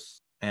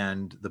worse,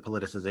 and the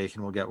politicization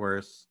will get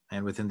worse.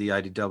 And within the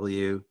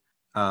IDW,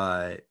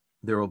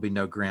 there will be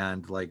no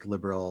grand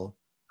liberal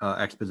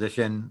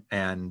exposition,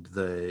 and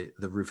the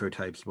Rufo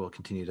types will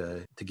continue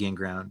to gain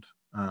ground.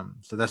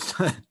 So that's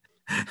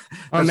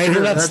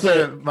that's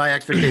my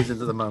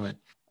expectations at the moment.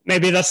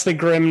 Maybe that's the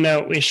grim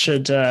note we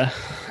should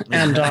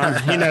end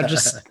on.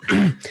 Just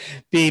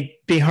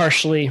be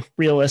harshly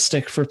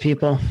realistic for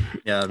people.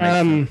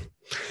 Yeah.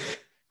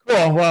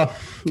 Cool. Well,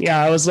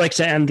 I always like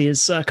to end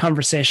these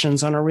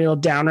conversations on a real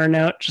downer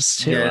note,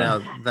 just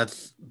to.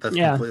 That's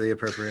completely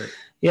appropriate.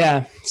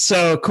 Yeah.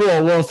 So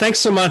cool. Well, thanks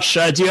so much.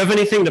 Do you have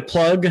anything to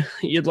plug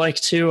you'd like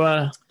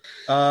to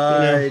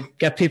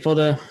get people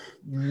to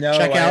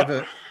check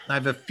out? I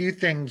have a few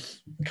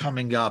things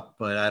coming up,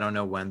 but I don't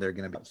know when they're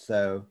going to be.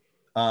 So,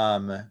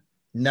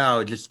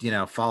 no, just,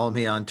 follow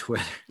me on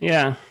Twitter.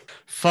 Yeah.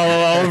 Follow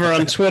Oliver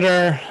on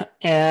Twitter,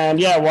 and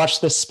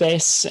watch this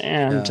space.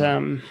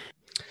 And,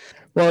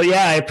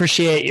 I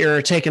appreciate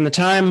your taking the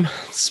time.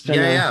 It's been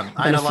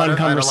a fun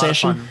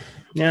conversation.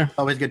 Yeah.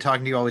 Always good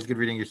talking to you. Always good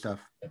reading your stuff.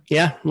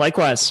 Yeah,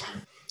 likewise.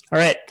 All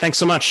right. Thanks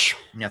so much.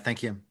 Yeah,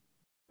 thank you.